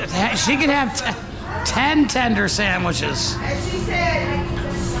 I'll get. She could have 10 tender sandwiches. And she said,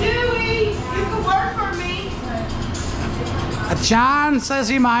 Stewie, you can work for me. John says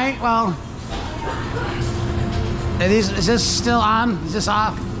he might. Well, is this still on? Is this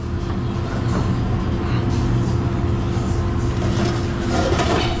off?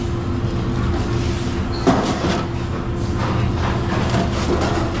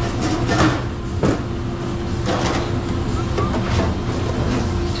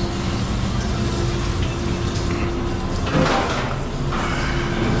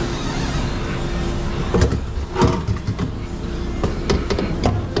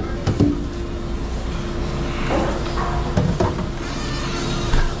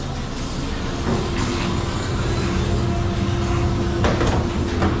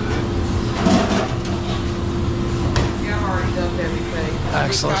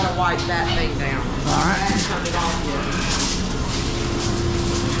 just gotta wipe that thing down. All right. I haven't turned it off yet.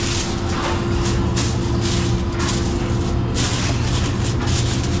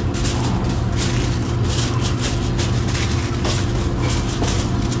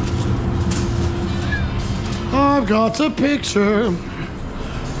 I've got a picture.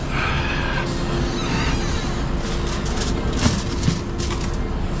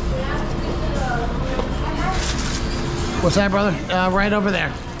 What's that, brother? Right over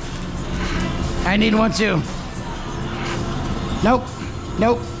there. I need one too. Nope.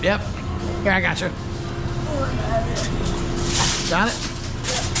 Nope. Yep. Here, I got you. Got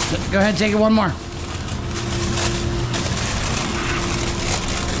it? Go ahead, take it one more.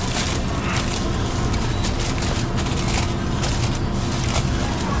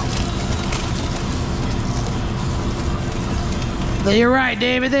 You're right,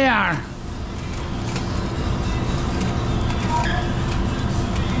 David, they are.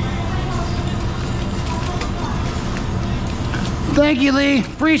 Thank you, Lee.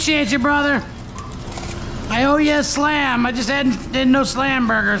 Appreciate you, brother. I owe you a slam. I just didn't know slam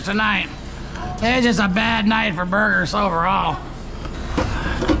burgers tonight. It's just a bad night for burgers overall.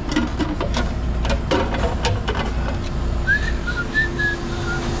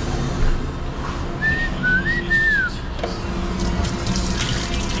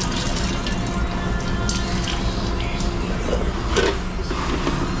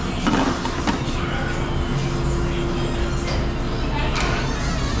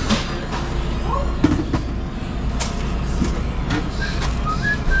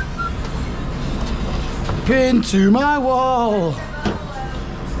 Pinned to my wall.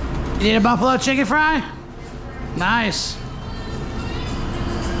 You need a buffalo chicken fry? Nice.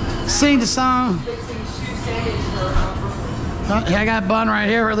 Sing the song. I got a bun right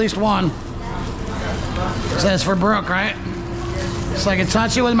here, or at least one. It says for Brooke, right? So I can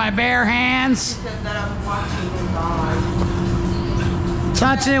touch it with my bare hands.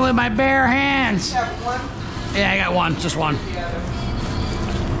 Touching it with my bare hands. Yeah, I got one, just one.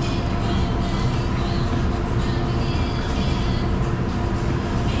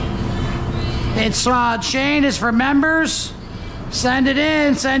 It's chain is for members. Send it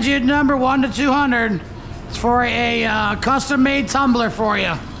in. Send you a number 1 to 200. It's for a custom-made tumbler for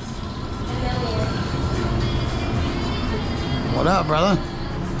you. What up, brother?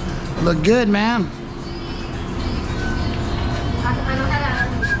 Look good, man. I don't have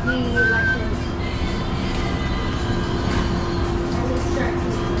to be like this. I just start.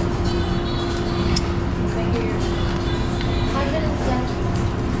 Right here. I'm gonna set.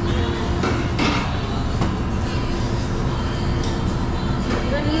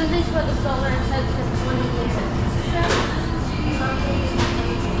 We're gonna use this for the solar instead of 20 years.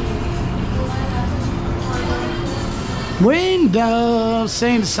 Window,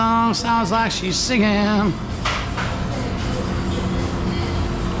 sing the song, sounds like she's singing.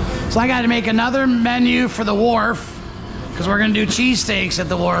 So I got to make another menu for the wharf because we're gonna do cheesesteaks at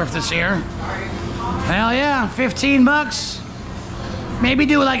the wharf this year. Hell yeah, 15 bucks. Maybe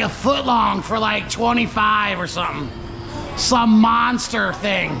do like a foot long for like 25 or something. Some monster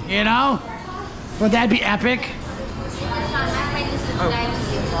thing, you know? Would that be epic?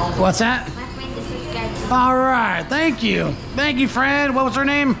 What's that? All right, thank you. Thank you, Fred. What was her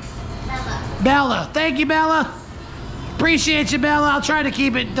name? Bella. Bella. Thank you, Bella. Appreciate you, Bella. I'll try to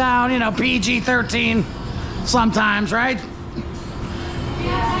keep it down, you know, PG-13 sometimes, right?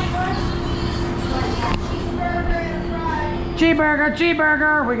 Cheeseburger,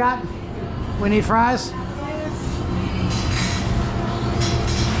 cheeseburger. We need fries?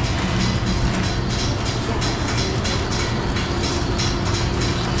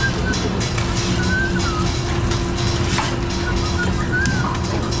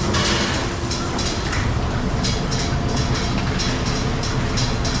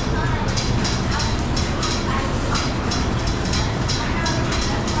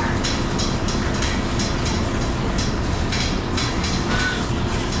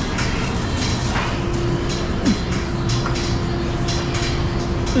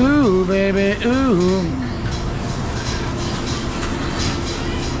 Ooh, baby, ooh.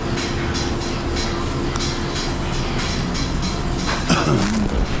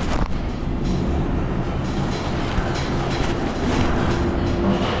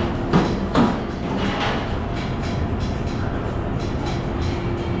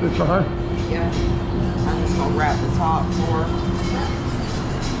 Good for her. Yeah. I'm just gonna wrap the top for her.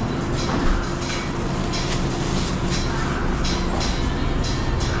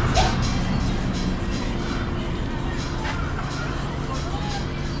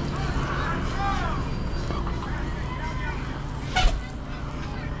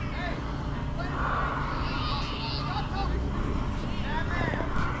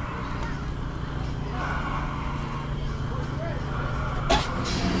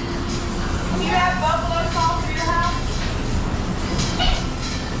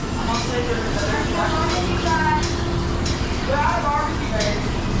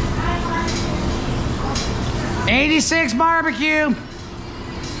 86 barbecue. I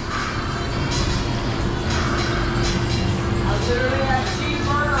literally have a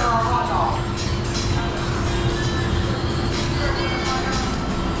cheeseburger or a hot dog.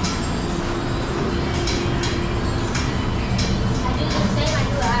 I do the same. I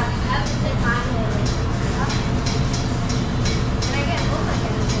do have to take mine later. And I get both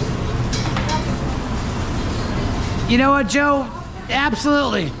like You know what, Joe?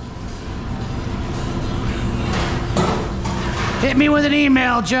 Absolutely. Hit me with an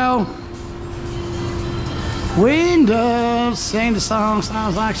email, Joe. Windows, sing the song,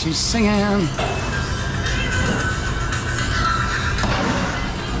 sounds like she's singing.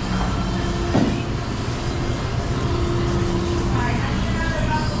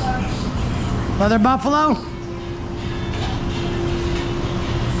 Another buffalo?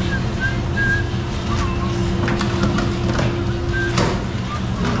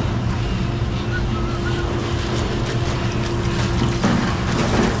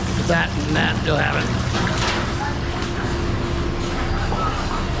 That and that, you'll have it.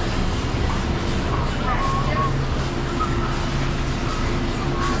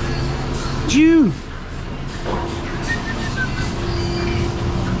 Jew.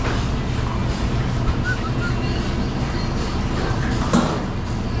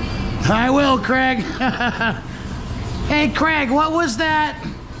 I will, Craig. Hey, Craig, what was that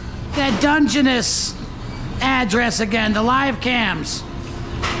Dungeness address again? The live cams.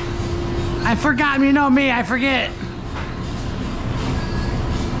 I forgot. You know me. I forget.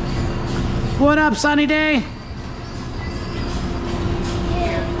 What up, Sunny Day?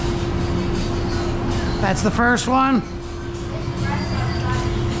 That's the first one.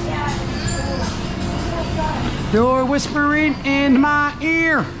 You're whispering in my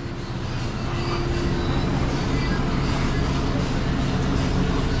ear.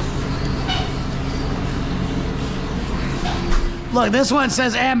 Look, this one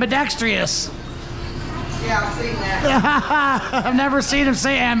says ambidextrous. Yeah, I've seen that. I've never seen him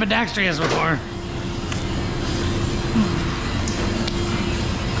say ambidextrous before.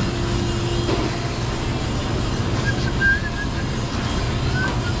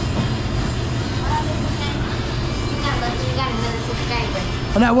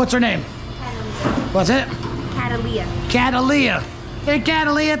 Oh, now, what's her name? What's it? Catalia. Catalia. Hey,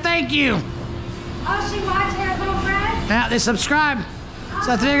 Catalia, thank you. Oh, she watched her little friend? Yeah, they subscribe.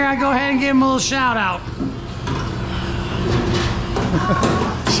 So I figured I'd go ahead and give them a little shout out.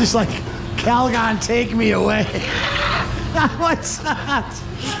 She's like, Calgon, take me away. What's that?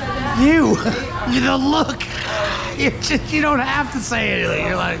 You the look. You don't have to say anything.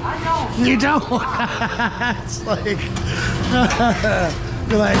 You're like, you don't. It's like,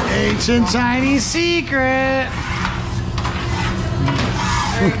 you're like, ancient Chinese secret.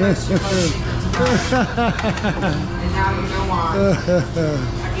 And now you know why.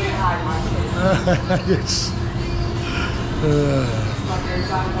 I can't hide my face.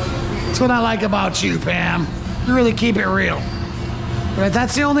 That's what I like about you, Pam. You really keep it real. But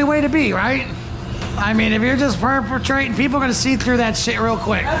that's the only way to be, right? I mean, if you're just perpetrating, people are going to see through that shit real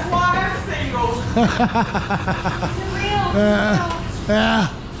quick. That's why I'm single. Yeah.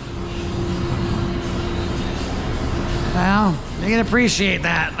 Well, you can appreciate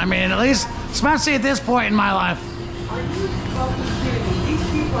that. I mean, at least, especially at this point in my life. Are you fucking kidding me? These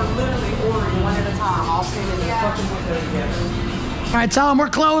people are literally ordering one at a time, all standing in the fucking window together. All right, tell them we're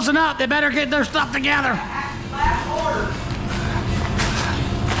closing up. They better get their stuff together. Last order.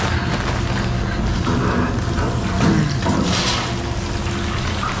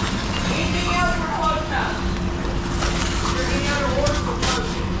 Anything else for closing up? Is there any other orders for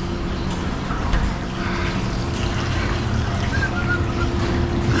closing?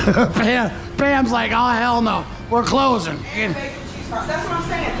 Pam's like, oh, hell no. We're closing. And bacon cheese fries. That's what I'm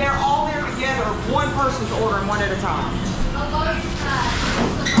saying. They're all there together. One person's ordering one at a time.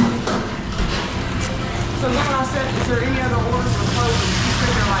 So then when I said, is there any other orders for closing? She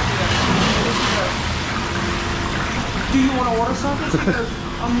said they're like this. And she goes, do you want to order something? She goes,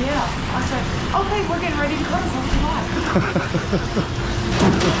 yeah. I said, okay, we're getting ready to close. What do you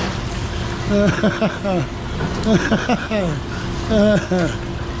like?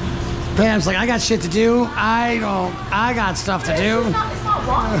 Pam's like, I got shit to do. I got stuff to do. It's not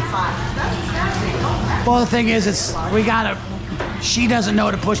wrong with science. That's exactly. Well, the thing is, she doesn't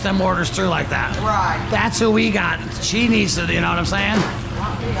know to push them orders through like that. Right. That's who we got. She needs to, you know what I'm saying?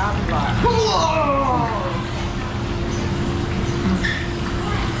 Not me, I'll be like,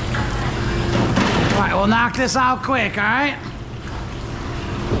 All right, we'll knock this out quick, all right?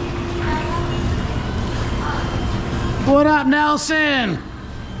 What up, Nelson?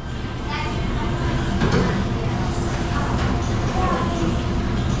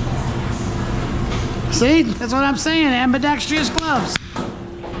 See, that's what I'm saying, ambidextrous gloves.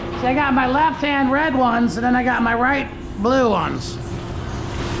 See, I got my left hand red ones, and then I got my right blue ones.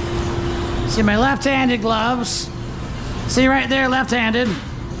 See my left-handed gloves. See right there, left-handed.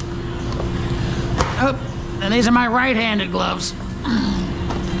 Oh, and these are my right-handed gloves.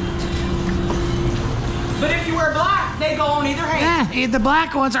 But if you wear black, they go on either hand. Yeah, the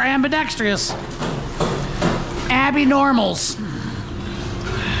black ones are ambidextrous. Abby normals.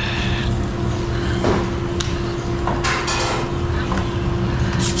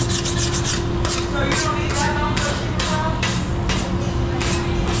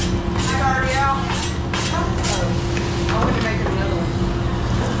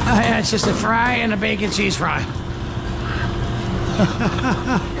 Oh, yeah, it's just a fry and a bacon cheese fry.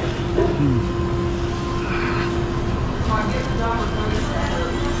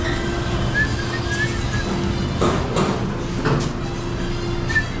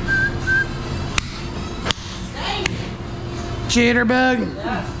 Jitterbug.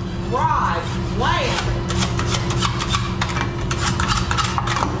 Right, lamb.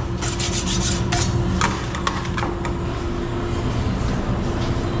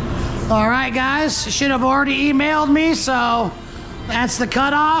 All right, guys, you should have already emailed me, so that's the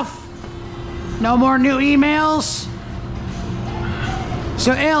cutoff. No more new emails.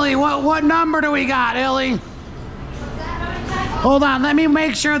 So, Illy, what number do we got, Illy? Hold on, let me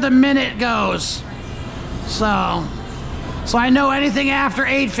make sure the minute goes. So I know anything after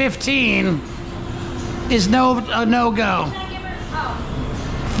 8:15 is a no-go.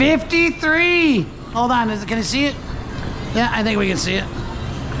 53. Hold on, can you see it? Yeah, I think we can see it.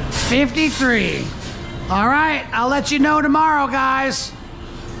 53. All right, I'll let you know tomorrow, guys.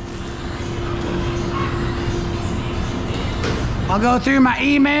 I'll go through my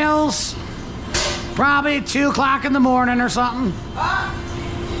emails. Probably 2 o'clock in the morning or something.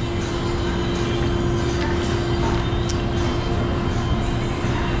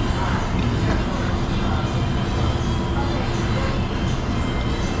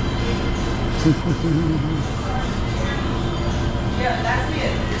 Yeah, that's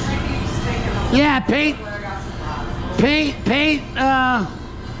it. She keeps taking them.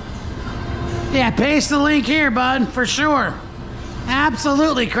 Yeah, paste the link here, bud, for sure.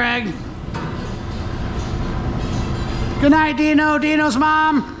 Absolutely, Craig. Good night, Dino. Dino's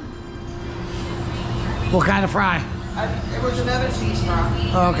mom. What kind of fry? It was another cheese fry.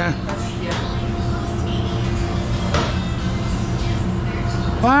 Oh, okay. Yeah.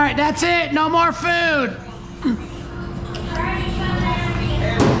 All right, that's it. No more food.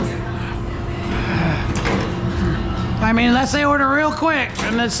 I mean, unless they order real quick,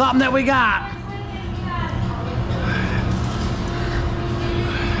 and it's something that we got.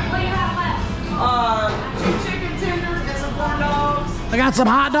 Two chicken tenders and some corn dogs. I got some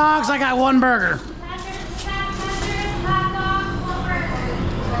hot dogs. I got 1 burger.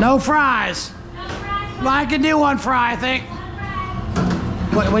 No fries. Well, I can do 1 fry, I think.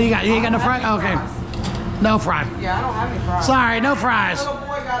 What you got? You ain't got no fry? Okay. No fry. Yeah, I don't have any fries. Sorry, no fries. Little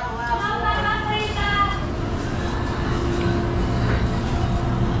boy got the last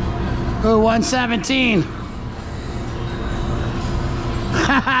Oh, 117.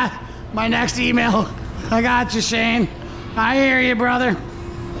 My next email. I got you, Shane. I hear you, brother.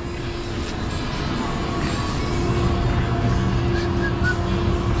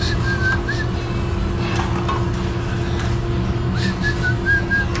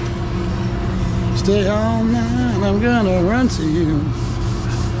 Stay all night, I'm gonna run to you.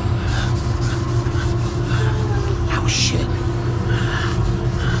 Oh, shit.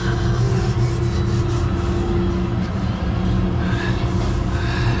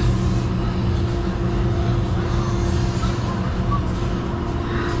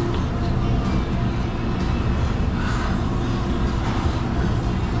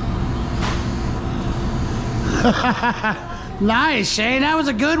 Nice, Shane. That was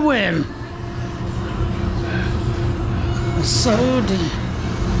a good win. So deep.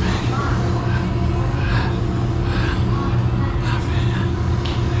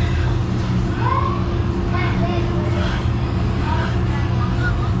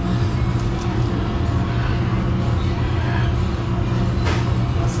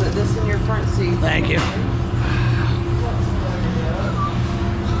 I'll sit this in your front seat. Thank you.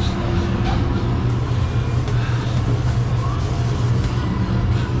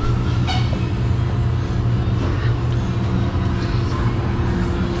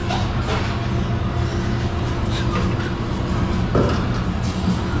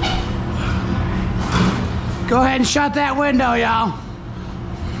 Go ahead and shut that window, y'all.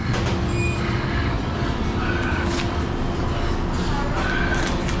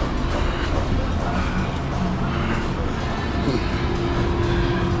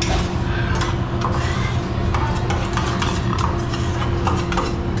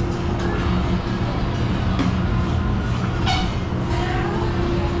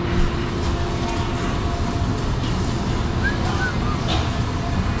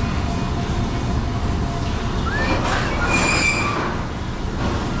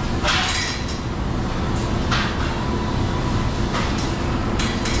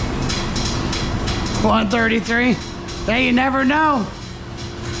 133. Hey, you never know.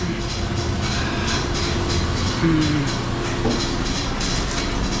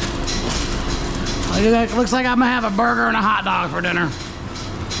 Looks like I'm gonna have a burger and a hot dog for dinner.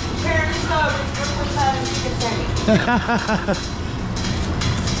 Apparently so, it's good for 7 chicken sandwich.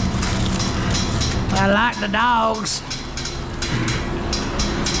 I like the dogs.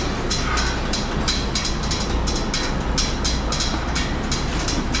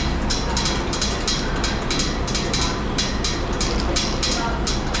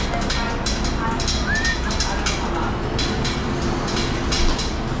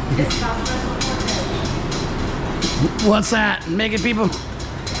 What's that? Making people... To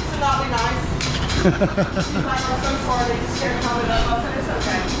not be nice. She's like, I'm so sorry, they just can't come it up. I said, it's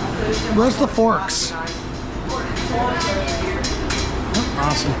okay. I said, it's simple. Where's the forks?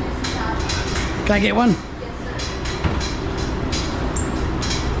 Awesome. Can I get one?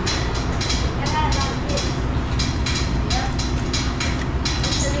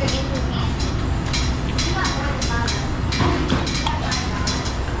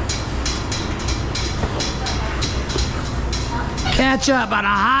 Ketchup on a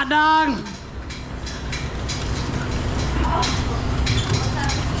hot dog?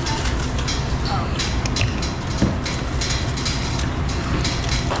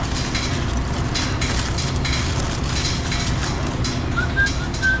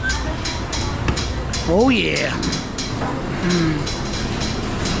 Oh yeah.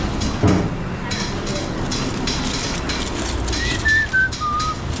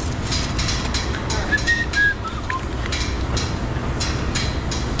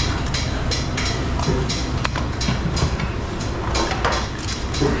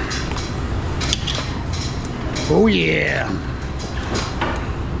 Oh yeah.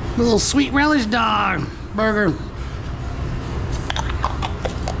 Little sweet relish dog burger.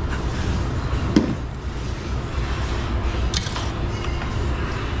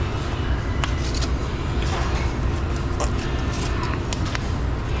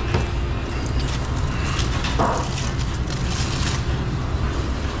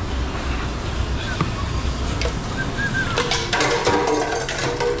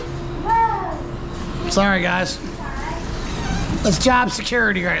 Sorry, guys. That's job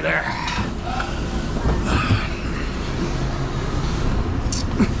security right there.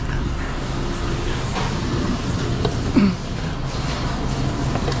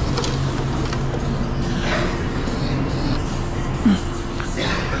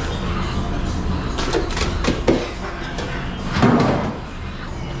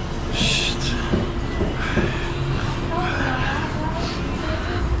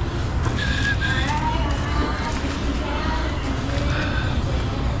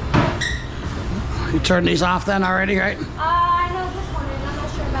 You turned these off then already, right? I know this one is. I'm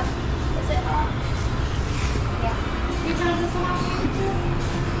not sure about. Is it off? Yeah. You turned this one off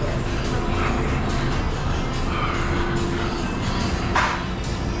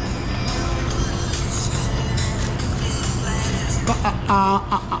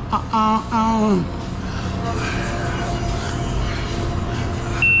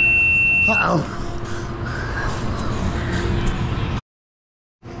Uh-oh.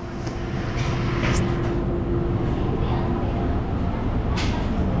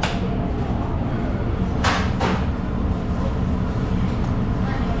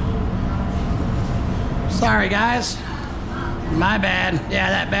 Sorry, guys. My bad. Yeah,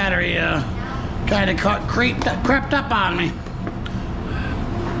 that battery kind of crept up on me.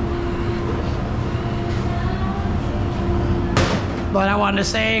 But I wanted to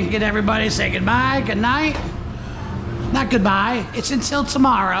say goodbye, good night. Not goodbye, it's until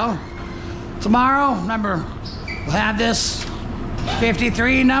tomorrow. Tomorrow, remember, we'll have this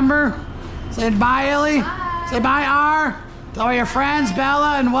 53 number. Say bye, Illy. Say bye, R. To all your friends,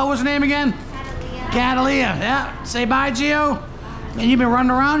 Bella, and what was her name again? Catalia. Yeah. Say bye, Gio. And you've been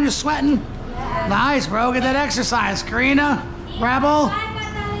running around, you're sweating. Yeah. Nice, bro. Get that exercise. Karina, Rebel,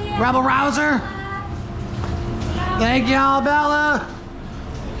 Rebel Rouser. Thank y'all, Bella.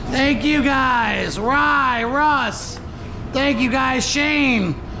 Thank you guys. Rye, Russ. Thank you guys,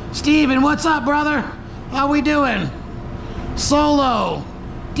 Shane. Steven, what's up, brother? How we doing? Solo.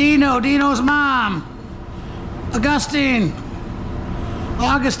 Dino's mom. Augustine.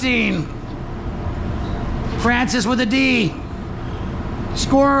 Francis with a D.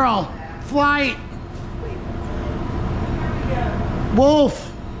 Squirrel. Flight.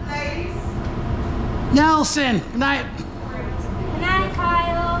 Wolf. Ladies. Nelson. Good night. Good night,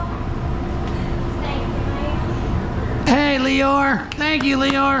 Kyle. Thank you, man. Hey, Leor. Thank you,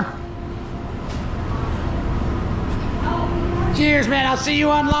 Leor. Cheers, man. I'll see you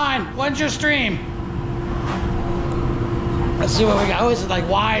online. When's your stream? Let's see what we got. Oh, this is like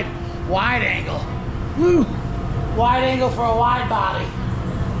wide angle. Woo. Wide angle for a wide body.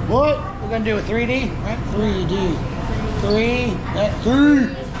 What? We're gonna do a 3D, right? 3D.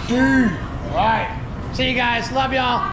 3D. All right. See you guys. Love y'all.